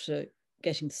after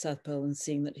getting to the South Pole and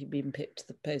seeing that he'd been picked to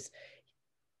the post.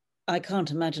 I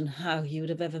can't imagine how he would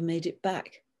have ever made it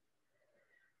back,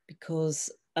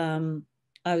 because I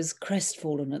was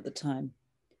crestfallen at the time.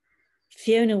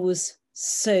 Fiona was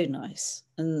so nice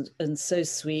and so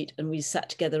sweet, and we sat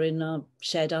together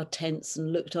shared our tents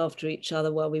and looked after each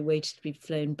other while we waited to be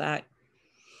flown back,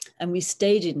 and we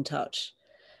stayed in touch.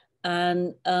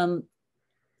 And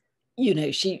you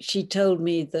know, she told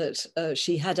me that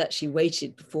she had actually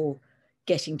waited before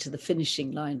getting to the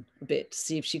finishing line a bit to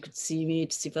see if she could see me,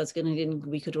 to see if I was going to,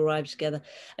 we could arrive together.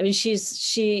 I mean,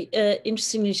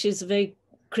 interestingly, she's a very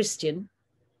Christian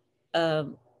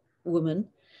woman,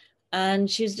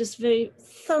 and she's just very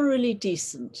thoroughly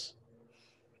decent.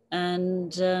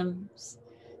 And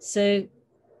so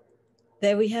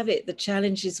there we have it. The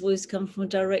challenges always come from a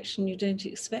direction you don't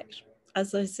expect,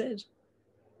 as I said.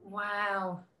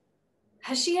 Wow.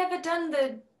 Has she ever done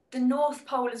the North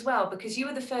Pole as well? Because you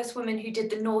were the first woman who did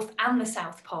the North and the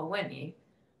South Pole, weren't you?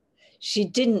 She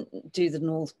didn't do the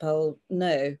North Pole,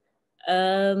 no.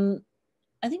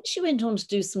 I think she went on to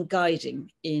do some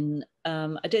guiding in,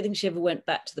 I don't think she ever went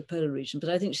back to the polar region, but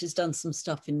I think she's done some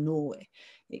stuff in Norway,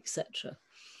 etc.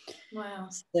 Wow.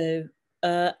 So,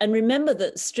 and remember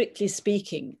that strictly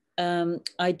speaking,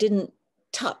 I didn't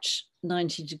touch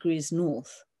 90 degrees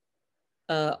north.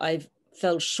 I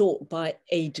fell short by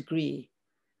a degree.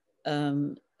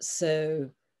 So,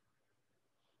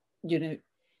 you know,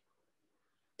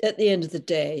 at the end of the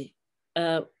day,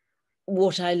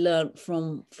 what I learned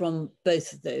from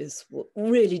both of those,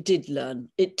 really did learn.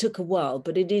 It took a while,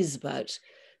 but it is about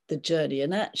the journey.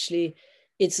 And actually,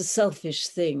 it's a selfish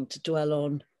thing to dwell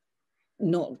on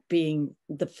not being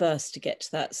the first to get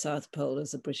to that South Pole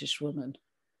as a British woman,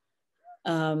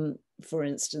 for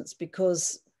instance,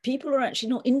 because people are actually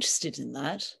not interested in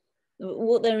that.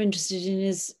 What they're interested in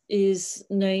is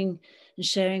knowing and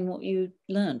sharing what you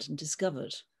learned and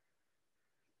discovered.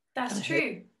 That's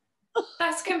true.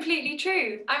 That's completely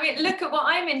true. I mean, look at what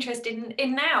I'm interested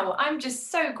in now. I'm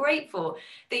just so grateful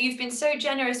that you've been so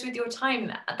generous with your time,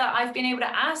 that I've been able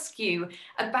to ask you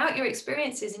about your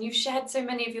experiences, and you've shared so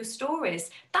many of your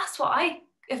stories. That's what I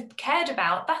have cared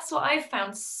about. That's what I've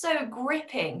found so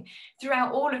gripping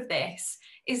throughout all of this,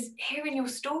 is hearing your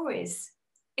stories.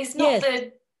 It's not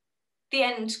Yes. the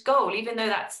end goal, even though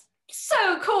that's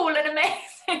so cool and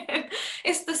amazing.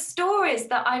 It's the stories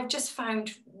that I've just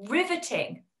found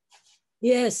riveting.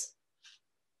 Yes.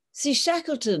 See,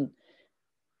 Shackleton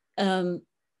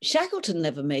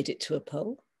never made it to a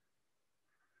pole.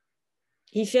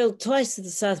 He failed twice to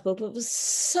the South Pole, but for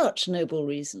such noble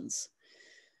reasons.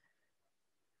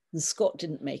 And Scott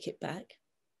didn't make it back.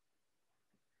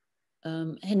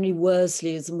 Henry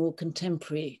Worsley is a more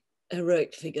contemporary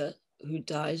heroic figure who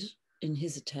died in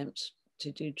his attempt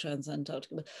to do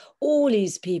Transantarctica. But all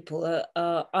these people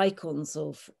are icons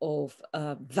of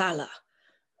valor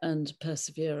and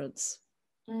perseverance.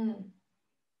 Mm.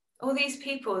 All these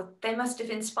people, they must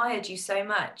have inspired you so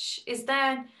much. Is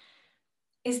there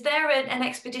an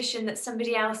expedition that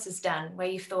somebody else has done where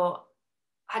you thought,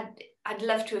 I'd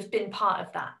love to have been part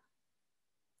of that?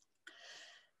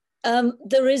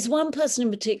 There is one person in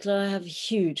particular I have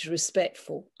huge respect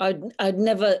for. I'd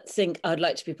never think I'd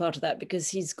like to be part of that, because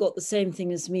he's got the same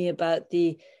thing as me about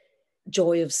the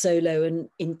joy of solo and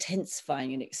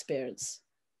intensifying an experience,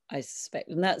 I suspect.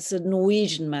 And that's a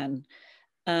Norwegian man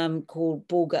called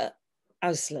Borge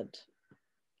Ausland.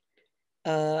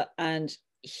 And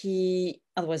he,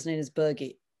 otherwise known as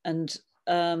Bergie, and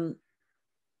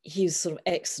he's sort of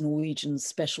ex-Norwegian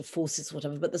special forces,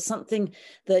 whatever, but there's something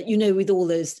that, you know, with all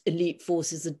those elite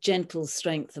forces, a gentle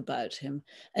strength about him.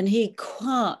 And he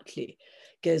quietly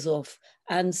goes off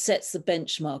and sets the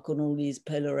benchmark on all these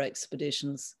polar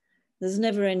expeditions. There's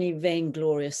never any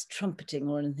vainglorious trumpeting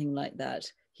or anything like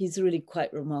that. He's really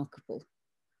quite remarkable.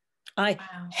 I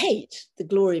hate the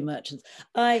glory merchants.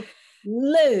 I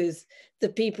loathe the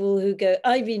people who go,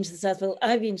 I've been to the South Pole,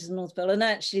 I've been to the North Pole, and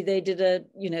actually they did a,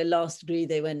 you know, last degree,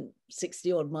 they went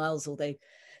 60 odd miles, or they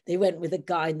went with a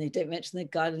guide and they don't mention the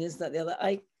guide and this, that, the other.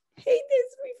 hate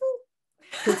those people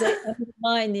because they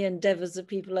undermine the endeavours of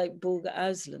people like Bulga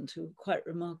Ausland, who are quite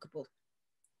remarkable.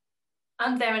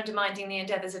 And they're undermining the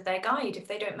endeavours of their guide if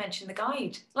they don't mention the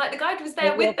guide. Like the guide was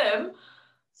there with them.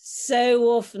 So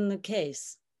often the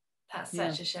case. That's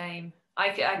such a shame. I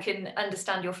can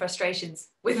understand your frustrations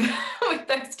with with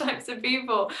those types of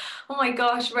people. Oh my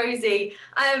gosh, Rosie.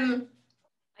 Are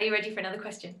you ready for another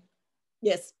question?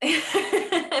 Yes.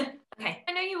 Okay.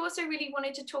 I know you also really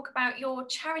wanted to talk about your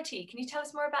charity. Can you tell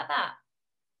us more about that?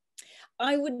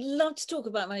 I would love to talk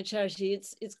about my charity.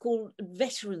 It's called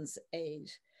Veterans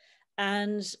Aid.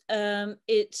 And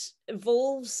it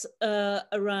evolves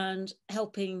around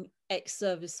helping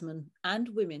ex-servicemen and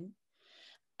women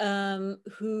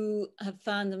who have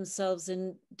found themselves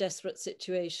in desperate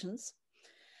situations.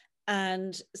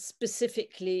 And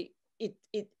specifically,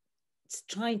 it's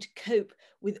trying to cope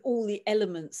with all the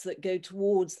elements that go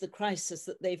towards the crisis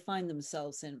that they find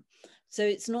themselves in. So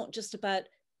it's not just about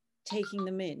taking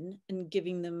them in and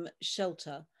giving them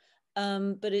shelter,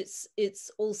 but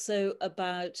it's also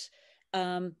about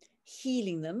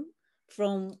healing them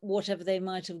from whatever they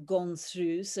might have gone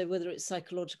through. So whether it's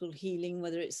psychological healing,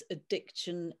 whether it's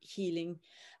addiction healing,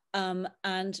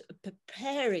 and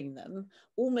preparing them,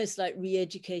 almost like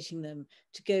re-educating them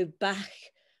to go back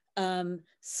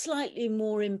slightly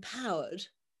more empowered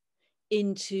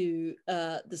into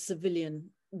the civilian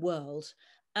world.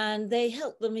 And they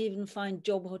help them even find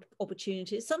job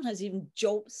opportunities, sometimes even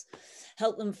jobs,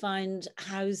 help them find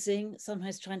housing,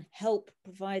 sometimes try and help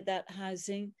provide that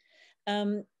housing.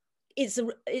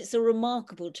 It's a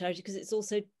remarkable charity because it's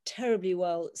also terribly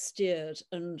well steered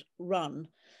and run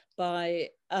by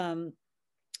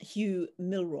Hugh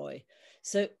Milroy.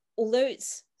 So although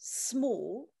it's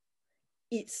small,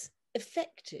 it's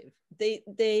effective.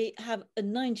 They have a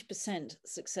 90%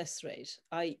 success rate,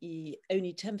 i.e.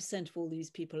 only 10% of all these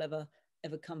people ever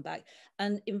come back.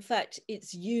 And in fact,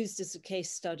 it's used as a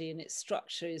case study and its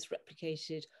structure is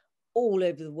replicated all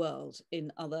over the world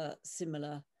in other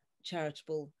similar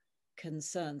charitable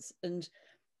concerns. And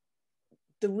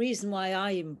the reason why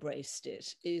I embraced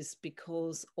it is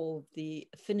because of the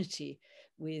affinity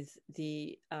with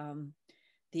the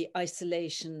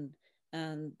isolation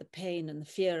and the pain and the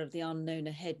fear of the unknown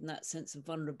ahead, and that sense of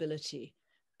vulnerability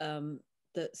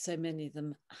that so many of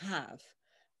them have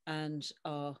and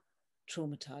are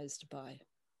traumatized by.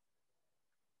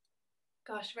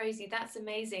 Gosh, Rosie, that's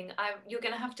amazing. You're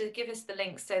going to have to give us the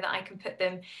links so that I can put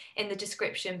them in the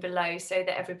description below so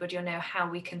that everybody will know how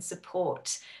we can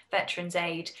support Veterans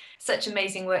Aid. Such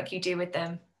amazing work you do with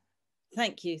them.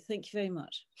 Thank you. Thank you very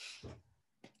much.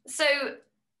 So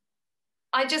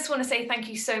I just want to say thank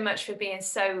you so much for being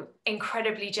so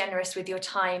incredibly generous with your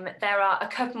time. There are a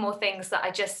couple more things that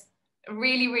I just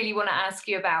really, really want to ask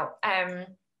you about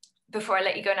before I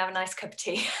let you go and have a nice cup of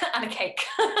tea and a cake.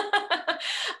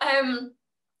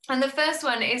 And the first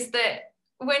one is that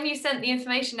when you sent the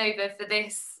information over for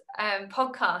this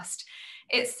podcast,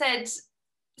 it said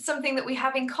something that we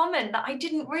have in common that I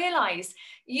didn't realise.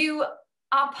 You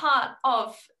are part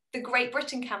of the Great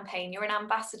Britain campaign. You're an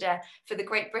ambassador for the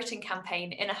Great Britain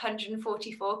campaign in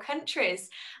 144 countries.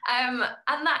 And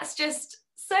that's just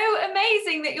so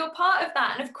amazing that you're part of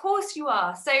that. And of course you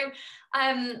are. So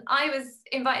I was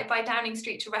invited by Downing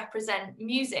Street to represent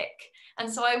music.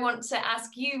 And so I want to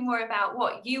ask you more about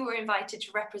what you were invited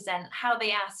to represent, how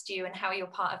they asked you and how you're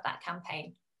part of that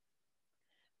campaign.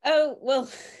 Oh, well,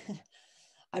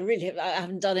 I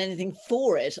haven't done anything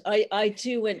for it. I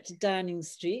too went to Downing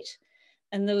Street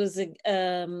and there was a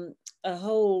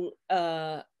whole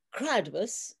crowd of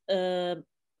us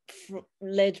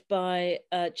chaired by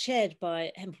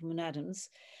Hempelman Adams.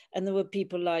 And there were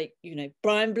people like, you know,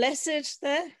 Brian Blessed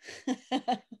there.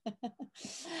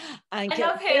 And I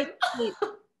love him.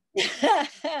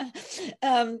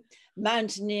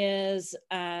 Mountaineers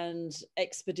and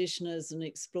expeditioners and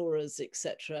explorers,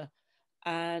 etc.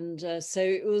 And so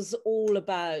it was all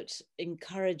about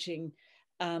encouraging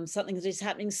something that is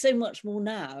happening so much more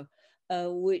now,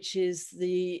 which is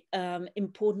the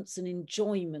importance and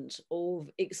enjoyment of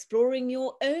exploring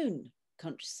your own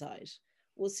countryside.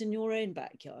 What's in your own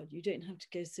backyard? You don't have to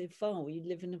go so far. We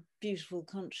live in a beautiful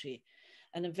country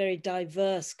and a very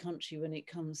diverse country when it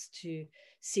comes to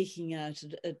seeking out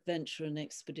adventure and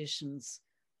expeditions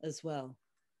as well.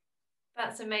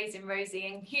 That's amazing, Rosie,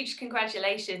 and huge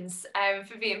congratulations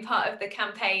for being part of the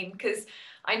campaign, because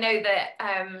I know that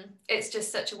it's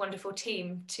just such a wonderful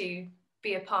team to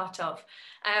be a part of.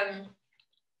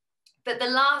 But the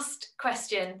last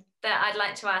question that I'd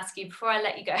like to ask you before I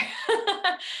let you go,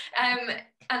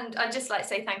 And I'd just like to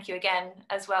say thank you again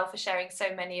as well for sharing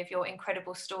so many of your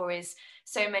incredible stories,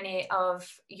 so many of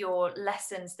your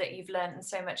lessons that you've learned, and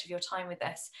so much of your time with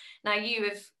us. Now, you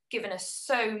have given us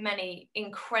so many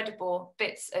incredible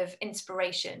bits of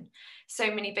inspiration,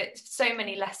 so many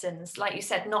lessons, like you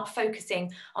said, not focusing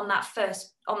on that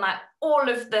all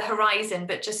of the horizon,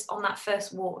 but just on that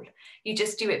first wall. You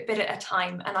just do it bit at a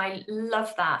time, and I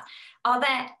love that.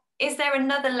 Is there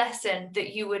another lesson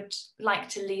that you would like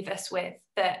to leave us with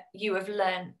that you have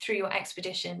learned through your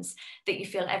expeditions that you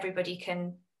feel everybody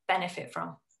can benefit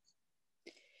from?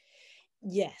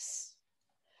 Yes,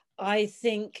 I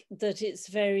think that it's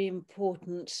very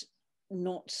important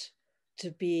not to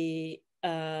be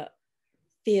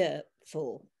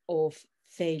fearful of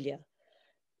failure.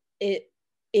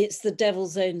 It's the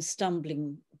devil's own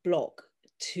stumbling block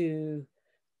to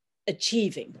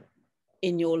achieving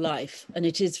in your life, and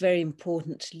it is very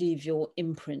important to leave your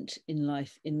imprint in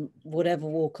life, in whatever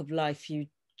walk of life you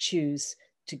choose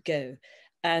to go.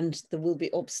 And there will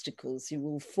be obstacles. You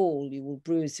will fall, you will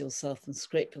bruise yourself and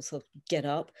scrape yourself, get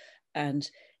up and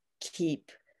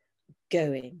keep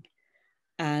going,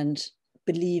 and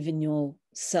believe in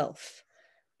yourself,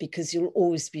 because you'll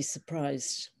always be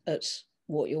surprised at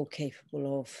what you're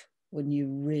capable of when you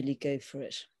really go for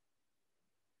it.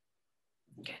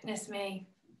 Goodness me,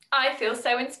 I feel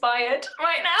so inspired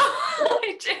right now.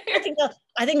 I do.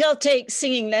 I think I'll take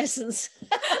singing lessons.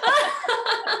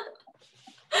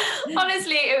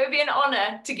 Honestly, it would be an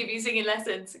honour to give you singing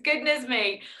lessons. Goodness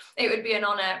me, it would be an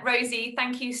honour. Rosie,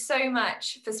 thank you so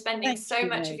much for spending so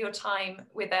much of your time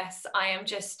with us. I am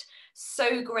just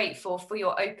so grateful for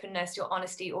your openness, your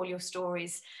honesty, all your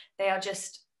stories. They are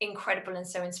just incredible and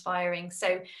so inspiring.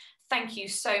 So thank you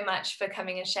so much for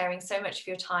coming and sharing so much of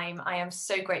your time. I am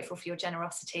so grateful for your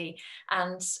generosity,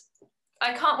 and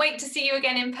I can't wait to see you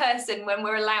again in person when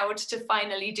we're allowed to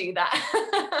finally do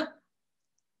that.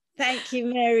 Thank you,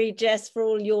 Mary-Jess, for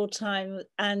all your time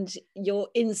and your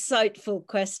insightful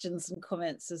questions and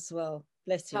comments as well.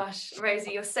 Bless you. Gosh,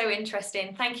 Rosie, you're so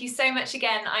interesting. Thank you so much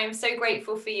again. I am so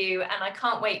grateful for you, and I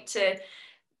can't wait to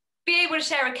be able to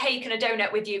share a cake and a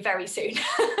donut with you very soon.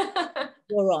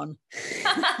 You're on.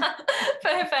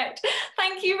 Perfect.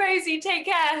 Thank you, Rosie. Take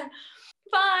care.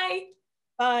 Bye.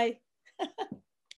 Bye.